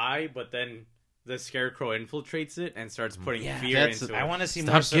gets you high, but then the scarecrow infiltrates it and starts putting fear that's- into it. I want to see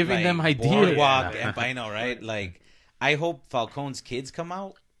Stop more stuff giving like them ideas. Boardwalk Yeah. and Bino, right? Like, I hope Falcone's kids come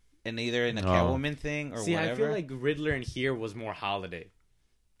out and either in a No. Catwoman thing or See, whatever. I feel like Riddler in here was more Holiday.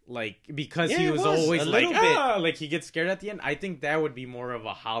 Like, because Yeah, he it was was, always a like, little bit. like he gets scared at the end. I think that would be more of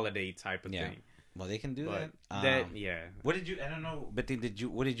a Holiday type of Yeah. thing. Well, they can do But that. yeah. What did you? I don't know, but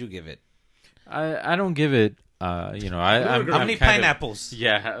what did you give it? I don't give it. I'm How many pineapples?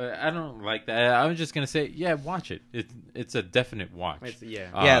 Yeah, I don't like that. I was just gonna say, yeah, watch it. It's a definite watch.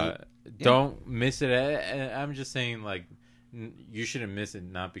 Yeah. Don't miss it. I'm just saying, like, you shouldn't miss it,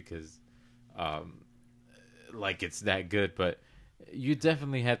 not because, like, it's that good, but you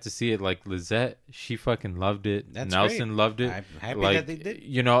definitely have to see it. Like Lizette, she fucking loved it. That's Nelson great. loved it. I'm happy like, that they did.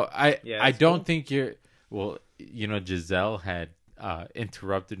 You know, I that's don't cool. think you're. Well, you know, Giselle had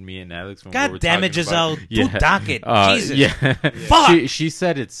interrupted me and Alex when we God were damn it, talking Giselle! about- Do dock it. Jesus. Yeah. Fuck! She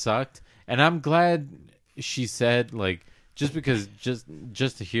said it sucked, and I'm glad she said, like, just because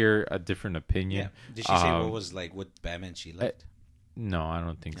just to hear a different opinion. Yeah. Did she say what was like what Batman she liked? No, I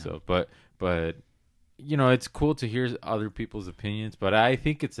don't think so. But you know, it's cool to hear other people's opinions. But I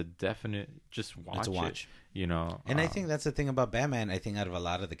think it's a definite just watch. It's a watch. It, you know, And I think that's the thing about Batman. I think out of a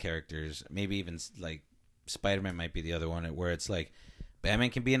lot of the characters, maybe even like Spider-Man might be the other one, where it's like Batman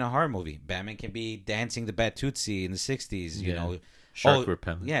can be in a horror movie. Batman can be dancing the Batootsie in the 60s, you know. shark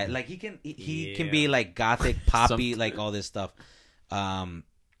repellent. Yeah, like he can be like gothic, poppy, like all this stuff.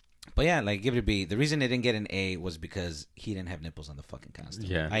 But yeah, like give it a B. The reason it didn't get an A was because he didn't have nipples on the fucking costume.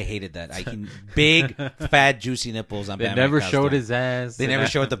 Yeah. I hated that. Big, fat, juicy nipples on They Batman never costume. showed his ass. They never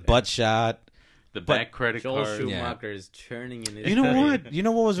showed the butt shot. the back credit Joel card. Schumacher is churning in his You know grave. what? You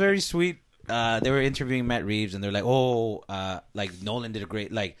know what was very sweet? They were interviewing Matt Reeves, and they're like, "Oh, like Nolan did a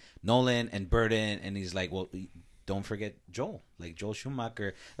great, like Nolan and Burton," and he's like, "Well, don't forget Joel, like Joel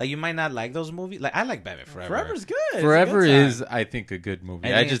Schumacher. Like you might not like those movies. Like I like Batman Forever. Forever's good. It's a Forever good time. is, I think, a good movie.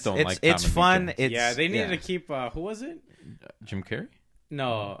 And I just don't like. it's Tommy fun. Lee It's Yeah, they needed to keep who was it? Jones. Jim Carrey.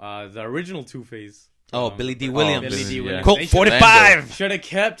 No, the original Two-Face. Billy D. Williams. Billy D. Yeah. Williams. Colt They 45. should have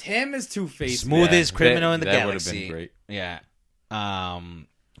kept him as Two-Face. Smoothest Yeah, criminal in the that would have galaxy. been great. Yeah.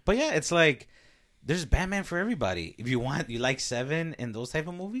 But yeah, it's like there's Batman for everybody. If you like Seven and those type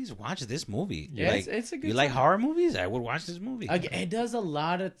of movies, watch this movie. Yeah, Like, it's a good you like time. horror movies? I would watch this movie. It does a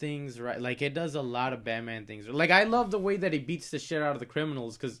lot of things right. Like it does a lot of Batman things. Like I love the way that he beats the shit out of the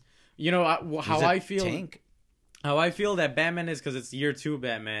criminals because you know how He's a I feel. tank. How I feel that Batman is because it's year 2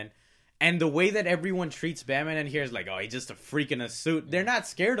 Batman, and the way that everyone treats Batman in here is like, oh, he's just a freak in a suit. They're not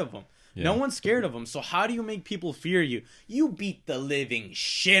scared of him. Yeah. No one's scared of him. So how do you make people fear you? You beat the living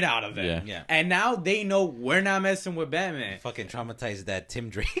shit out of them. Yeah. And now they know we're not messing with Batman. Fucking traumatized that Tim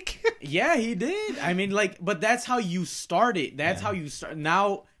Drake. Yeah, he did. I mean, like, but that's how you start it. That's how you start.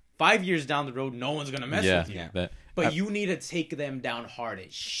 Now, 5 years down the road, no one's gonna mess with you. Yeah. But you need to take them down hard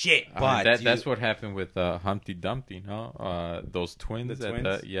as shit. But that's what happened with Humpty Dumpty, no? Those twins. The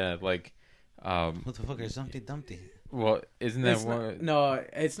twins? Yeah, like, What the fuck is Humpty Dumpty? well, isn't that It's one? not, no,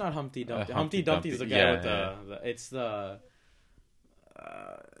 it's not Humpty Dumpty. Humpty Humpty Dumpty is the Dumpty. guy Yeah, with the. It's the.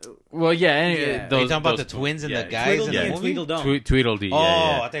 Well, yeah. Anyway, Yeah. Are you those, talking about those the twins and yeah, the guys in Tweedledee the and movie? Tweedledum. Tweedledee. Oh,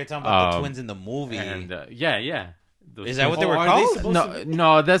 Yeah, I thought you were talking about the twins in the movie. And yeah. Those Is that what twins- they were are called? supposed to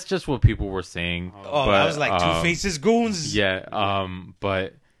No, that's just what people were saying. Oh, but, I was like Two Faces goons. Yeah,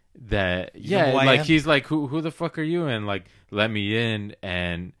 but that You know who I like am? he's like, who the fuck are you? And like, let me in,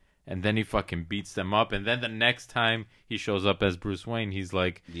 and then he fucking beats them up, and then the next time he shows up as Bruce Wayne, he's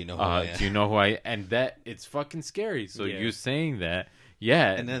like, Do you know who I am? do you know who I? And that it's fucking scary. So Yeah. you saying that,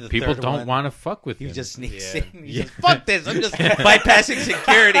 yeah, And then the people third don't one, want to fuck with He him. just sneaks Yeah. in. He says, "Fuck this! I'm just bypassing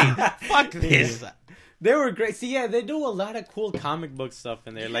security. Fuck this." They were great. See, yeah, they do a lot of cool comic book stuff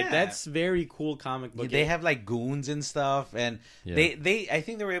in there. Like Yeah. that's very cool comic book. They have like goons and stuff, and Yeah. they I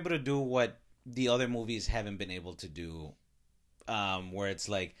think they were able to do what the other movies haven't been able to do, where it's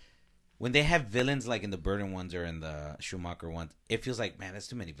like when they have villains like in the Burton ones or in the Schumacher ones, it feels like, man, that's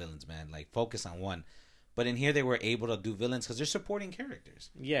too many villains, man. Like focus on one. But in here, they were able to do villains because they're supporting characters.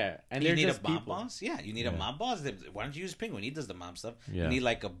 Yeah, and You they're need just a mob people. boss? Yeah, you need a mob boss. Why don't you use Penguin? He does the mob stuff. Yeah. You need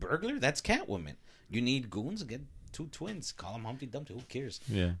like a burglar? That's Catwoman. You need goons? Get 2 twins. Call them Humpty Dumpty. Who cares?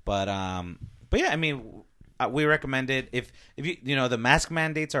 Yeah. But yeah, I mean, we recommend it. If you know the mask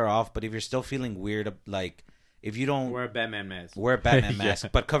mandates are off, but if you're still feeling weird, like if you don't Wear a Batman mask. wear a Batman Yeah. mask,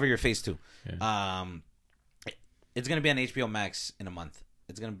 but cover your face too. Yeah. It's gonna be on HBO Max in a month.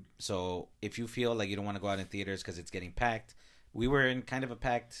 So if you feel like you don't want to go out in theaters because it's getting packed, we were in kind of a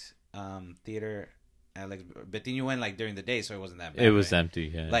packed theater, Alex, but then you went like during the day, so it wasn't that bad. It was right?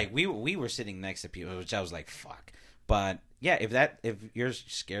 empty. Yeah. Like we were sitting next to people, which I was like, fuck. But yeah, if you're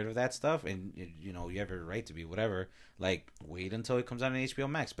scared of that stuff, and you have a right to be, whatever. Like, wait until it comes out on HBO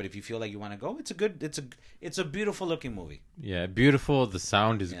Max. But if you feel like you want to go, it's a beautiful looking movie. Yeah, beautiful. The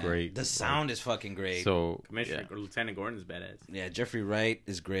sound is great. The sound is fucking great. So Commissioner Lieutenant Gordon is badass. Yeah, Jeffrey Wright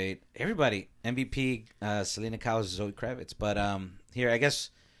is great. Everybody, MVP, Selena Kyle, Zoe Kravitz. But here, I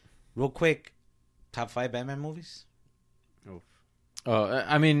guess, real quick, top 5 Batman movies.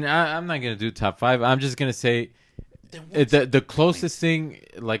 I mean, I'm not gonna do top 5. I'm just gonna say the closest thing,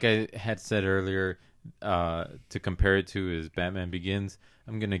 like I had said earlier, to compare it to is Batman Begins.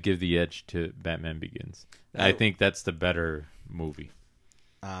 I'm gonna give the edge to Batman Begins. I think that's the better movie.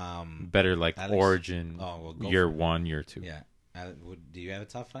 Better like Alex? origin, year 1, year 2. Yeah. Do you have a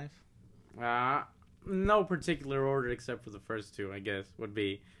top 5? No particular order except for the first 2, I guess, would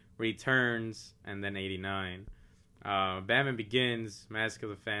be Returns and then 89. Batman Begins, Mask of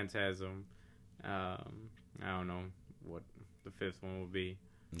the Phantasm. I don't know what the 5th one would be.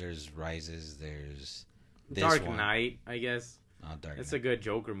 There's Rises. There's Dark Knight, I guess. Oh, Dark It's Knight. a good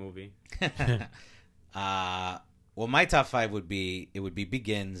Joker movie. Well, my top 5 would be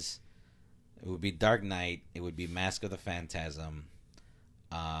Begins. It would be Dark Knight. It would be Mask of the Phantasm.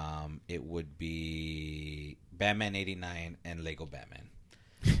 It would be Batman 89 and Lego Batman.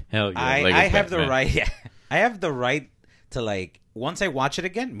 Hell yeah! I have the right. Yeah, I have the right to, like, once I watch it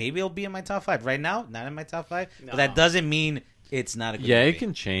again, maybe it'll be in my top 5. Right now, not in my top 5. No. But that doesn't mean it's not a good movie. It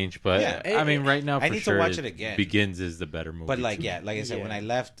can change, but Yeah, I mean, right now, I for need sure, to watch it again. Begins is the better movie. But like, too. like I said, when I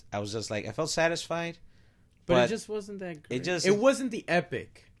left, I was just like, I felt satisfied. But it just wasn't that great. It wasn't the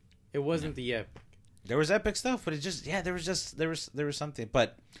epic. It wasn't the epic. There was epic stuff, but there was something.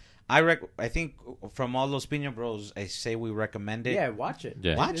 But I think from all those Pino Bros, I say we recommend it. Yeah, watch it.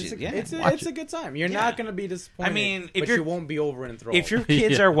 Yeah. Watch It's it. a, Yeah, it's a, watch it's a it. good time. You're Yeah. not gonna be disappointed. I mean, but you won't be over enthralled. If your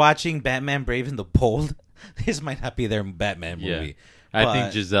kids Yeah. are watching Batman Brave and the Bold, this might not be their Batman movie. Yeah. I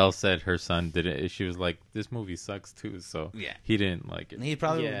think Giselle said her son didn't. She was like, "This movie sucks too," so Yeah. he didn't like it. They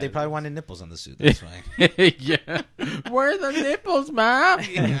probably wanted nipples on the suit. That's why. Yeah, where are the nipples, mom?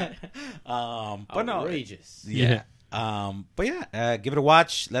 But no, outrageous. yeah. But yeah, give it a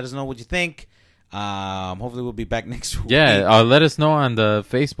watch. Let us know what you think. Hopefully we'll be back next week. Yeah, let us know on the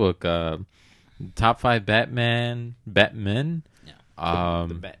Facebook. Top 5 Batmen.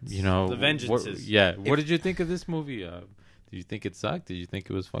 The bets. You know, The vengeances. What did you think of this movie? Did you think it sucked? Did you think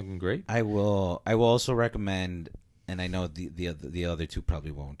it was fucking great? I will also recommend, and I know the other two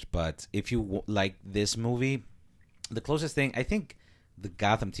probably won't, but if you like this movie, the closest thing, I think the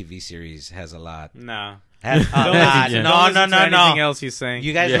Gotham TV series has a lot. Nah. Has a Don't lot. listen- No, don't no, listen to no, anything no. else he's saying.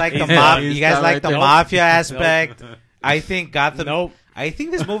 You guys Yeah, like the he's mob. he's You guys got like right the there. mafia aspect. Nope. I think Gotham. Nope. I think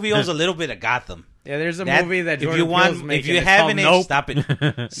this movie owes a little bit of Gotham. Yeah, there's a movie that Jordan if you want, Peele's making. if you It's haven't, called Nope. stop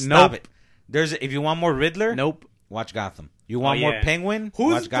it. Stop Nope. it. If you want more Riddler, Nope. watch Gotham. You want Oh, more yeah. Penguin?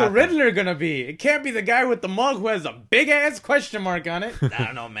 Who's watch the Gotham. Riddler gonna be? It can't be the guy with the mug who has a big ass question mark on it. I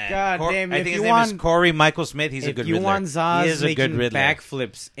don't know, man. God damn, I if think you his name is want- Corey Michael Smith. He's a If good you Riddler. want Zaz he is a making good Riddler.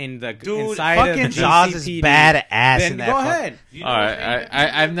 backflips in the Dude, inside fucking of the Zaz is GCPD, badass then in that. go fuck- ahead. You know All what's right, his name?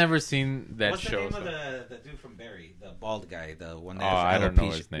 I've never seen that What's show. the name so. of the dude from Barry, the bald guy, the one that Oh, has I don't know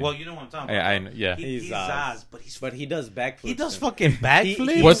alopecia? his name. Well, you know what I'm talking I about. yeah. He's He's Zaz, But he does backflips. he does in- fucking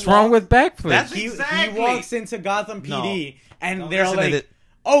backflips. he- What's wrong with backflips? That's- He Exactly. walks into Gotham PD and Don't they're listen to like, the-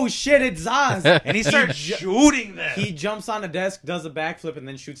 "Oh shit, it's Zaz!" and he starts shooting them. He jumps on a desk, does a backflip, and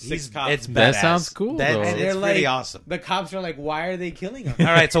then shoots six cops. It's That badass. sounds cool, though. and It's they're pretty like, awesome. The cops are like, "Why are they killing him?" All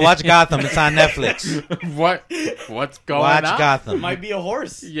right, so watch Gotham. It's on Netflix. What's going Watch on? Gotham. Might be a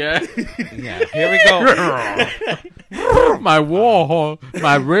horse. Yeah. Yeah, here we go. My war horse,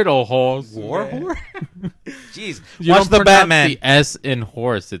 my riddle horse. War whore? Jeez. You Watch don't the pronounce Batman. the S in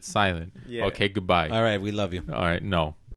horse. It's silent. Yeah. Okay, goodbye. All right, we love you. All right, no.